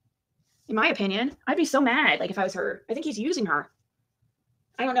 In my opinion, I'd be so mad. Like if I was her, I think he's using her.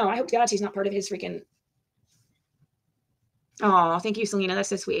 I don't know. I hope to God she's not part of his freaking. Oh, thank you, Selena. That's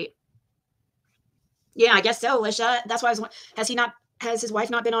so sweet. Yeah, I guess so, Alicia. That's why I was. Has his wife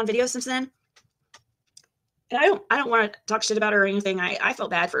not been on video since then? And I don't want to talk shit about her or anything. I felt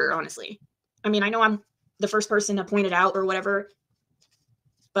bad for her, honestly. I mean, I know I'm the first person to point it out or whatever,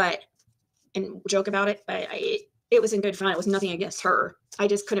 and joke about it, but it was in good fun. It was nothing against her. I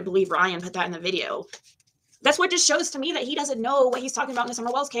just couldn't believe Ryan put that in the video. That's what just shows to me that he doesn't know what he's talking about in the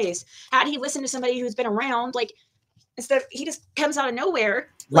Summer Wells case. Had he listened to somebody who's been around, like, instead, he just comes out of nowhere.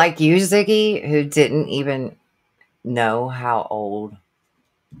 Like you, Ziggy, who didn't even know how old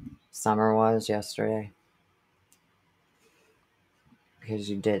Summer was yesterday. Because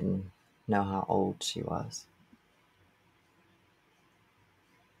you didn't know how old she was.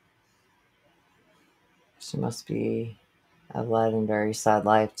 She must be a led and very sad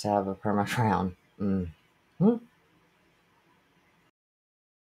life to have a perma frown.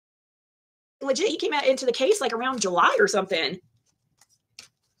 Legit, he came out into the case like around July or something.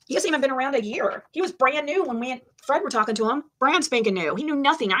 He hasn't even been around a year. He was brand new when me and Fred were talking to him. Brand spanking new. He knew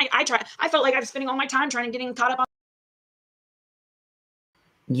nothing. I felt like I was spending all my time trying to get him caught up on.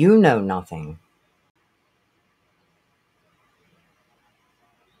 You know nothing.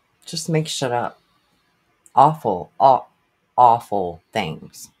 Just make shit up. Awful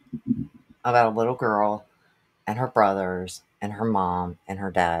things about a little girl and her brothers and her mom and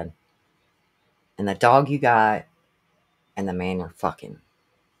her dad and the dog you got and the man you're fucking.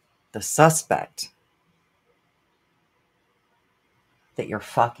 The suspect that you're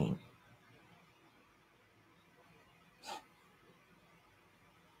fucking.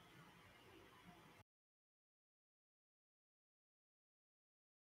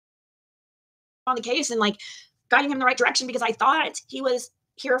 On the case and like guiding him in the right direction because I thought he was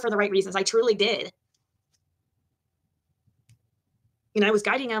here for the right reasons. I truly did. And I was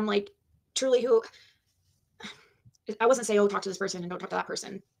guiding him like truly who I wasn't saying, oh, talk to this person and don't talk to that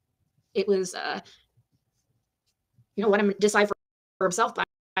person. It was, let him decide for himself. But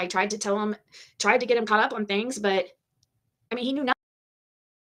I tried to tell him, tried to get him caught up on things, but I mean, he knew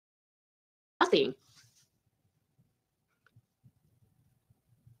nothing.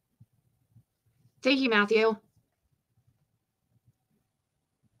 Thank you, Matthew.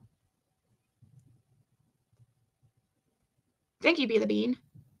 Thank you, Be the Bean.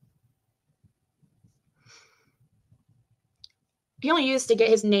 He only used to get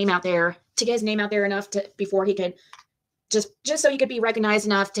his name out there, enough to before he could just so he could be recognized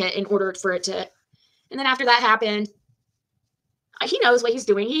enough to in order for it to. And then after that happened, he knows what he's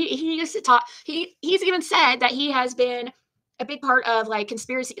doing. He used to talk. He's even said that he has been a big part of like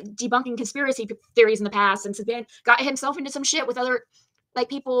debunking conspiracy theories in the past, and got himself into some shit with other like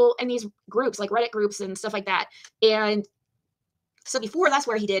people in these groups, like Reddit groups and stuff like that. And so before, that's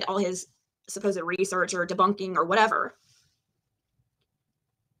where he did all his supposed research or debunking or whatever.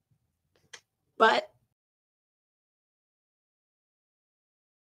 But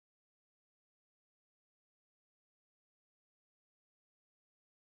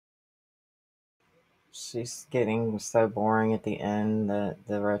she's getting so boring at the end that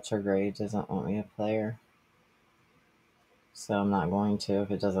the retrograde doesn't want me to play her. So I'm not going to if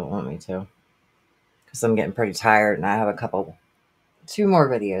it doesn't want me to. Because I'm getting pretty tired and I have two more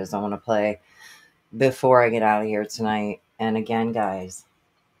videos I want to play before I get out of here tonight. And again, guys,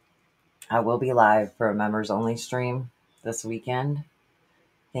 I will be live for a members only stream this weekend.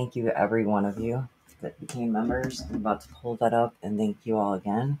 Thank you to every one of you that became members. I'm about to pull that up and thank you all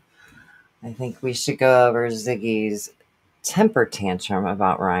again. I think we should go over Ziggy's temper tantrum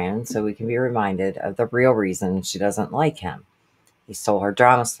about Ryan so we can be reminded of the real reason she doesn't like him. He stole her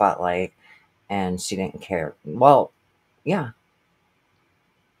drama spotlight and she didn't care. Well, yeah.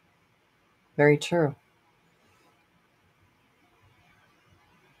 Very true.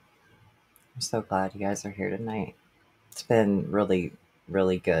 I'm so glad you guys are here tonight. It's been really,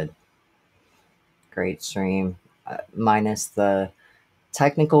 really good. Great stream. Minus the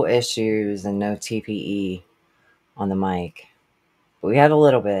technical issues and no TPE on the mic. But we had a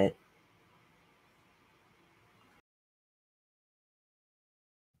little bit.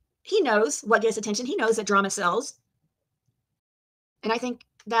 he knows what gets attention. He knows that drama sells. And I think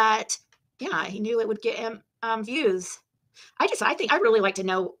that, yeah, he knew it would get him views. I think I'd really like to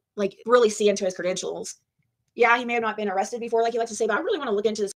know, like, really see into his credentials. Yeah, he may have not been arrested before, like you like to say, but I really want to look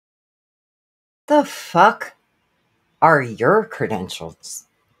into this. The fuck are your credentials?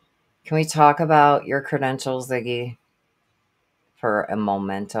 Can we talk about your credentials, Ziggy, for a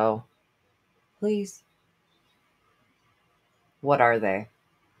momento, please? What are they?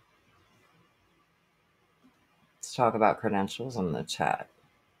 Let's talk about credentials in the chat.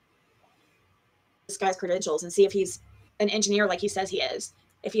 This guy's credentials and see if he's an engineer like he says he is.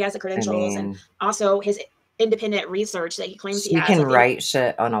 If he has the credentials and also his independent research that he claims he has. He can write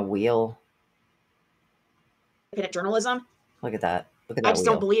shit on a wheel. Independent journalism. Look at that. Look at that. I just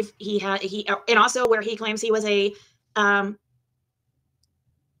don't believe and also where he claims he was a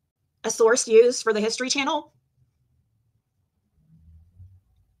source used for the History Channel.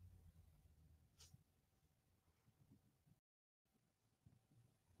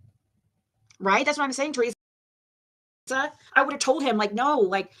 Right? That's what I'm saying, Teresa. I would have told him, like, no,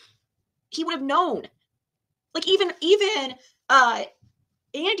 like, he would have known. Like, even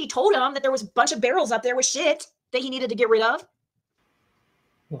Andy told him that there was a bunch of barrels up there with shit that he needed to get rid of.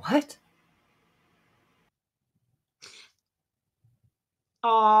 What?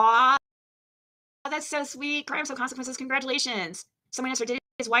 Aw, that's so sweet. Crimes and consequences. Congratulations. Someone answered, did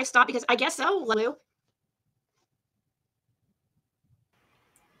his wife stop? Because I guess so, Lulu.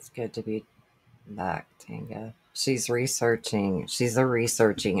 It's good to be back, Tanga. She's researching. She's a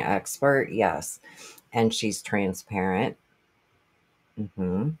researching expert, yes. And she's transparent.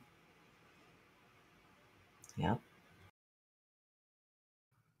 Mm-hmm. Yep.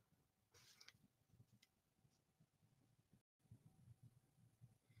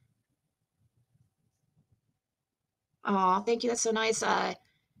 Aw, thank you. That's so nice,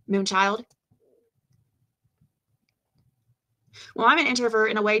 Moonchild. Well, I'm an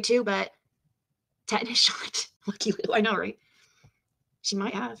introvert in a way too, but tetanus shot. Lucky Lou, I know, right? She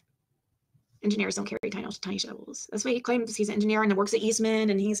might have. Engineers don't carry tiny shovels. That's why he claims he's an engineer and works at Eastman,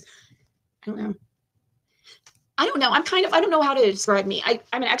 and he's, I don't know. I don't know. I don't know how to describe me.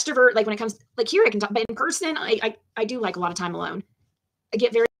 I'm an extrovert. Like when it comes, like here I can talk, but in person, I do like a lot of time alone. I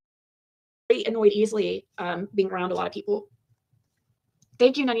get very annoyed easily being around a lot of people.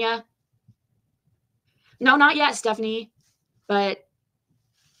 Thank you, Nanya. No, not yet, Stephanie. But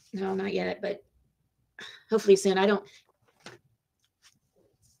no, not yet. But hopefully soon.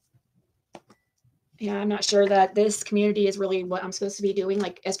 Yeah, I'm not sure that this community is really what I'm supposed to be doing.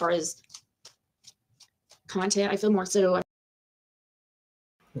 Like as far as content, I feel more so.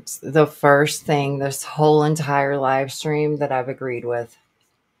 It's the first thing this whole entire live stream that I've agreed with.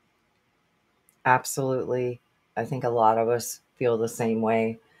 Absolutely. I think a lot of us feel the same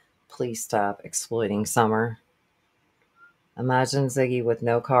way. Please stop exploiting Summer. Imagine Ziggy with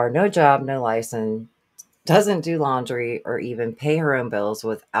no car, no job, no license, doesn't do laundry or even pay her own bills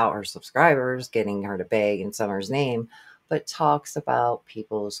without her subscribers getting her to beg in Summer's name, but talks about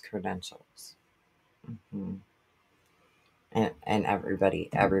people's credentials. Mm-hmm. And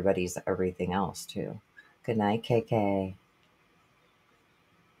everybody's everything else too. Good night, KK.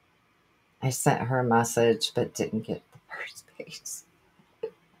 I sent her a message but didn't get the first space.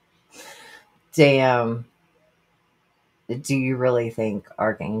 Damn. Do you really think,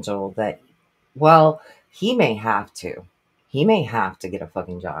 Archangel, that, well, he may have to. He may have to get a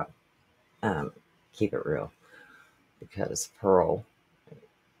fucking job. Keep it real. Because Pearl,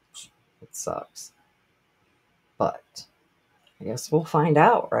 it sucks. But I guess we'll find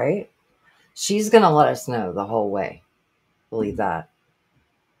out, right? She's going to let us know the whole way. Believe that.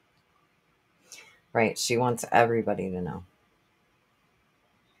 Right? She wants everybody to know.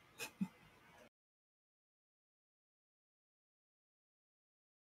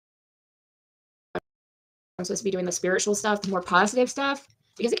 I'm supposed to be doing the spiritual stuff, the more positive stuff,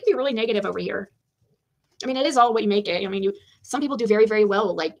 because it can be really negative over here. I mean, it is all what you make it. I mean, some people do very, very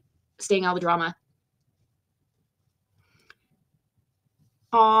well, like staying out of the drama.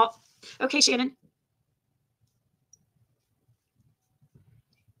 Okay, Shannon.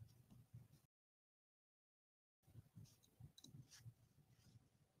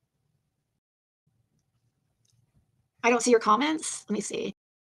 I don't see your comments. Let me see.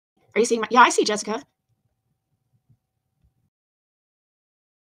 Are you seeing my? Yeah, I see Jessica.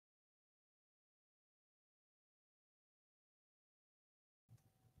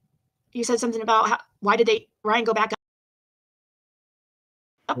 You said something about why did Ryan go back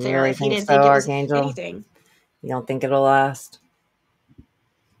up there really if he think didn't so, think it was Archangel? anything? You don't think it'll last?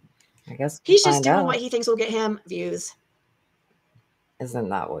 I guess he's just doing what he thinks will get him views. Isn't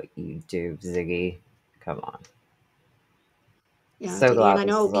that what you do, Ziggy? Come on. Yeah, so glad and I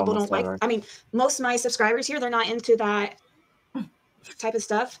know people don't like. I mean, most of my subscribers here, they're not into that type of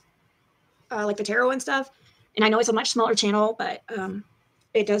stuff, like the tarot and stuff. And I know it's a much smaller channel, but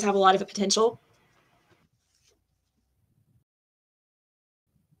it does have a lot of potential.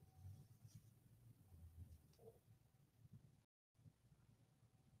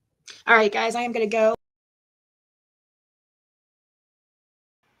 All right, guys, I am going to go.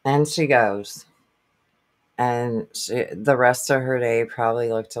 And she goes. And the rest of her day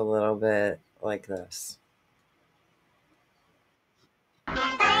probably looked a little bit like this.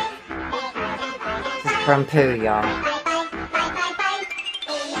 From Pooh, y'all.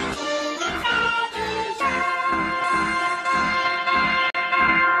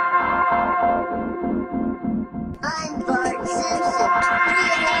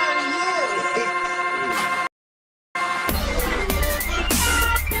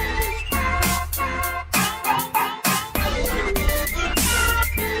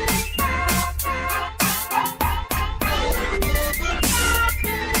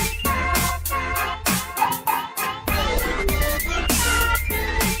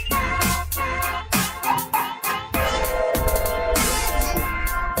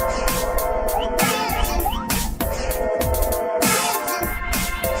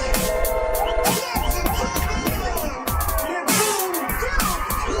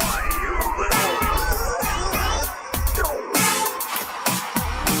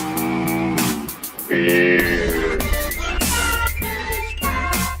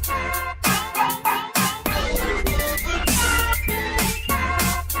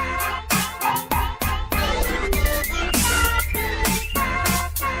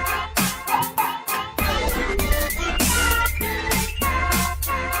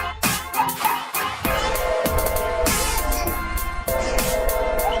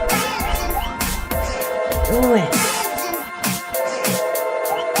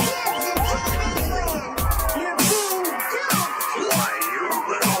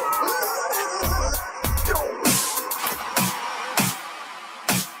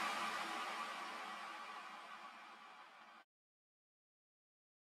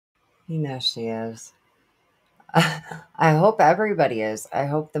 You know she is. I hope everybody is. I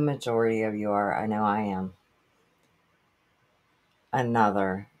hope the majority of you are. I know I am.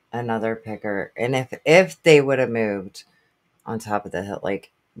 Another picker. And if they would have moved on top of the hill,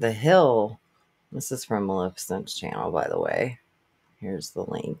 like the hill, this is from Maleficent's channel, by the way. Here's the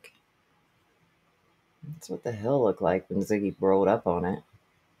link. That's what the hill looked like when Ziggy rolled up on it.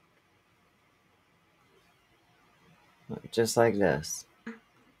 Just like this.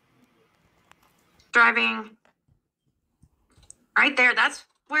 Driving right there. That's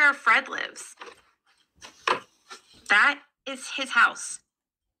where Fred lives. That is his house.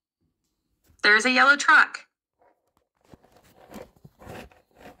 There's a yellow truck.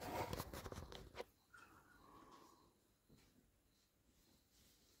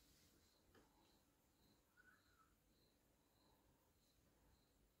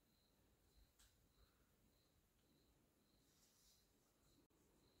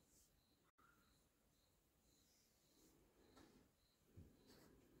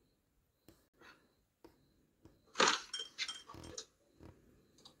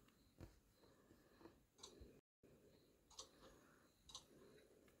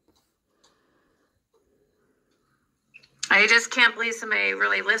 I just can't believe somebody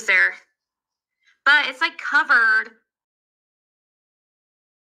really lives there. But it's like covered.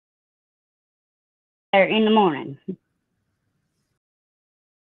 In the morning.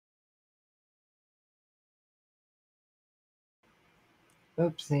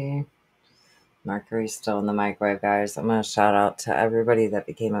 Oopsie. Mercury's still in the microwave, guys. I'm going to shout out to everybody that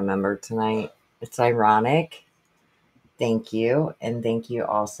became a member tonight. It's ironic. Thank you. And thank you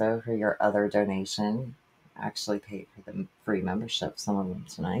also for your other donation. I actually paid for the free membership, some of them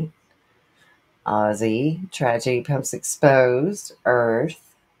tonight. Ozzy, Tragedy, Pimps Exposed,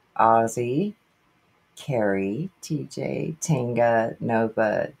 Earth, Ozzy, Carrie, TJ, Tanga,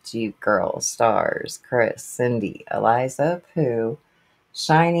 Nova, Jeep Girl, Stars, Chris, Cindy, Eliza, Pooh,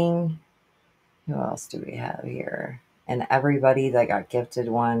 Shining. Who else do we have here? And everybody that got gifted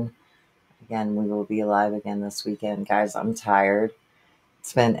one. Again, we will be live again this weekend. Guys, I'm tired.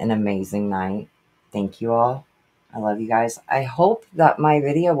 It's been an amazing night. Thank you all. I love you guys. I hope that my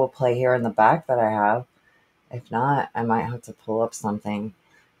video will play here in the back that I have. If not, I might have to pull up something.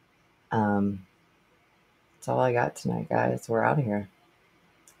 That's all I got tonight, guys. We're out of here.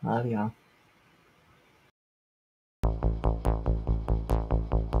 I love y'all.